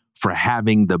him, for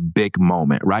having the big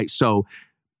moment, right? So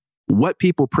what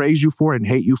people praise you for and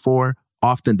hate you for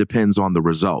often depends on the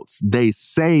results. They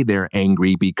say they're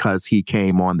angry because he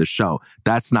came on the show.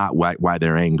 That's not why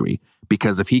they're angry.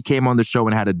 Because if he came on the show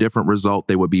and had a different result,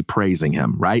 they would be praising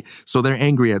him, right? So they're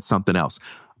angry at something else.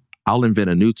 I'll invent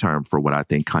a new term for what I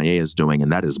think Kanye is doing,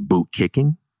 and that is boot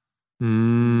kicking.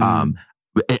 One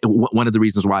of the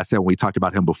reasons why I said when we talked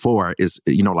about him before is,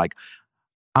 you know, like,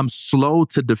 I'm slow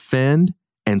to defend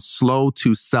and slow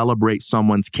to celebrate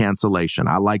someone's cancellation.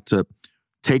 I like to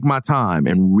take my time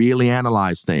and really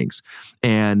analyze things.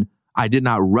 And I did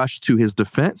not rush to his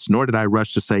defense, nor did I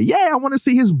rush to say, yeah, I want to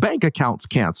see his bank accounts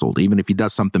canceled, even if he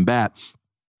does something bad.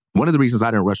 One of the reasons I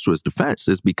didn't rush to his defense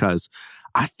is because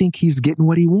I think he's getting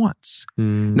what he wants.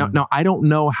 Now, I don't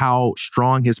know how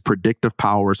strong his predictive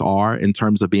powers are in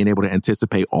terms of being able to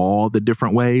anticipate all the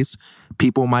different ways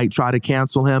people might try to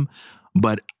cancel him.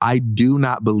 But I do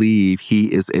not believe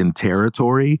he is in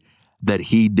territory that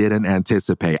he didn't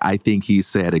anticipate. I think he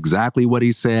said exactly what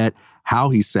he said,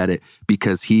 how he said it,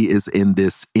 because he is in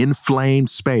this inflamed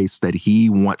space that he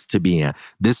wants to be in.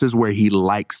 This is where he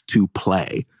likes to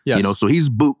play. Yes. You know, so he's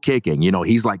boot kicking. You know,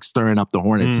 he's like stirring up the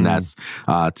hornet's nest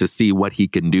to see what he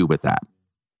can do with that.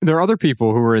 There are other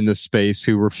people who are in this space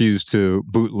who refuse to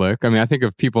bootlick. I mean, I think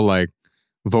of people like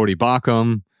Vodi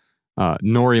Bakum,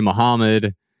 Nori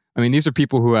Muhammad. I mean, these are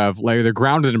people who have, like, they're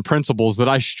grounded in principles that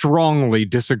I strongly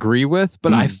disagree with,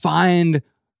 but I find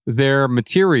their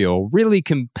material really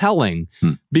compelling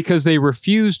because they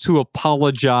refuse to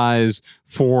apologize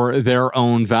for their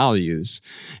own values.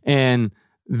 And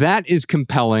that is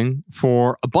compelling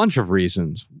for a bunch of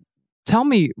reasons. Tell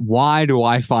me, why do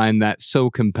I find that so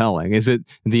compelling? Is it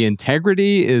the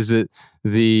integrity? Is it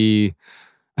the...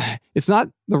 It's not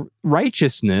the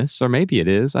righteousness, or maybe it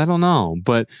is, I don't know.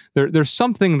 But there's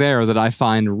something there that I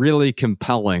find really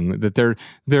compelling, that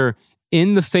they're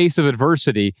in the face of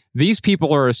adversity. These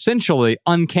people are essentially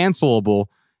uncancelable,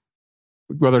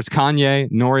 whether it's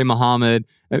Kanye, Nori Muhammad,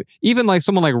 even like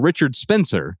someone like Richard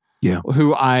Spencer,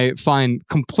 who I find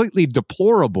completely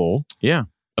deplorable. Yeah,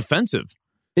 offensive.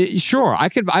 Sure, I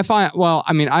find, well,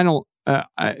 I mean, I don't,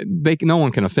 no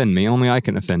one can offend me. Only I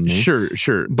can offend me.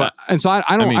 Sure. But and so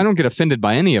I don't get offended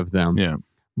by any of them. Yeah.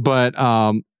 But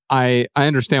I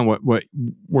understand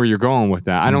where you're going with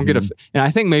that. I don't get and I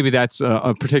think maybe that's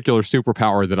a particular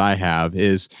superpower that I have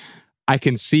is I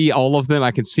can see all of them.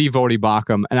 I can see Vodi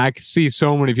Bakum, and I can see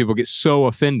so many people get so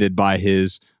offended by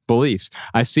his beliefs.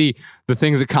 I see the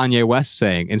things that Kanye West's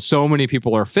saying, and so many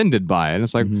people are offended by it. And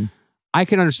it's like, I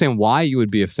can understand why you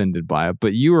would be offended by it,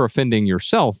 but you are offending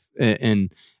yourself in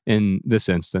this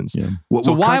instance. Yeah.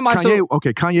 So why am I so...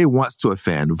 Okay, Kanye wants to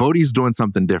offend. Vodi's doing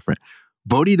something different.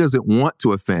 Vodi doesn't want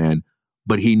to offend.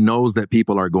 but he knows that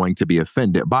people are going to be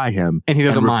offended by him. And he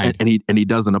doesn't mind. And he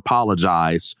doesn't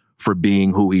apologize for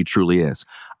being who he truly is.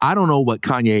 I don't know what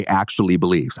Kanye actually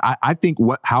believes. I think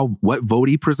what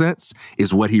Vody presents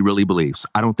is what he really believes.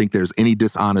 I don't think there's any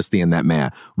dishonesty in that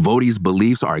man. Vody's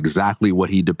beliefs are exactly what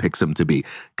he depicts him to be.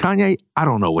 Kanye, I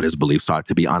don't know what his beliefs are,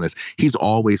 to be honest. He's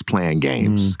always playing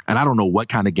games. And I don't know what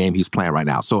kind of game he's playing right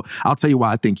now. So I'll tell you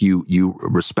why I think you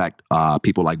respect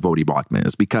people like Vody Bachman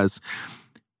is because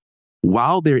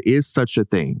while there is such a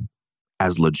thing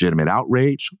as legitimate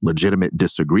outrage, legitimate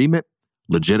disagreement,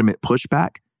 legitimate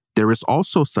pushback, there is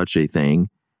also such a thing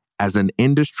as an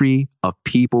industry of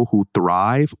people who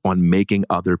thrive on making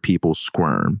other people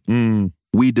squirm.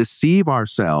 We deceive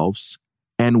ourselves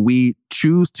and we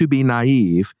choose to be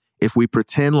naive if we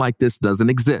pretend like this doesn't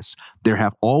exist. There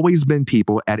have always been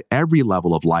people at every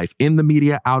level of life, in the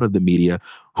media, out of the media,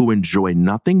 who enjoy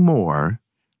nothing more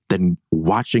than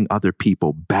watching other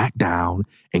people back down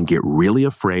and get really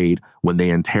afraid when they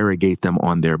interrogate them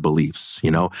on their beliefs,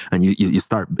 and you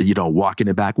start, walking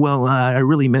it back. Well, I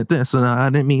really meant this and I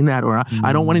didn't mean that, or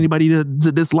I don't want anybody to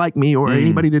dislike me or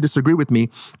anybody to disagree with me.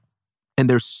 And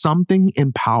there's something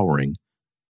empowering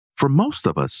for most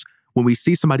of us when we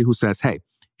see somebody who says, hey,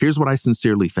 here's what I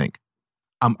sincerely think.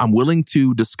 I'm willing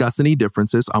to discuss any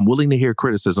differences. I'm willing to hear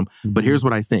criticism, but here's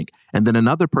what I think. And then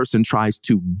another person tries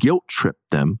to guilt trip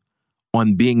them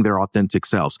on being their authentic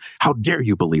selves. How dare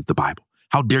you believe the Bible?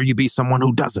 How dare you be someone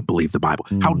who doesn't believe the Bible?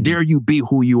 How dare you be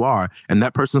who you are? And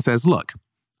that person says, look,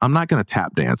 I'm not going to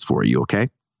tap dance for you,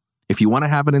 okay? If you want to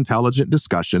have an intelligent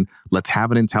discussion, let's have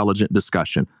an intelligent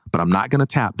discussion. But I'm not going to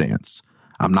tap dance.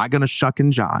 I'm not going to shuck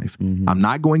and jive. I'm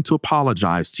not going to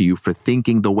apologize to you for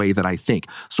thinking the way that I think.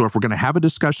 So if we're going to have a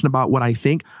discussion about what I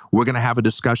think, we're going to have a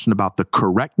discussion about the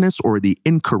correctness or the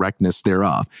incorrectness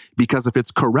thereof. Because if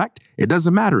it's correct, it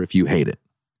doesn't matter if you hate it.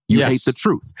 You hate the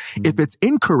truth. If it's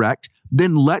incorrect,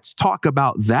 then let's talk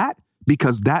about that,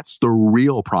 because that's the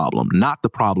real problem, not the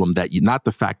problem not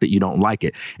the fact that you don't like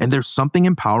it. And there's something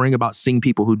empowering about seeing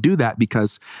people who do that,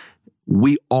 because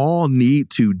we all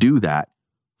need to do that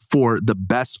for the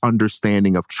best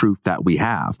understanding of truth that we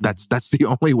have. That's the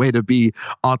only way to be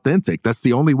authentic. That's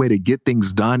the only way to get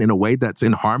things done in a way that's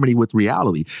in harmony with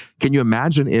reality. Can you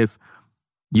imagine if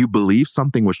you believe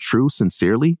something was true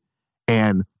sincerely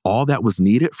and all that was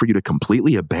needed for you to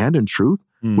completely abandon truth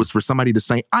was for somebody to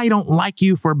say, I don't like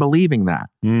you for believing that.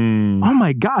 Oh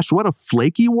my gosh, what a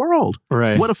flaky world.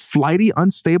 Right. What a flighty,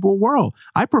 unstable world.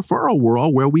 I prefer a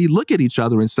world where we look at each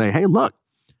other and say, hey, look,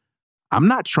 I'm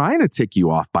not trying to tick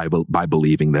you off by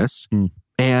believing this.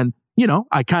 And,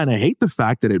 I kind of hate the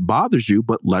fact that it bothers you,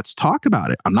 but let's talk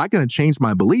about it. I'm not going to change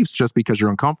my beliefs just because you're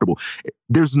uncomfortable.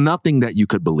 There's nothing that you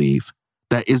could believe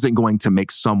that isn't going to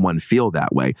make someone feel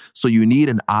that way. So you need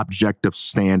an objective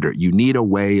standard. You need a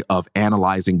way of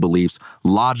analyzing beliefs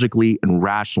logically and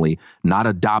rationally, not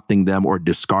adopting them or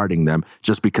discarding them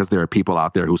just because there are people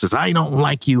out there who says, I don't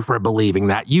like you for believing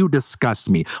that. You disgust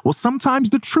me. Well, sometimes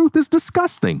the truth is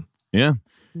disgusting. Yeah.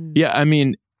 Yeah. I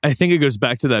mean, I think it goes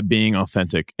back to that being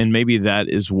authentic. And maybe that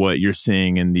is what you're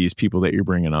seeing in these people that you're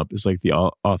bringing up, is like the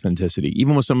authenticity,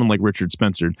 even with someone like Richard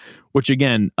Spencer, which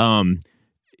again,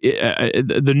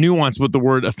 the nuance with the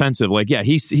word offensive, like, yeah,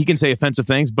 he can say offensive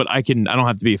things, but I don't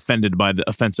have to be offended by the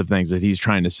offensive things that he's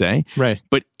trying to say. Right.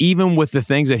 But even with the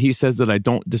things that he says that I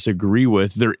don't disagree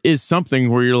with, there is something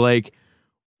where you're like,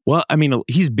 well, I mean,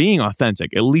 he's being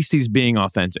authentic. At least he's being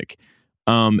authentic.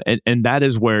 And that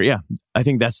is where, yeah, I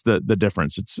think that's the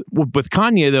difference. It's with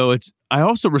Kanye though. I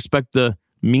also respect the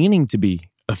meaning to be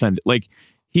offended. Like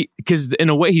because in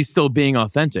a way he's still being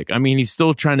authentic. I mean, he's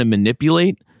still trying to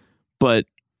manipulate, but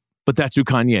that's who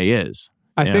Kanye is.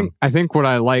 I think what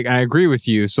I agree with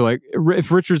you. So like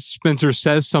if Richard Spencer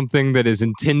says something that is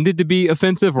intended to be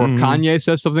offensive, or if Kanye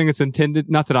says something that's intended,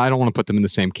 not that I don't want to put them in the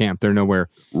same camp. They're nowhere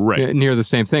near the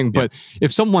same thing. But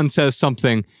if someone says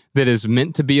something that is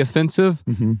meant to be offensive,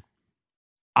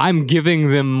 I'm giving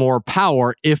them more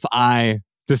power if I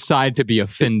decide to be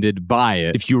offended by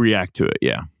it. If you react to it,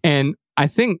 yeah. And I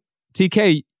think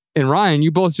TK and Ryan,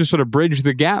 you both just sort of bridge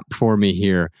the gap for me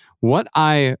here. What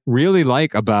I really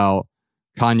like about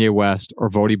Kanye West or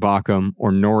Vody Bachman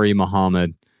or Nuri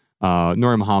Muhammad.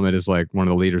 Nuri Muhammad is like one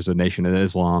of the leaders of Nation of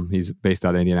Islam. He's based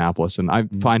out of Indianapolis, and I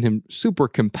find him super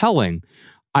compelling.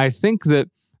 I think that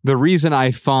the reason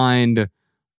I find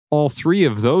all three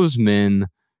of those men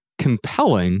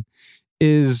compelling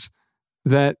is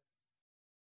that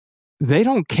they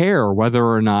don't care whether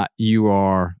or not you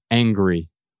are angry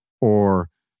or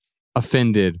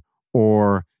offended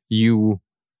or you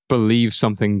believe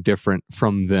something different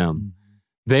from them.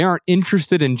 They aren't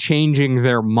interested in changing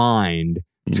their mind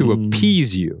to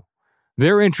appease you.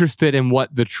 They're interested in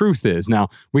what the truth is. Now,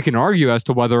 we can argue as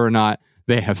to whether or not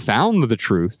they have found the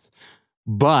truth,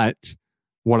 but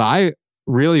what I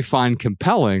really find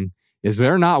compelling is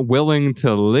they're not willing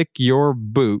to lick your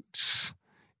boots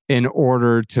in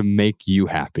order to make you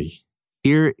happy.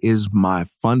 Here is my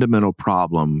fundamental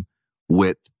problem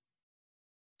with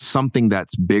something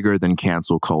that's bigger than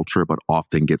cancel culture, but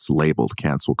often gets labeled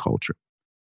cancel culture.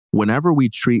 Whenever we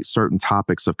treat certain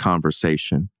topics of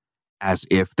conversation as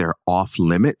if they're off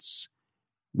limits,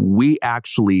 we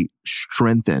actually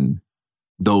strengthen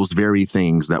those very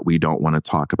things that we don't want to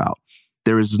talk about.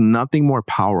 There is nothing more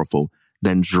powerful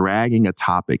than dragging a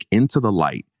topic into the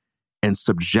light and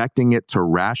subjecting it to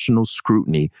rational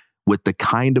scrutiny with the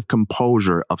kind of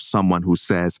composure of someone who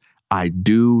says, I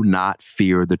do not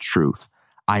fear the truth.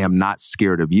 I am not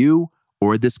scared of you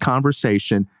or this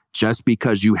conversation. Just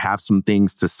because you have some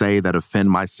things to say that offend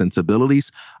my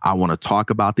sensibilities, I want to talk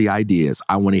about the ideas.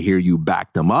 I want to hear you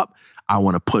back them up. I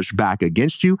want to push back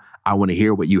against you. I want to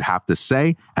hear what you have to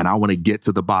say, and I want to get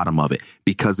to the bottom of it.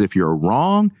 Because if you're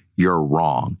wrong, you're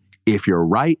wrong. If you're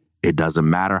right, it doesn't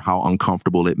matter how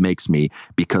uncomfortable it makes me,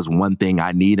 because one thing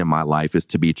I need in my life is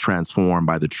to be transformed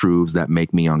by the truths that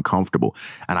make me uncomfortable.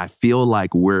 And I feel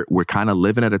like we're kind of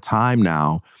living at a time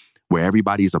now where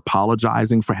everybody's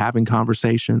apologizing for having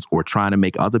conversations or trying to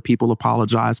make other people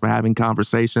apologize for having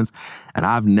conversations. And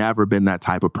I've never been that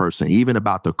type of person, even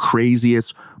about the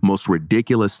craziest, most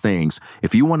ridiculous things.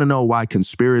 If you want to know why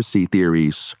conspiracy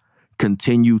theories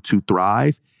continue to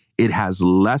thrive, it has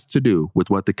less to do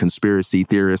with what the conspiracy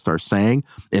theorists are saying,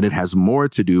 and it has more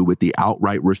to do with the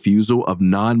outright refusal of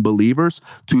non-believers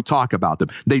to talk about them.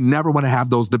 They never want to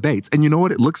have those debates. And you know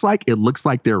what it looks like? It looks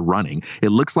like they're running. It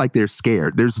looks like they're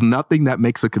scared. There's nothing that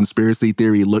makes a conspiracy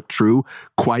theory look true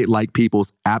quite like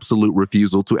people's absolute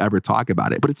refusal to ever talk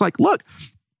about it. But it's like, look,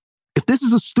 if this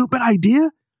is a stupid idea,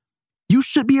 you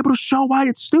should be able to show why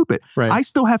it's stupid. Right. I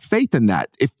still have faith in that.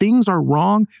 If things are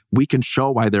wrong, we can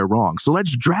show why they're wrong. So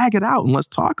let's drag it out and let's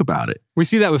talk about it. We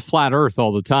see that with flat Earth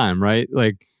all the time, right?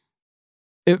 Like,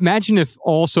 imagine if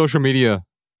all social media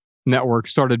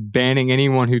networks started banning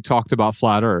anyone who talked about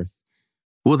flat Earth.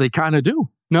 Well, they kind of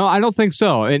do. No, I don't think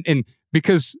so. And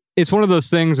because it's one of those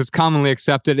things that's commonly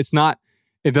accepted.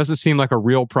 It doesn't seem like a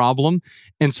real problem.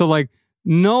 And so like,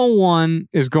 no one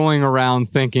is going around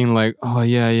thinking like, oh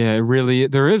yeah, really,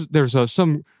 there's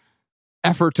some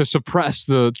effort to suppress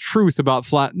the truth about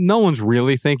flat. No one's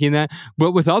really thinking that.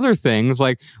 But with other things,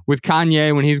 like with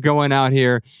Kanye, when he's going out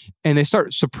here and they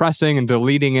start suppressing and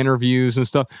deleting interviews and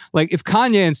stuff, like if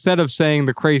Kanye, instead of saying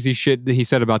the crazy shit that he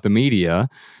said about the media,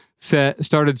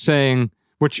 started saying,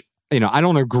 which, I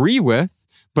don't agree with,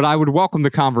 but I would welcome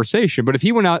the conversation. But if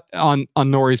he went out on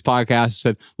Nori's podcast and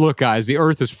said, look, guys, the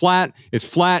earth is flat, it's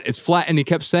flat, it's flat, and he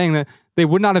kept saying that, they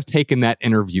would not have taken that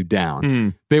interview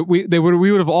down. We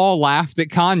would have all laughed at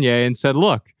Kanye and said,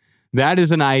 look, that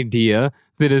is an idea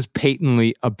that is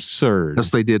patently absurd. That's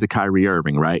what they did to Kyrie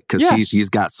Irving, right? Because he's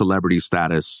got celebrity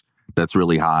status that's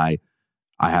really high.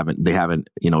 They haven't,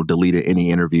 deleted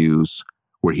any interviews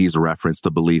where he's referenced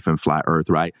the belief in flat earth,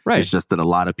 right? Right. It's just that a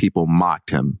lot of people mocked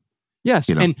him.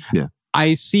 Yes,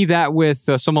 I see that with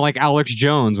someone like Alex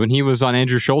Jones. When he was on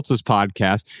Andrew Schultz's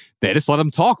podcast, they just let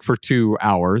him talk for 2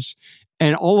 hours.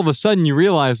 And all of a sudden you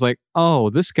realize like,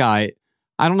 oh, this guy,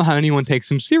 I don't know how anyone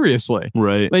takes him seriously.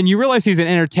 Right. And you realize he's an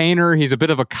entertainer. He's a bit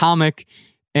of a comic.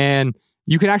 And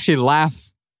you can actually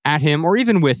laugh at him or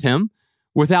even with him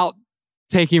without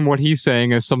taking what he's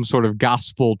saying as some sort of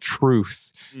gospel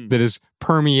truth that is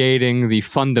permeating the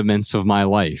fundaments of my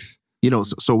life.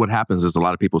 So what happens is a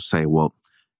lot of people say, well,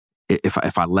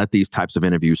 if I let these types of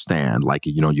interviews stand, like,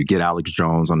 you get Alex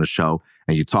Jones on the show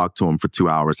and you talk to him for 2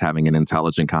 hours having an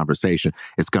intelligent conversation,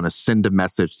 it's going to send a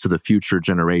message to the future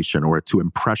generation or to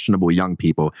impressionable young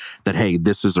people that, hey,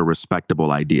 this is a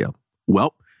respectable idea.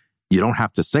 Well, you don't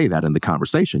have to say that in the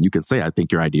conversation. You can say, I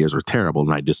think your ideas are terrible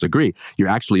and I disagree. You're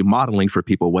actually modeling for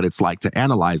people what it's like to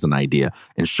analyze an idea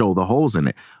and show the holes in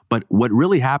it. But what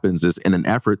really happens is, in an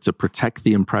effort to protect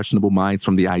the impressionable minds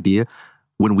from the idea,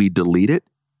 when we delete it,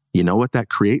 you know what that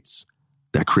creates?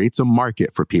 That creates a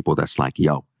market for people that's like,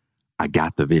 yo, I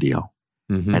got the video.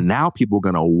 Mm-hmm. And now people are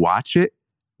going to watch it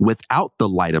without the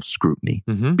light of scrutiny,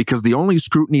 because the only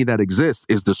scrutiny that exists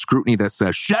is the scrutiny that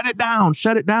says, shut it down.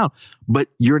 But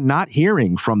you're not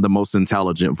hearing from the most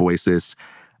intelligent voices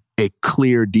a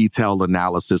clear, detailed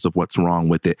analysis of what's wrong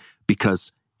with it,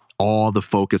 because all the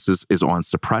focus is on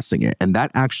suppressing it. And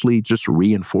that actually just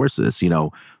reinforces,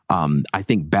 I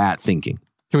think, bad thinking.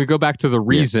 Can we go back to the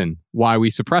reason why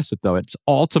we suppress it, though? It's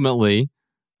ultimately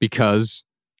because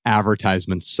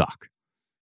advertisements suck.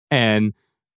 And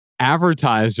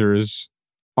advertisers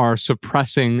are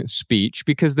suppressing speech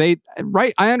because I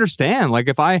understand. Like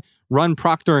if I run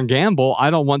Procter & Gamble, I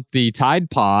don't want the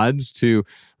Tide Pods to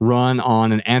run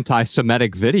on an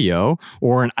anti-Semitic video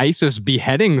or an ISIS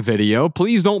beheading video.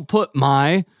 Please don't put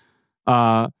my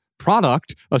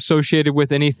product associated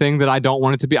with anything that I don't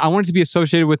want it to be. I want it to be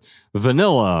associated with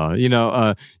vanilla,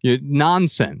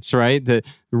 nonsense, right? The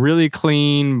really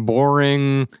clean,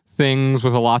 boring things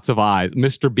with lots of eyes.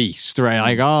 Mr. Beast, right?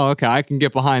 Like, oh, okay, I can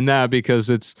get behind that because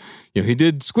it's, he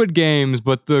did Squid Games,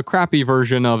 but the crappy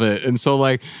version of it. And so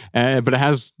but it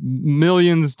has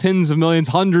millions, tens of millions,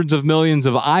 hundreds of millions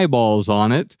of eyeballs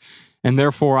on it. And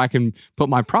therefore I can put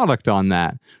my product on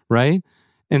that, right?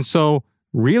 And so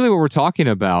really what we're talking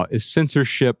about is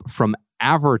censorship from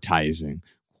advertising.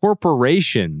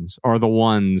 Corporations are the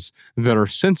ones that are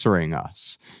censoring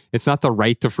us. It's not the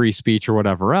right to free speech or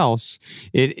whatever else.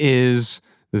 It is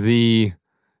the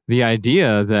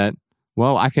idea that,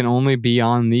 well, I can only be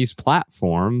on these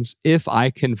platforms if I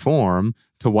conform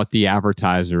to what the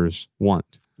advertisers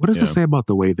want. What does it say about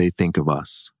the way they think of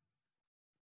us?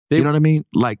 You know what I mean?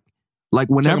 Like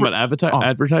whenever... Talking about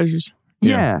advertisers?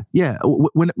 Yeah.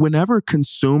 Whenever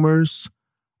consumers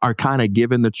are kind of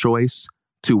given the choice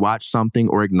to watch something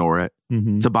or ignore it,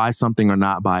 to buy something or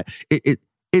not buy it,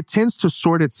 it tends to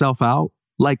sort itself out.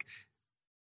 Like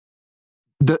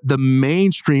the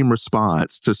mainstream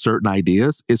response to certain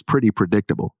ideas is pretty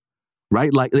predictable,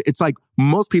 right? Like it's like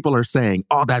most people are saying,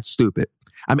 "Oh, that's stupid."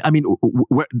 I mean,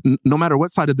 no matter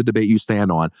what side of the debate you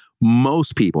stand on,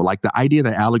 most people, like the idea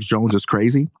that Alex Jones is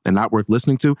crazy and not worth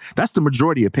listening to, that's the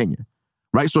majority opinion.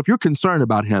 Right. So if you're concerned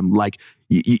about him, like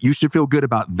you should feel good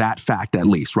about that fact, at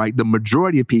least. Right. The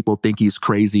majority of people think he's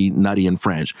crazy, nutty, and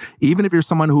fringe. Even if you're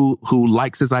someone who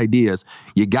likes his ideas,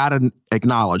 you got to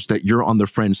acknowledge that you're on the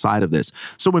fringe side of this.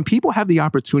 So when people have the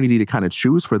opportunity to kind of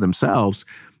choose for themselves,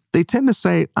 they tend to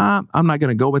say, I'm not going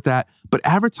to go with that. But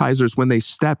advertisers, when they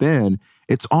step in,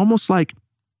 it's almost like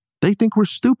they think we're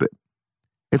stupid.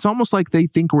 It's almost like they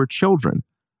think we're children.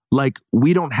 Like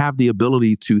we don't have the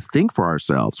ability to think for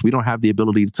ourselves. We don't have the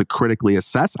ability to critically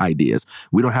assess ideas.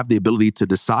 We don't have the ability to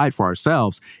decide for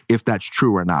ourselves if that's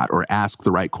true or not, or ask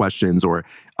the right questions, or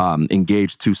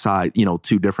engage two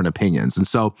different opinions. And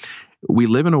so we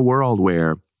live in a world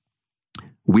where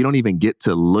we don't even get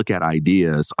to look at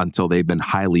ideas until they've been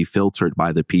highly filtered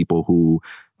by the people who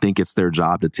think it's their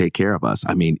job to take care of us.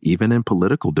 I mean, even in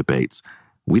political debates,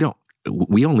 we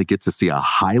only get to see a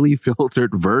highly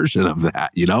filtered version of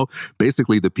that,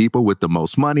 Basically, the people with the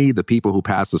most money, the people who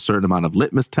pass a certain amount of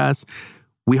litmus tests,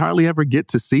 we hardly ever get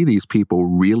to see these people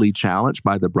really challenged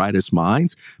by the brightest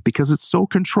minds because it's so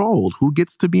controlled. Who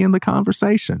gets to be in the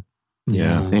conversation?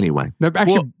 Yeah. Anyway.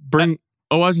 Actually,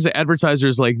 I was going to say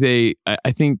advertisers, like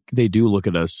I think they do look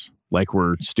at us like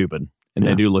we're stupid, and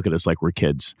they do look at us like we're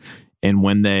kids. And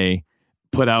when they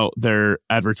put out their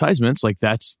advertisements, like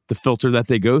that's the filter that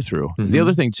they go through. The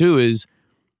other thing too is,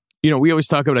 we always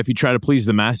talk about if you try to please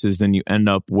the masses, then you end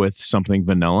up with something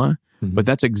vanilla. But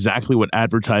that's exactly what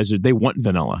advertisers, they want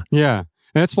vanilla. Yeah.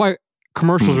 And that's why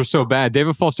commercials are so bad.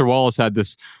 David Foster Wallace had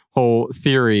this whole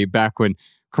theory back when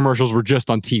commercials were just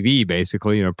on TV,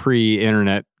 basically,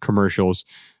 pre-internet commercials,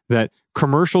 that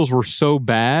commercials were so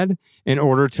bad in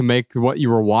order to make what you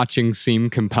were watching seem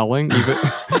compelling.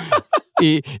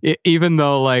 Even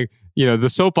though, the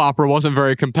soap opera wasn't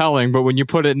very compelling, but when you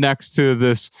put it next to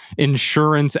this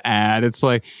insurance ad, it's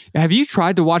like, have you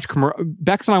tried to watch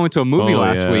Bex and I went to a movie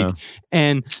last week,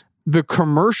 and the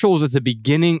commercials at the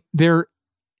beginning, they're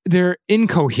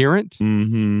incoherent.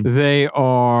 They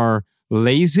are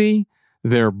lazy.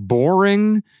 They're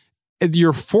boring.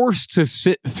 You're forced to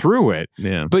sit through it.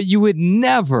 Yeah. But you would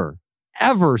never,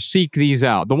 ever seek these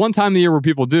out. The one time of the year where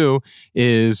people do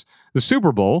is the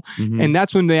Super Bowl. And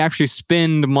that's when they actually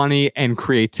spend money and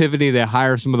creativity. They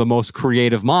hire some of the most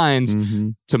creative minds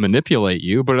to manipulate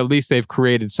you, but at least they've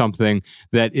created something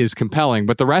that is compelling.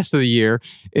 But the rest of the year,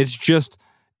 it's just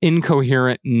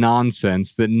incoherent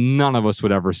nonsense that none of us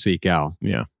would ever seek out.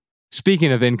 Yeah.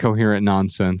 Speaking of incoherent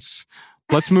nonsense,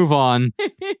 let's move on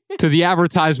to the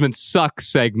advertisement suck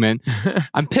segment.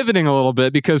 I'm pivoting a little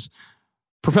bit because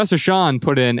Professor Sean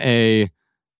put in a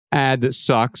ad that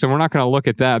sucks, and we're not going to look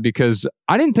at that because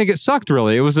I didn't think it sucked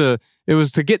really. It was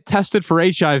to get tested for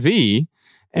HIV,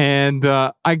 and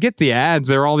I get the ads.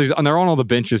 They're on all the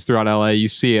benches throughout LA. You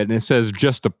see it, and it says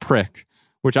 "just a prick,"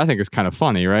 which I think is kind of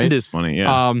funny, right? It is funny,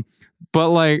 yeah. But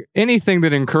like anything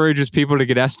that encourages people to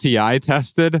get STI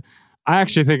tested, I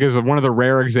actually think is one of the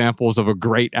rare examples of a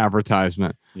great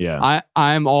advertisement. Yeah,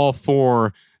 I'm all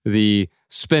for the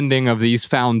spending of these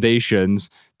foundations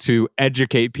to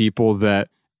educate people that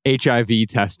HIV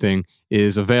testing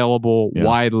is available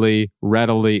widely,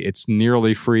 readily. It's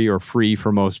nearly free or free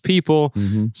for most people.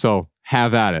 So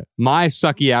have at it. My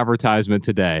sucky advertisement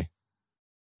today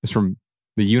is from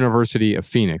the University of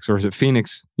Phoenix, or is it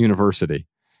Phoenix University?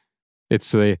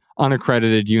 It's a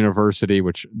unaccredited university,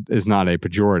 which is not a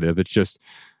pejorative. It's just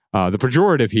the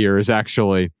pejorative here is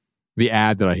actually the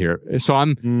ad that I hear. So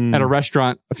I'm at a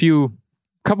restaurant a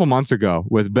couple months ago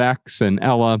with Bex and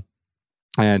Ella,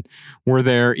 and we're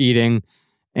there eating,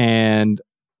 and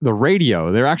the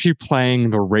radio, they're actually playing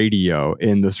the radio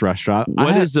in this restaurant.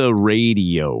 What is a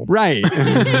radio? Right.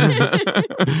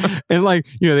 And like,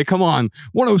 they come on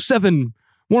 107,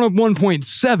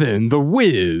 101.7, The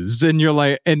Wiz. And you're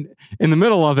like, and in the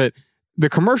middle of it, the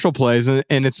commercial plays, and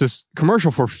it's this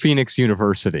commercial for Phoenix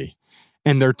University.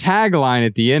 And their tagline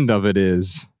at the end of it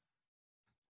is,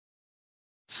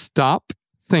 stop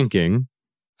thinking,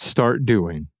 start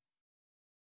doing.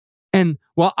 And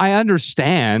while I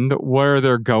understand where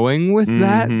they're going with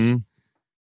that,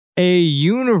 a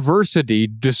university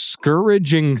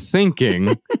discouraging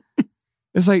thinking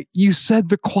is like, you said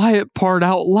the quiet part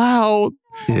out loud.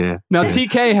 Yeah. Now,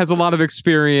 TK has a lot of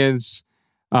experience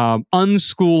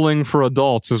unschooling for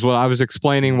adults, is what I was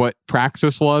explaining what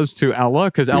Praxis was to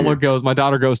Ella, because my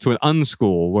daughter goes to an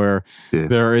unschool where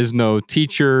there is no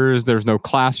teachers, there's no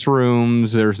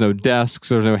classrooms, there's no desks,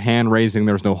 there's no hand raising,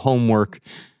 there's no homework.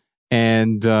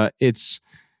 And it's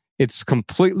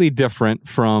completely different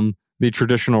from the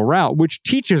traditional route, which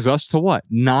teaches us to what?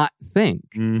 Not think.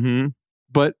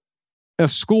 But a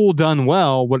school done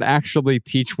well would actually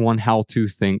teach one how to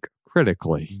think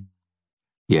critically.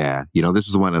 Yeah. This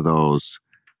is one of those,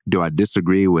 do I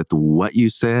disagree with what you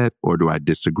said, or do I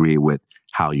disagree with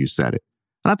how you said it?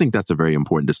 And I think that's a very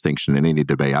important distinction in any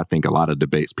debate. I think a lot of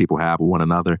debates people have with one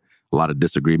another, a lot of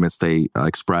disagreements they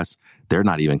express, they're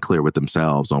not even clear with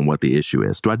themselves on what the issue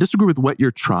is. Do I disagree with what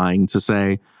you're trying to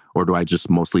say, or do I just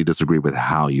mostly disagree with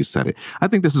how you said it? I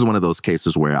think this is one of those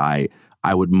cases where I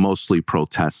would mostly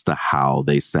protest the how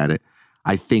they said it.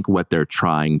 I think what they're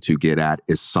trying to get at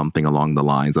is something along the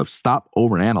lines of stop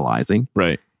overanalyzing.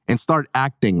 Right. And start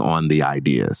acting on the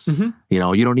ideas. You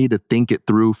don't need to think it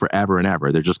through forever and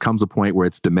ever. There just comes a point where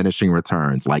it's diminishing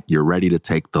returns, like you're ready to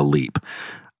take the leap.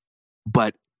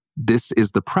 But this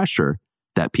is the pressure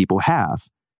that people have.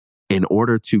 In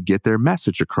order to get their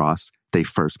message across, they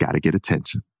first got to get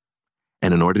attention.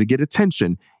 And in order to get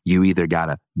attention, you either got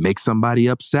to make somebody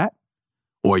upset,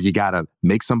 or you got to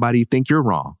make somebody think you're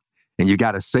wrong. And you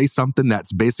got to say something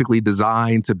that's basically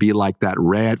designed to be like that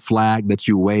red flag that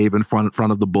you wave in front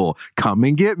of the bull. Come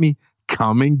and get me.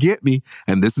 Come and get me.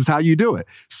 And this is how you do it.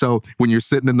 So when you're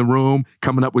sitting in the room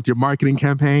coming up with your marketing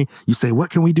campaign, you say, what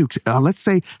can we do? Let's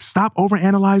say, stop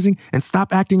overanalyzing and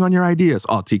stop acting on your ideas.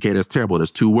 Oh, TK, that's terrible.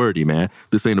 That's too wordy, man.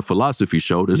 This ain't a philosophy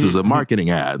show. This is a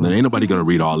marketing ad. And ain't nobody going to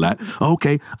read all that.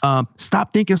 Okay.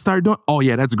 Stop thinking, start doing. Oh,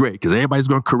 yeah, that's great. Because everybody's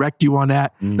going to correct you on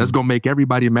that. That's going to make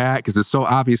everybody mad because it's so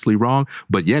obviously wrong.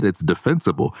 But yet it's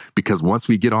defensible, because once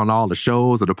we get on all the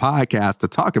shows or the podcast to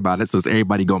talk about it, since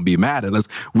everybody going to be mad at us,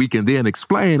 we can then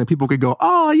explain and people could go,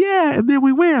 oh yeah, and then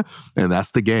we win. And that's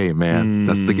the game, man.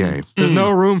 That's the game. There's no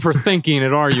room for thinking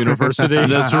at our university.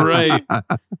 That's right.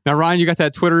 Now, Ryan, you got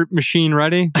that Twitter machine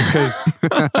ready? Because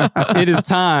it is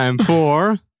time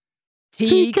for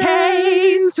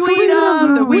TK's Tweet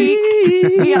of the Week.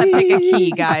 We gotta pick a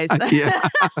key, guys. Yeah.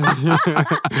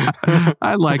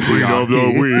 I like the off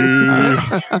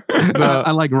key.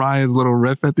 I like Ryan's little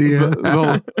riff at the end.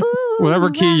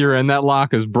 Whatever key you're in, that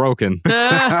lock is broken. All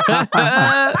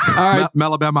right.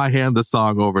 Melabam, I hand the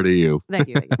song over to you. Thank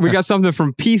you. We got something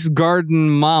from Peace Garden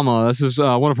Mama. This is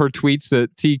one of her tweets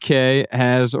that TK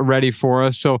has ready for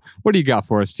us. So what do you got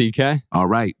for us, TK? All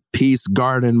right. Peace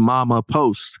Garden Mama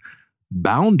posts.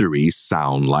 Boundaries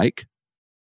sound like,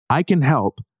 I can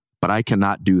help, but I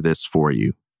cannot do this for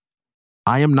you.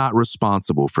 I am not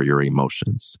responsible for your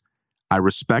emotions. I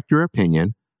respect your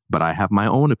opinion, but I have my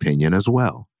own opinion as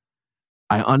well.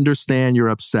 I understand you're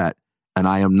upset, and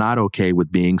I am not okay with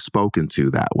being spoken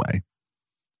to that way.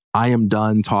 I am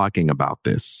done talking about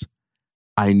this.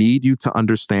 I need you to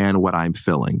understand what I'm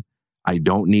feeling. I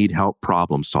don't need help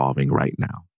problem solving right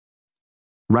now.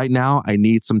 Right now, I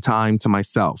need some time to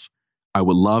myself. I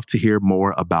would love to hear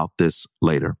more about this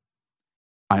later.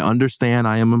 I understand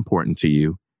I am important to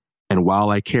you, and while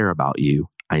I care about you,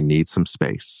 I need some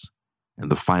space.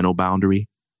 And the final boundary,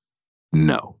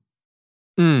 no.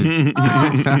 Now,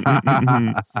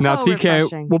 TK,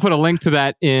 refreshing. we'll put a link to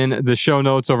that in the show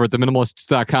notes over at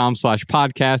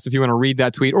theminimalists.com/podcast if you want to read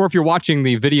that tweet, or if you're watching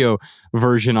the video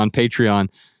version on Patreon,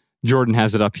 Jordan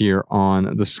has it up here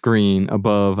on the screen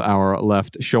above our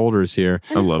left shoulders here.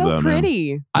 And I it's love so that, man.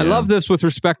 pretty. I love this with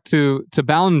respect to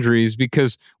boundaries,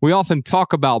 because we often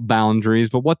talk about boundaries,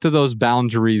 but what do those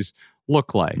boundaries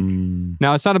look like?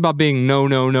 Now, it's not about being no.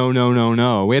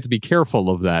 We have to be careful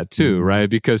of that too, right?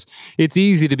 Because it's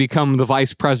easy to become the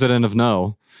vice president of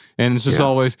no. And it's just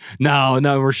always, no,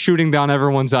 we're shooting down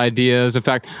everyone's ideas. In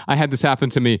fact, I had this happen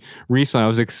to me recently. I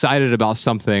was excited about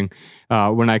something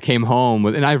when I came home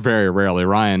and I very rarely,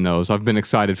 Ryan knows, I've been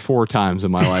excited 4 times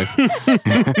in my life.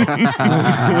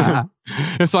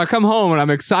 And so I come home and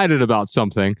I'm excited about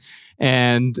something.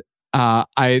 And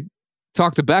I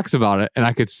talked to Bex about it, and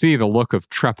I could see the look of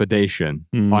trepidation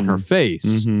on her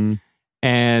face.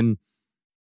 And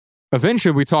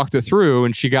eventually we talked it through,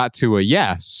 and she got to a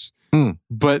yes.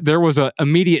 But there was an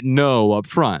immediate no up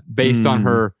front based on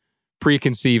her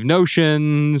preconceived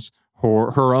notions,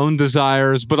 her own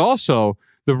desires, but also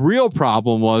the real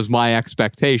problem was my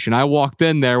expectation. I walked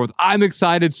in there with, I'm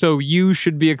excited, so you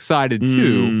should be excited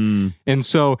too. And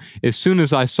so as soon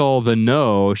as I saw the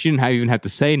no, she didn't even have to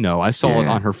say no. I saw it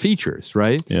on her features,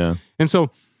 right? Yeah. And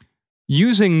so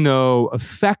using no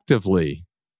effectively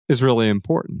is really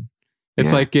important.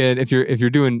 It's like if you're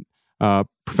doing,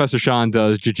 Professor Sean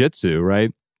does jiu-jitsu,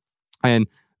 right? And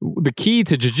the key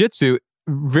to jiu-jitsu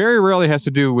very rarely has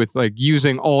to do with like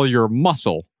using all your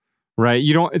muscle, right?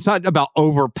 It's not about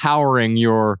overpowering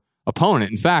your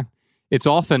opponent. In fact, it's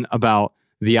often about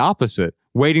the opposite,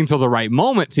 waiting till the right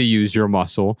moment to use your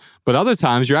muscle. But other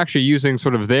times you're actually using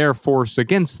sort of their force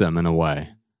against them in a way.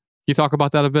 Can you talk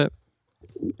about that a bit?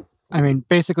 I mean,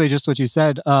 basically just what you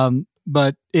said.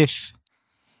 But if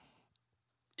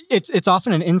it's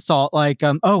often an insult, like,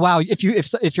 oh wow, if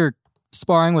you're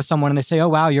sparring with someone and they say, oh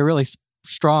wow, you're really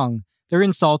strong, they're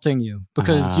insulting you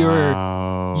because you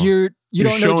don't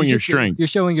know showing your strength. You're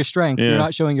showing your strength. Yeah. You're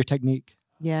not showing your technique.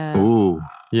 Yeah. Ooh,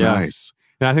 Yes. nice.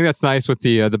 And I think that's nice with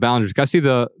the boundaries. Can I see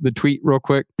the tweet real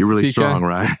quick? You're really TK? strong,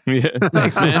 right? Yeah.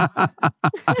 Thanks, man.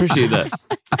 Appreciate that.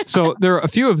 So there are a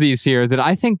few of these here that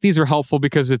I think these are helpful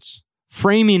because it's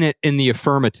framing it in the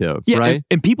affirmative, right?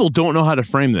 And people don't know how to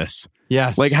frame this.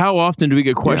 Yes. Like, how often do we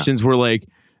get questions where like,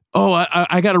 oh,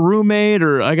 I got a roommate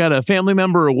or I got a family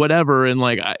member or whatever, and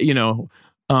like,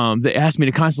 they ask me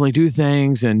to constantly do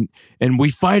things, and we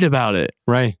fight about it.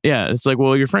 Right. Yeah, it's like,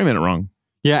 well, you're framing it wrong.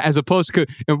 Yeah, as opposed to,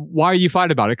 and why are you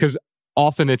fighting about it? Because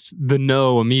often it's the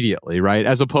no immediately, right?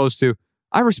 As opposed to,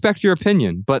 I respect your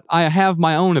opinion, but I have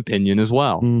my own opinion as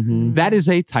well. That is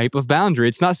a type of boundary.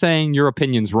 It's not saying your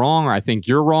opinion's wrong, or I think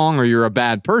you're wrong, or you're a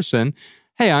bad person.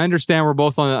 Hey, I understand we're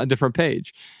both on a different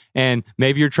page. And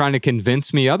maybe you're trying to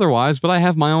convince me otherwise, but I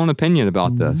have my own opinion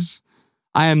about this.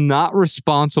 I am not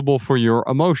responsible for your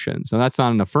emotions. And that's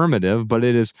not an affirmative, but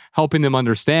it is helping them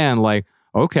understand, like,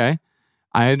 okay,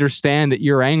 I understand that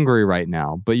you're angry right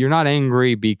now, but you're not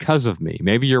angry because of me.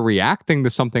 Maybe you're reacting to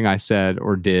something I said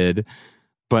or did,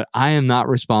 but I am not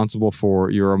responsible for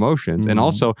your emotions. And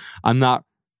also, I'm not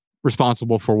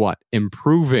responsible for what?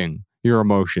 Improving your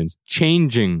emotions,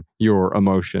 changing your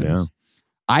emotions. Yeah.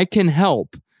 I can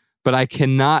help, but I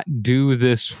cannot do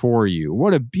this for you.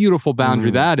 What a beautiful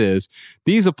boundary that is.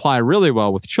 These apply really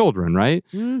well with children, right?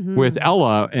 With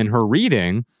Ella and her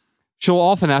reading, she'll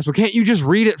often ask, well, can't you just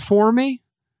read it for me?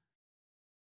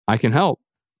 I can help,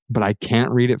 but I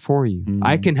can't read it for you.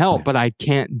 I can help, but I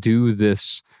can't do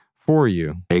this for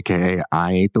you. AKA,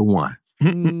 I ain't the one.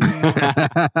 And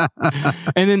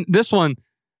then this one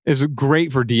is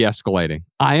great for de-escalating.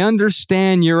 I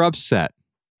understand you're upset,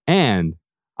 and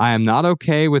I am not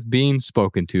okay with being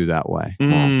spoken to that way.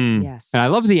 Yes. And I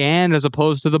love the and as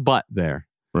opposed to the but there.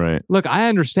 Right. Look, I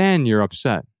understand you're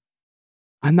upset.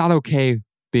 I'm not okay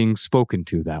being spoken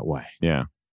to that way. Yeah.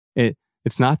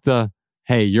 It's not the,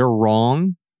 hey, you're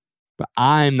wrong, but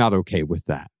I'm not okay with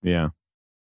that. Yeah.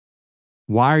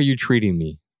 Why are you treating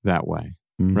me that way?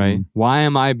 Right? Why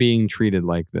am I being treated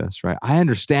like this? Right? I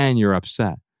understand you're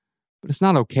upset, but it's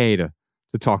not okay to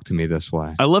talk to me this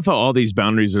way. I love how all these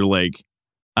boundaries are like,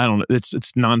 I don't know, it's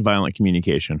nonviolent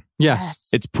communication. Yes.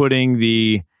 It's putting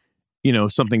the,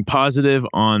 something positive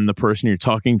on the person you're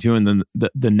talking to, and then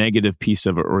the negative piece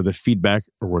of it, or the feedback,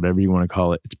 or whatever you want to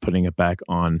call it, it's putting it back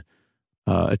on.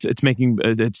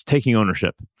 It's taking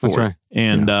ownership for That's right. it.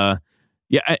 And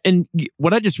and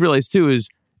what I just realized too is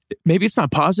maybe it's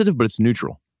not positive, but it's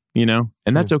neutral, and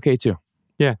that's okay too.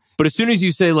 Yeah. But as soon as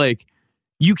you say like,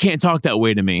 you can't talk that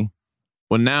way to me,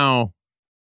 well, now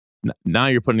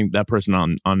you're putting that person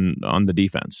on the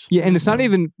defense. Yeah, and it's not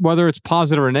even whether it's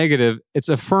positive or negative, it's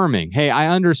affirming. Hey, I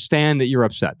understand that you're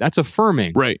upset. That's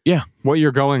affirming. Right. Yeah. What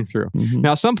you're going through.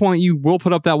 Now, at some point, you will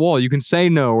put up that wall. You can say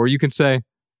no, or you can say,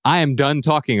 I am done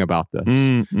talking about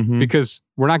this because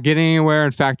we're not getting anywhere.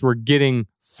 In fact, we're getting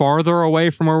farther away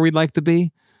from where we'd like to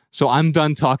be. So I'm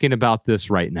done talking about this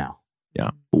right now.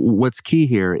 Yeah. What's key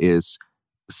here is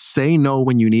say no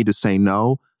when you need to say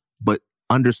no, but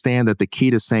understand that the key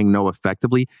to saying no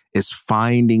effectively is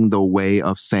finding the way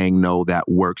of saying no that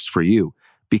works for you.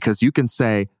 Because you can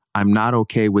say, I'm not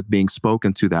okay with being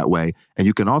spoken to that way. And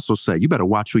you can also say, you better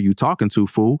watch who you talking to,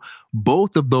 fool.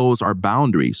 Both of those are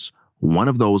boundaries. One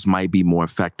of those might be more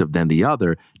effective than the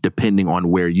other, depending on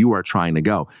where you are trying to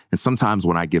go. And sometimes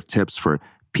when I give tips for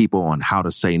people on how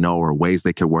to say no or ways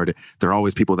they could word it, there are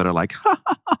always people that are like,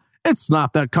 it's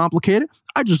not that complicated.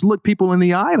 I just look people in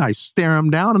the eye and I stare them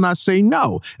down and I say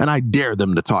no. And I dare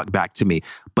them to talk back to me.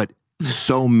 But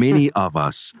so many of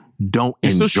us don't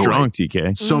enjoy. You're so strong,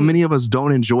 TK. So many of us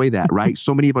don't enjoy that, right?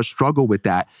 So many of us struggle with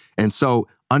that. And so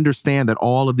understand that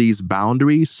all of these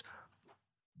boundaries,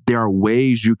 there are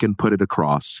ways you can put it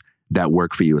across that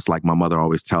work for you. It's like my mother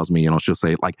always tells me, she'll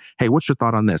say like, hey, what's your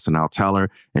thought on this? And I'll tell her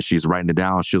and she's writing it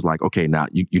down. She's like, okay, now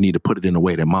you need to put it in a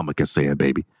way that mama can say it,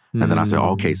 baby. And then I say,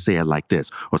 okay, say it like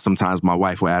this. Or sometimes my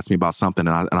wife will ask me about something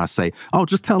and I say, oh,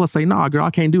 just tell her, say, no, girl, I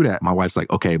can't do that. My wife's like,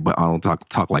 okay, but I don't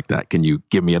talk like that. Can you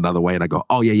give me another way? And I go,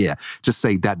 oh, yeah. Just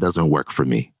say that doesn't work for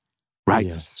me. Right?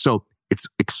 Yes. So it's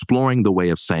exploring the way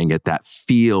of saying it that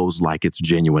feels like it's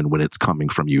genuine when it's coming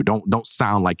from you. Don't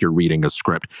sound like you're reading a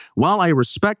script. While I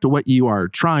respect what you are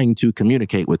trying to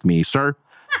communicate with me, sir,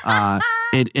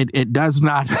 it does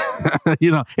not,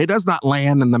 it does not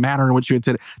land in the manner in which you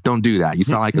intended. Don't do that. You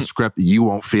sound like a script. You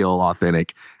won't feel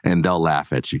authentic and they'll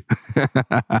laugh at you.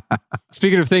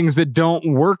 Speaking of things that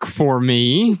don't work for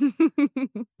me,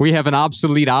 we have an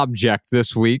obsolete object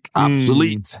this week.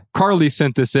 Obsolete. Carly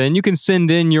sent this in. You can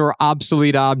send in your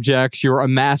obsolete objects, your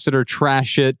amass it or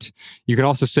trash it. You can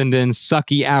also send in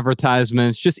sucky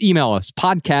advertisements. Just email us,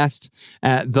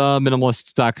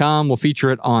 podcast@theminimalists.com. We'll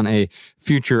feature it on a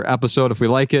future episode if we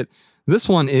like it. This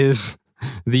one is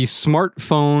the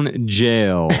smartphone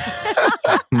jail.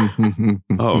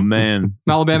 Oh, man.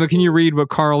 Alabama, can you read what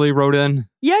Carly wrote in?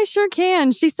 Yeah, I sure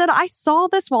can. She said, I saw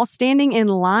this while standing in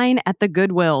line at the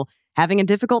Goodwill. Having a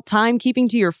difficult time keeping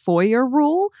to your foyer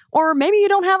rule? Or maybe you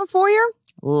don't have a foyer?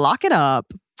 Lock it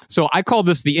up. So I call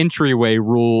this the entryway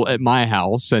rule at my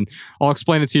house, and I'll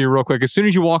explain it to you real quick. As soon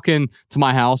as you walk into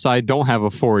my house, I don't have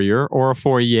a foyer or a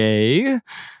foyer.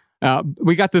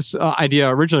 We got this idea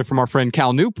originally from our friend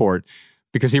Cal Newport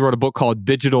because he wrote a book called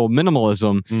Digital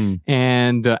Minimalism.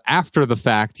 And after the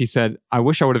fact, he said, I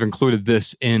wish I would have included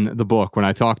this in the book when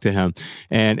I talked to him.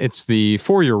 And it's the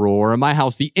foyer rule, or in my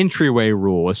house, the entryway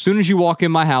rule. As soon as you walk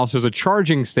in my house, there's a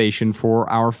charging station for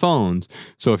our phones.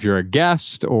 So if you're a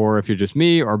guest, or if you're just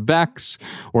me, or Bex,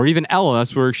 or even Ella,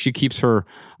 that's where she keeps her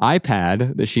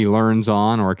iPad that she learns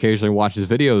on or occasionally watches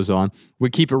videos on, we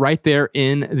keep it right there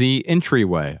in the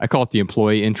entryway. I call it the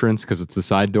employee entrance because it's the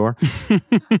side door.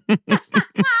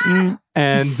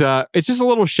 And it's just a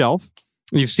little shelf.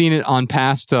 You've seen it on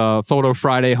past Photo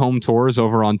Friday home tours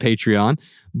over on Patreon.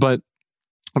 But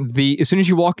as soon as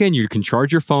you walk in, you can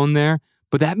charge your phone there.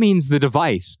 But that means the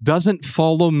device doesn't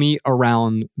follow me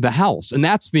around the house. And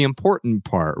that's the important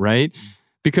part, right?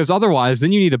 Because otherwise,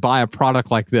 then you need to buy a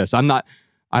product like this.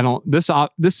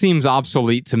 This seems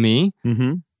obsolete to me.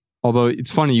 Although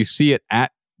it's funny, you see it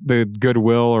at the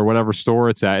Goodwill or whatever store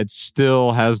it's at, it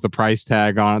still has the price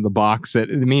tag on it, the box. It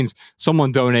means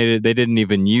someone donated, they didn't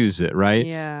even use it, right?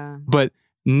 Yeah. But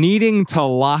needing to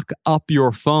lock up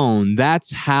your phone,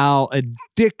 that's how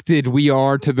addicted we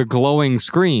are to the glowing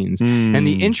screens. And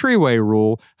the entryway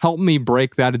rule helped me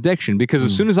break that addiction because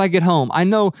as soon as I get home, I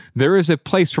know there is a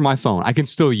place for my phone. I can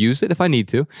still use it if I need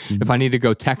to. If I need to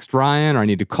go text Ryan, or I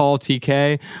need to call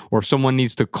TK, or if someone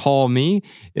needs to call me,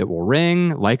 it will ring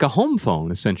like a home phone,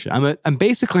 essentially. I'm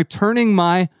basically turning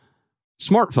my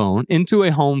smartphone into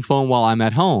a home phone while I'm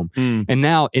at home. And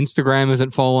now Instagram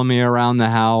isn't following me around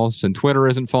the house, and Twitter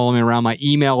isn't following me around. My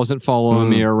email isn't following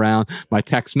me around. My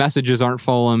text messages aren't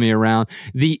following me around.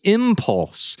 The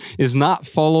impulse is not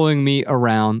following me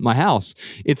around my house.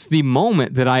 It's the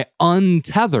moment that I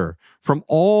untether from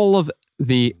all of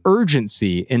the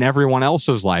urgency in everyone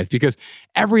else's life, because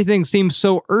everything seems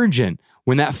so urgent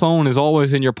when that phone is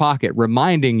always in your pocket,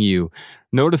 reminding you,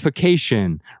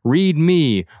 notification, read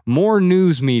me, more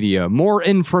news media, more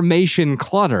information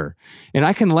clutter. And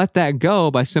I can let that go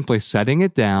by simply setting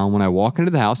it down when I walk into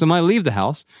the house. And when I leave the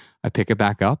house, I pick it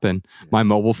back up and my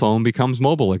mobile phone becomes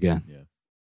mobile again. Yeah.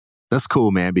 That's cool,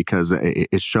 man, because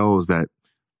it shows that,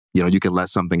 you can let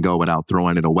something go without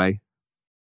throwing it away.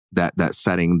 That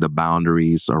setting the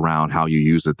boundaries around how you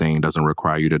use the thing doesn't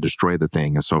require you to destroy the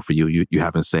thing. And so for you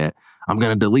haven't said, I'm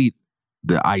going to delete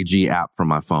the IG app from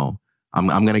my phone. I'm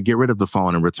going to get rid of the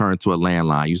phone and return to a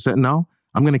landline. You said, no,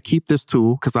 I'm going to keep this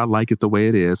tool because I like it the way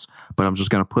it is, but I'm just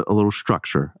going to put a little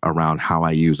structure around how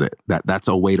I use it. That's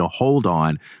a way to hold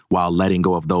on while letting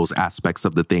go of those aspects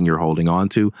of the thing you're holding on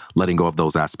to, letting go of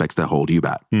those aspects that hold you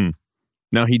back.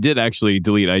 Now, he did actually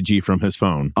delete IG from his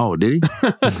phone. Oh, did he?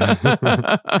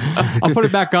 I'll put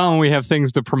it back on when we have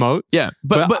things to promote. Yeah,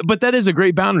 but that is a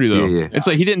great boundary, though. Yeah. It's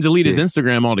like he didn't delete his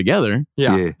Instagram altogether.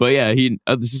 Yeah. But yeah,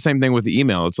 it's the same thing with the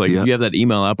email. It's like if you have that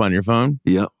email app on your phone,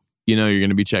 Yep. you know you're going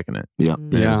to be checking it. Yep.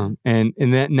 Yeah. And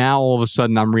then now all of a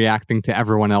sudden I'm reacting to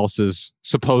everyone else's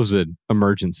supposed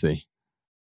emergency.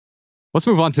 Let's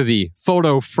move on to the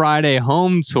Photo Friday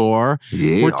home tour.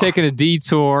 Yeah. We're taking a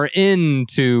detour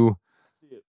into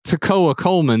Takoa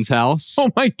Coleman's house. Oh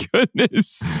my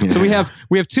goodness. So we have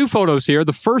two photos here.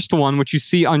 The first one, which you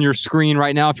see on your screen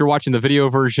right now, if you're watching the video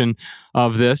version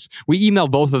of this, we emailed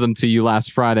both of them to you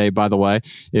last Friday, by the way,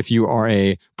 if you are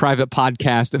a private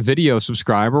podcast video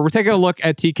subscriber. We're taking a look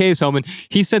at TK's home, and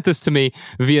he sent this to me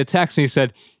via text, and he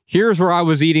said, here's where I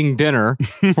was eating dinner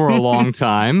for a long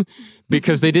time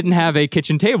because they didn't have a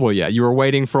kitchen table yet. You were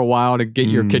waiting for a while to get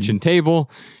your kitchen table,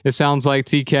 it sounds like,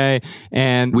 TK.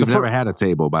 And we've never had a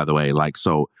table, by the way. Like,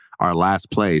 so our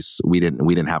last place, we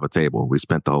didn't have a table. We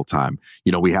spent the whole time.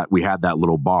 You know, we had that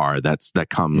little bar that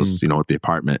comes, you know, with the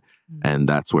apartment, and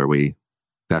that's where we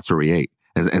ate.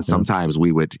 And sometimes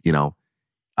we would, you know,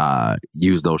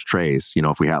 use those trays, you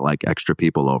know, if we had like extra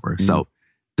people over. So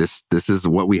this is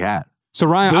what we had. So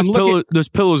Ryan, those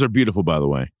pillows are beautiful, by the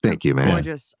way. Thank you, man.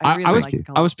 Gorgeous. I really like the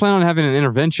colors. I was planning on having an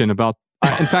intervention about.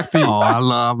 In fact, I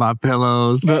love my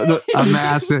pillows.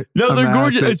 Amass it. No, they're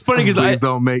gorgeous. It's funny because please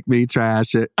don't make me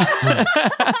trash it.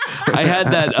 I had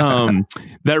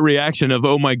that reaction of,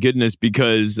 oh my goodness,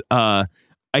 because I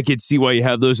could see why you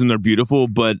have those and they're beautiful,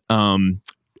 but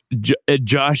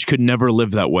Josh could never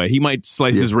live that way. He might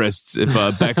slice his wrists if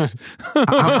Bex.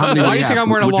 Why do you think I'm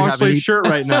wearing a long sleeve shirt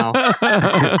right now?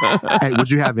 Hey, would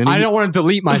you have any? I don't want to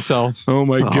delete myself. Oh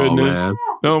my goodness.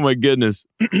 Oh my goodness.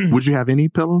 Would you have any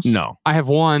pillows? No. I have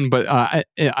one, but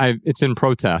it's in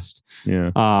protest.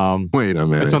 Yeah. Wait a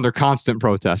minute. It's under constant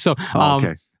protest. So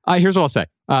okay. Here's what I'll say.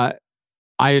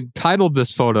 I had titled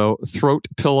this photo "Throat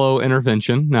Pillow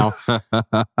Intervention." Now,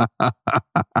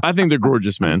 I think they're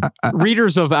gorgeous, man.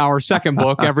 Readers of our second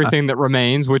book, Everything That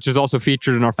Remains, which is also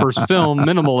featured in our first film,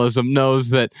 Minimalism,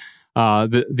 knows that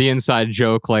the inside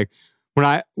joke. Like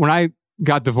when I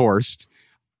got divorced,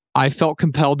 I felt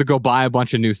compelled to go buy a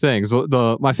bunch of new things.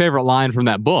 My favorite line from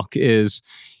that book is,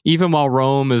 "Even while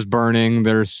Rome is burning,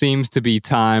 there seems to be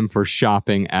time for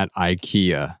shopping at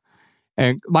IKEA."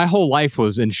 And my whole life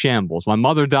was in shambles. My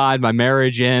mother died. My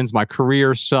marriage ends. My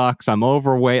career sucks. I'm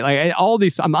overweight. Like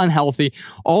I'm unhealthy.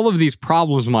 All of these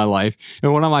problems in my life.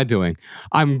 And what am I doing?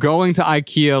 I'm going to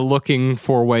IKEA looking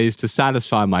for ways to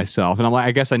satisfy myself. And I'm like,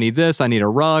 I guess I need this. I need a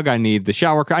rug. I need the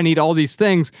shower. I need all these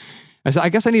things. I said, I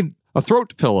guess I need a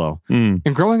throat pillow.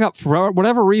 And growing up, for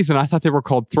whatever reason, I thought they were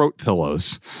called throat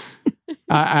pillows.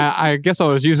 I guess I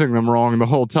was using them wrong the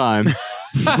whole time.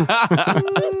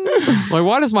 Like,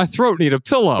 why does my throat need a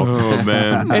pillow? Oh,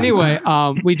 man. Anyway,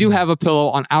 we do have a pillow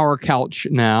on our couch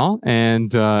now,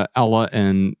 and Ella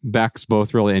and Bex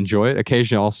both really enjoy it.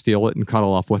 Occasionally, I'll steal it and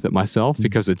cuddle up with it myself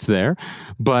because it's there.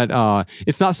 But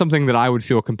it's not something that I would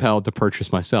feel compelled to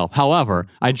purchase myself. However,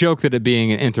 I joke that it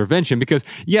being an intervention because,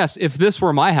 yes, if this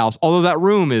were my house, although that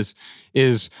room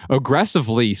is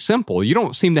aggressively simple, you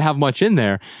don't seem to have much in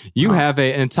there. You have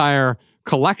an entire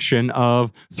collection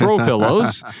of throw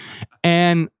pillows,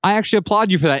 and I actually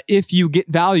applaud you for that if you get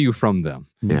value from them.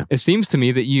 Yeah. It seems to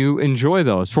me that you enjoy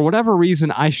those. For whatever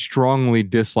reason, I strongly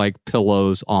dislike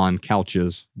pillows on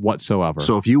couches whatsoever.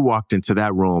 So if you walked into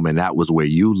that room and that was where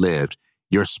you lived,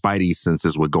 your spidey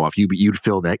senses would go off. You'd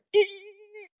feel that.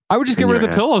 I would just get rid of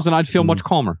the pillows and I'd feel much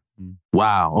calmer.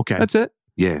 Wow. Okay. That's it.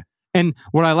 Yeah. And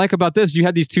what I like about this, you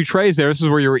had these two trays there. This is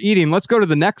where you were eating. Let's go to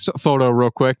the next photo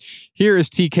real quick. Here is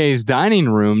TK's dining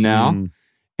room now.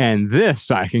 And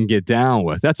this I can get down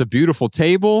with. That's a beautiful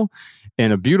table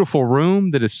and a beautiful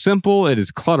room that is simple. It is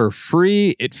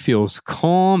clutter-free. It feels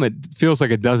calm. It feels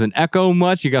like it doesn't echo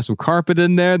much. You got some carpet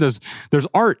in there. There's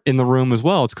art in the room as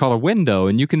well. It's called a window,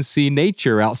 and you can see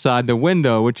nature outside the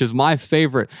window, which is my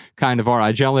favorite kind of art.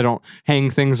 I generally don't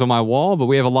hang things on my wall, but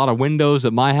we have a lot of windows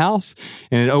at my house,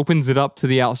 and it opens it up to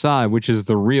the outside, which is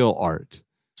the real art.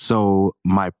 So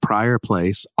our prior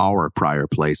place,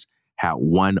 had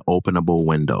one openable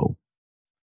window.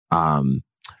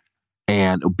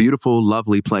 And a beautiful,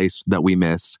 lovely place that we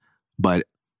miss. But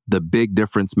the big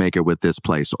difference maker with this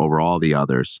place over all the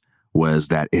others was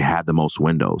that it had the most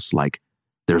windows. Like,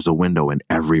 there's a window in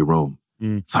every room.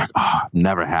 It's like, oh, I've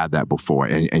never had that before.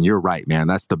 And you're right, man.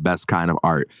 That's the best kind of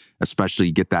art, especially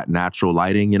you get that natural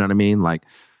lighting. You know what I mean? Like,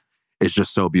 it's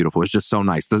just so beautiful. It's just so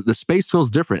nice. The space feels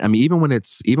different. I mean, even when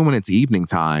it's evening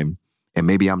time, and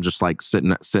maybe I'm just like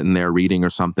sitting there reading or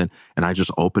something, and I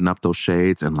just open up those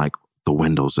shades and like the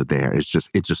windows are there.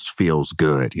 It just feels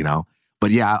good, you know?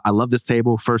 But yeah, I love this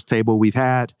table. First table we've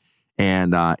had.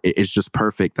 And it's just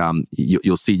perfect.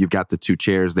 You'll see you've got the 2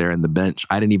 chairs there and the bench.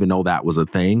 I didn't even know that was a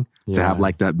thing to have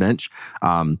like that bench.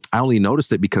 I only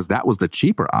noticed it because that was the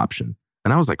cheaper option.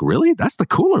 And I was like, really? That's the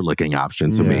cooler looking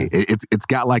option to me. It's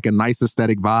got like a nice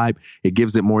aesthetic vibe. It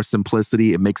gives it more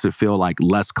simplicity. It makes it feel like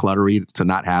less cluttery to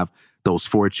not have those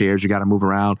 4 chairs you got to move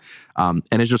around. And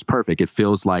it's just perfect. It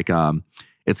feels like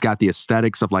it's got the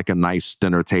aesthetics of like a nice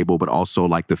dinner table, but also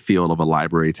like the feel of a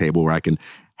library table where I can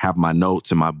have my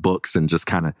notes and my books and just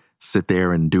kind of sit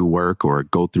there and do work or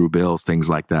go through bills, things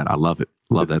like that. I love it.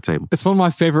 Love that table. It's one of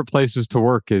my favorite places to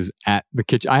work is at the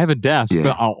kitchen. I have a desk,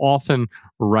 but I'll often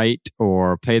write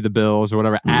or pay the bills or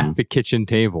whatever at the kitchen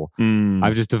table.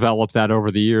 I've just developed that over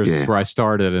the years where I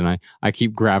started, and I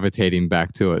keep gravitating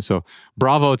back to it. So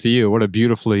bravo to you. What a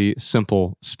beautifully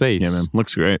simple space. Yeah, man.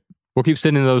 Looks great. We'll keep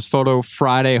sending those Photo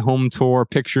Friday home tour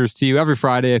pictures to you every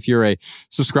Friday if you're a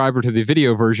subscriber to the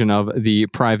video version of the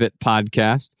private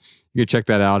podcast. You can check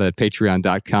that out at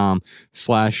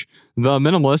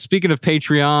patreon.com/theminimalist. Speaking of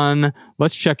Patreon,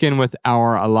 let's check in with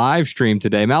our live stream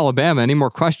today. Alabama, any more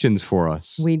questions for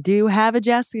us? We do have a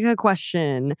Jessica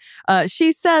question.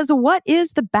 She says, what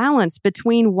is the balance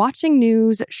between watching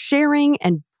news, sharing,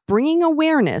 and bringing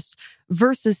awareness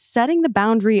versus setting the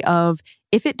boundary of,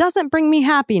 if it doesn't bring me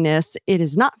happiness, it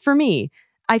is not for me?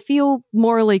 I feel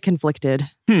morally conflicted.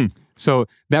 So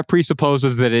that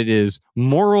presupposes that it is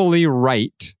morally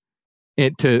right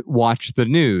to watch the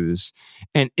news.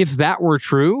 And if that were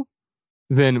true,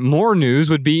 then more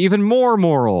news would be even more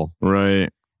moral. Right.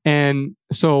 And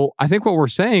so I think what we're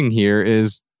saying here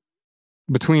is,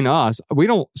 between us, we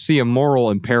don't see a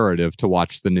moral imperative to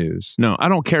watch the news. No, I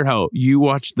don't care how you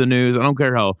watch the news. I don't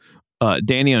care how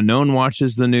Danny Unknown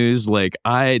watches the news. Like,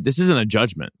 this isn't a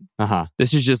judgment.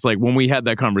 This is just like, when we had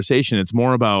that conversation, it's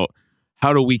more about,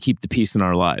 how do we keep the peace in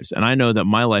our lives? And I know that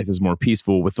my life is more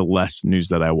peaceful with the less news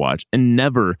that I watch. And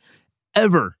never,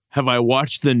 ever have I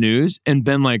watched the news and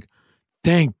been like,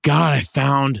 thank God I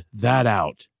found that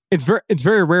out. It's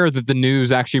very rare that the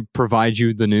news actually provides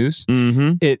you the news.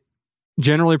 It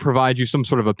generally provides you some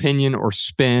sort of opinion or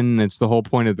spin. It's the whole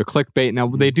point of the clickbait. Now,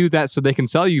 they do that so they can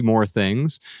sell you more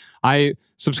things. I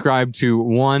subscribe to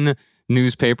one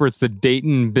newspaper. It's the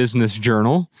Dayton Business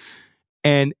Journal.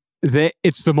 And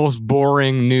it's the most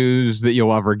boring news that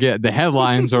you'll ever get. The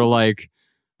headlines are like,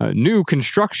 a new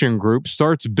construction group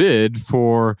starts bid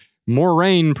for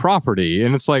Moraine property.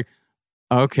 And it's like,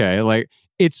 okay, like,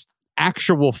 it's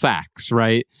actual facts,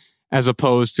 right? As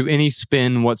opposed to any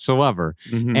spin whatsoever.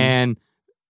 And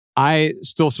I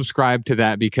still subscribe to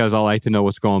that because I like to know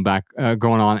what's going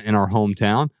on in our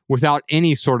hometown without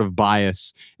any sort of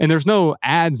bias. And there's no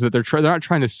ads that they're not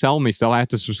trying to sell me stuff. I have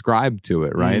to subscribe to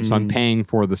it, right? So I'm paying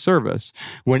for the service.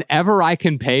 Whenever I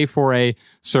can pay for a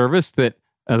service that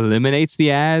eliminates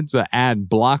the ads, an ad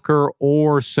blocker,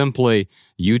 or simply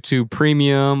YouTube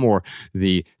Premium or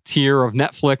the tier of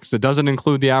Netflix that doesn't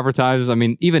include the advertisers. I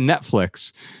mean, even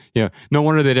Netflix, no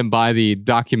wonder they didn't buy the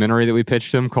documentary that we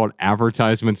pitched them called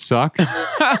Advertisements Suck. It's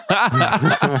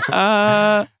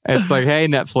like, hey,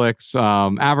 Netflix,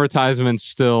 advertisements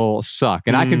still suck.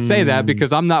 And I can say that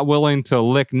because I'm not willing to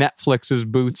lick Netflix's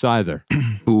boots either.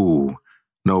 Ooh,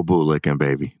 no boot licking,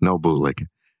 baby. No boot licking.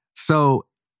 So,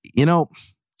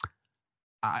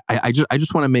 I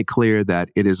just want to make clear that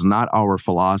it is not our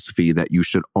philosophy that you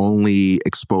should only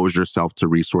expose yourself to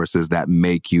resources that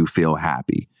make you feel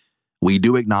happy. We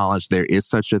do acknowledge there is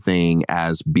such a thing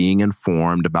as being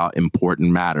informed about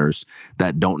important matters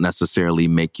that don't necessarily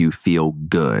make you feel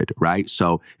good, right?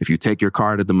 So if you take your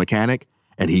car to the mechanic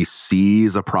and he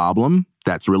sees a problem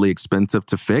that's really expensive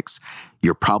to fix,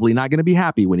 you're probably not going to be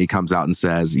happy when he comes out and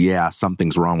says, yeah,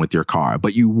 something's wrong with your car,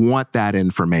 but you want that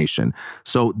information.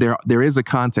 So there is a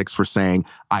context for saying,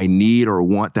 I need or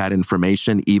want that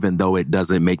information, even though it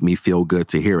doesn't make me feel good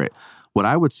to hear it. What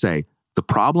I would say, the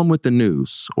problem with the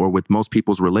news or with most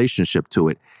people's relationship to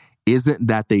it isn't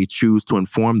that they choose to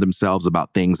inform themselves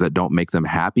about things that don't make them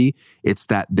happy. It's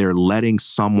that they're letting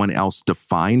someone else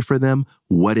define for them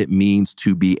what it means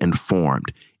to be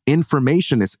informed.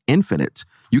 Information is infinite.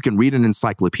 You can read an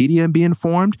encyclopedia and be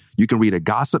informed. You can read a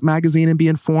gossip magazine and be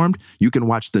informed. You can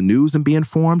watch the news and be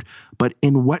informed. But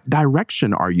in what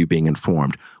direction are you being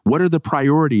informed? What are the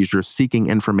priorities you're seeking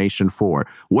information for?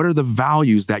 What are the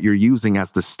values that you're using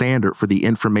as the standard for the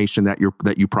information that you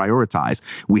prioritize?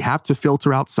 We have to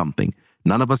filter out something.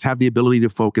 None of us have the ability to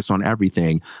focus on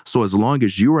everything. So as long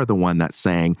as you are the one that's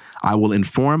saying, I will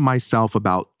inform myself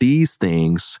about these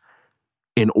things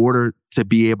in order to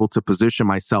be able to position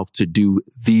myself to do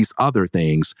these other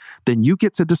things, then you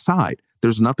get to decide.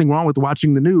 There's nothing wrong with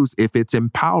watching the news if it's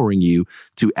empowering you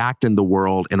to act in the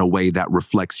world in a way that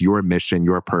reflects your mission,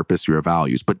 your purpose, your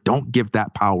values. But don't give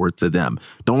that power to them.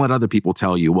 Don't let other people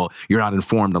tell you, well, you're not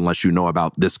informed unless you know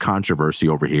about this controversy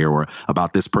over here or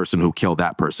about this person who killed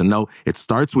that person. No, it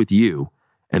starts with you,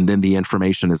 and then the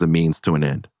information is a means to an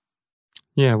end.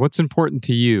 Yeah, what's important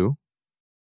to you?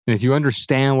 And if you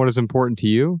understand what is important to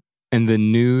you and the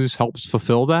news helps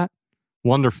fulfill that,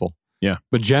 wonderful. Yeah.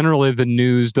 But generally, the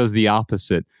news does the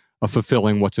opposite of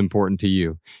fulfilling what's important to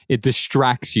you. It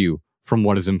distracts you from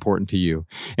what is important to you.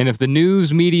 And if the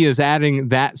news media is adding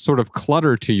that sort of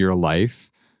clutter to your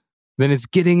life, then it's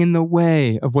getting in the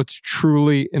way of what's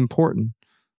truly important.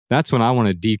 That's when I want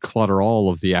to declutter all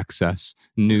of the excess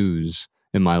news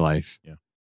in my life. Yeah.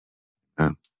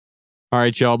 All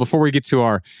right, y'all, before we get to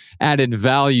our added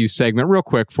value segment, real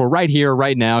quick, for right here,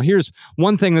 right now, here's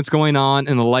one thing that's going on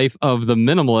in the life of the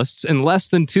minimalists in less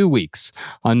than 2 weeks.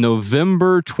 On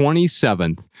November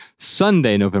 27th,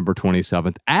 Sunday, November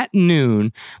 27th, at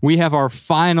noon, we have our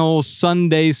final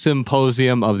Sunday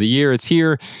symposium of the year. It's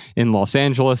here in Los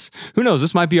Angeles. Who knows?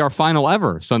 This might be our final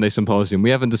ever Sunday symposium.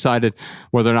 We haven't decided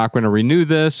whether or not we're going to renew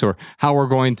this or how we're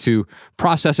going to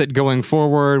process it going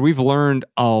forward. We've learned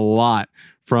a lot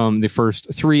from the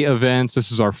first 3 events.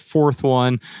 This is our 4th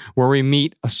one where we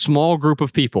meet a small group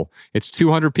of people. It's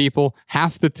 200 people.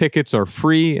 Half the tickets are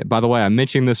free. By the way, I'm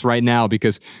mentioning this right now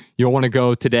because you'll want to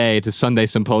go today to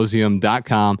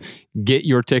sundaysymposium.com. Get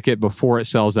your ticket before it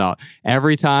sells out.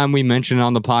 Every time we mention it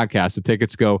on the podcast, the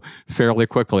tickets go fairly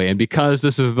quickly. And because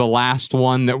this is the last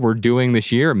one that we're doing this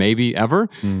year, maybe ever,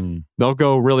 they'll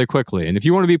go really quickly. And if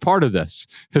you want to be part of this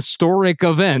historic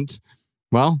event,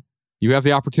 well, you have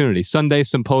the opportunity.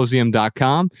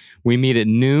 sundaysymposium.com. We meet at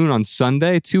noon on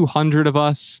Sunday, 200 of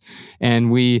us,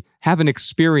 and we have an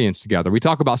experience together. We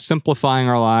talk about simplifying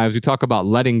our lives. We talk about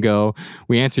letting go.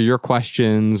 We answer your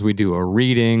questions. We do a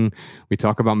reading. We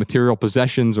talk about material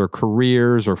possessions or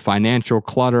careers or financial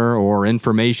clutter or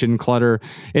information clutter.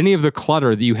 Any of the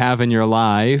clutter that you have in your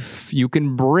life, you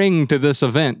can bring to this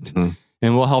event, and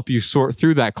we'll help you sort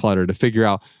through that clutter to figure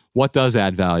out what does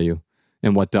add value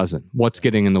and what doesn't, what's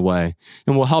getting in the way.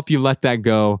 And we'll help you let that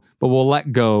go, but we'll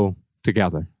let go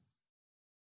together.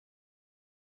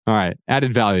 All right,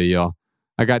 added value, y'all.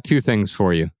 I got 2 things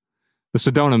for you. The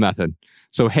Sedona method.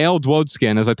 So Hale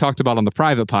Dwodskin, as I talked about on the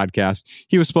private podcast,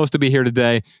 he was supposed to be here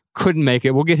today, couldn't make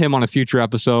it. We'll get him on a future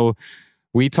episode.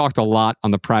 We talked a lot on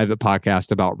the private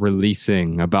podcast about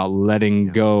releasing, about letting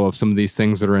go of some of these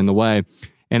things that are in the way.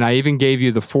 And I even gave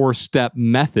you the 4-step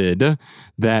method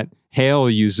that Hale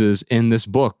uses in this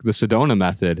book, the Sedona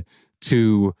method,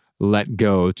 to let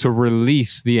go, to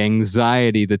release the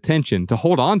anxiety, the tension, to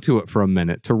hold on to it for a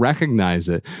minute, to recognize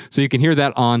it. So you can hear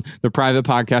that on the private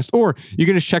podcast, or you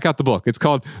can just check out the book. It's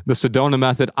called The Sedona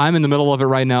Method. I'm in the middle of it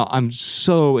right now. I'm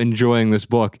so enjoying this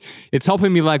book. It's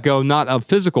helping me let go, not of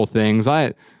physical things.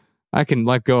 I can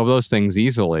let go of those things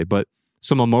easily, but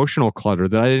some emotional clutter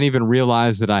that I didn't even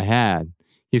realize that I had.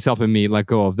 He's helping me let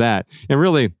go of that and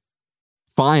really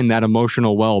find that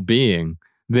emotional well-being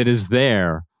that is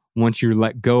there once you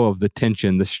let go of the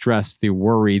tension, the stress, the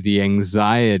worry, the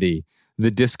anxiety,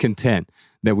 the discontent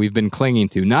that we've been clinging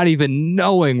to, not even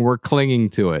knowing we're clinging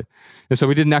to it. And so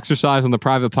we did an exercise on the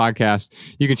private podcast.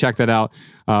 You can check that out,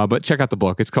 but check out the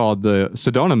book. It's called The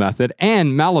Sedona Method,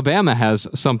 and Malabama has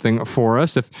something for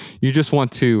us. If you just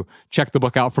want to check the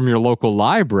book out from your local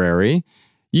library,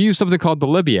 you use something called the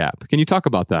Libby app. Can you talk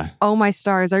about that? Oh, my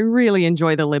stars. I really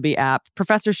enjoy the Libby app.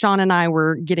 Professor Sean and I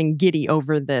were getting giddy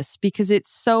over this because it's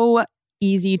so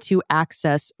easy to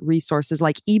access resources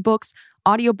like ebooks,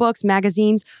 audiobooks,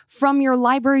 magazines from your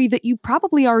library that you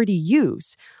probably already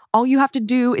use. All you have to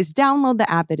do is download the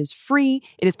app. It is free.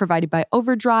 It is provided by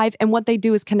Overdrive. And what they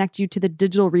do is connect you to the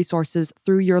digital resources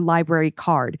through your library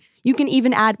card. You can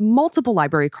even add multiple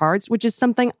library cards, which is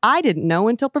something I didn't know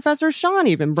until Professor Sean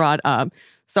even brought up.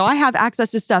 So I have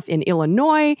access to stuff in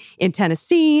Illinois, in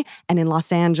Tennessee, and in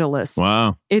Los Angeles.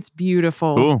 Wow. It's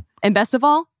beautiful. Cool. And best of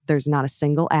all, There's not a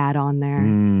single ad on there.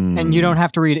 And you don't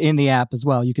have to read in the app as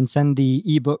well. You can send the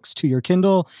ebooks to your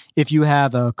Kindle. If you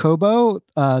have a Kobo,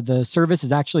 the service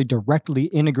is actually directly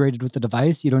integrated with the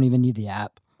device. You don't even need the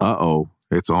app. Uh-oh.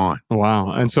 It's on.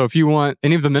 Wow. And so if you want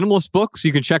any of the minimalist books,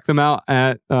 you can check them out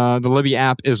at the Libby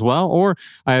app as well. Or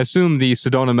I assume the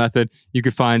Sedona Method you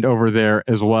could find over there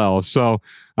as well. So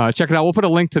check it out. We'll put a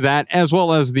link to that as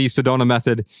well as the Sedona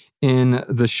Method in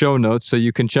the show notes so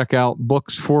you can check out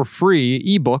books for free,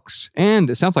 ebooks, and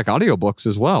it sounds like audiobooks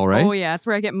as well, right? Oh, yeah. That's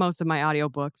where I get most of my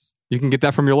audiobooks. You can get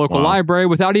that from your local library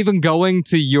without even going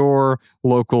to your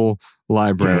local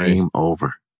library. Game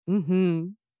over. Mm-hmm.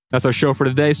 That's our show for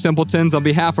today, Simpletons. On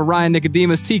behalf of Ryan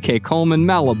Nicodemus, TK Coleman,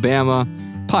 Malabama,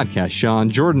 Podcast Sean,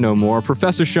 Jordan O'More,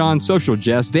 Professor Sean, Social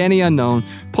Jess, Danny Unknown,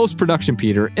 Post-Production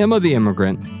Peter, Emma the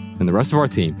Immigrant, and the rest of our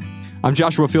team, I'm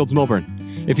Joshua Fields Milburn.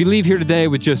 If you leave here today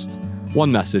with just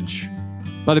one message,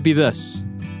 let it be this: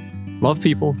 love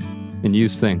people and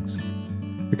use things,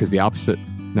 because the opposite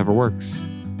never works.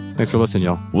 Thanks for listening,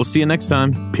 y'all. We'll see you next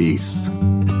time. Peace.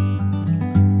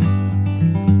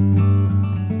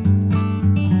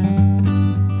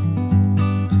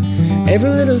 Every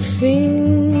little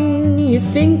thing you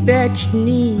think that you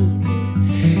need,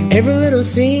 every little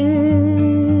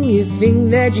thing you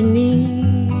think that you need,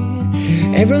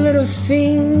 every little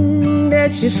thing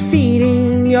that's just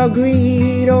feeding your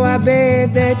greed. Oh, I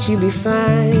bet that you'd be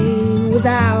fine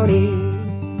without it.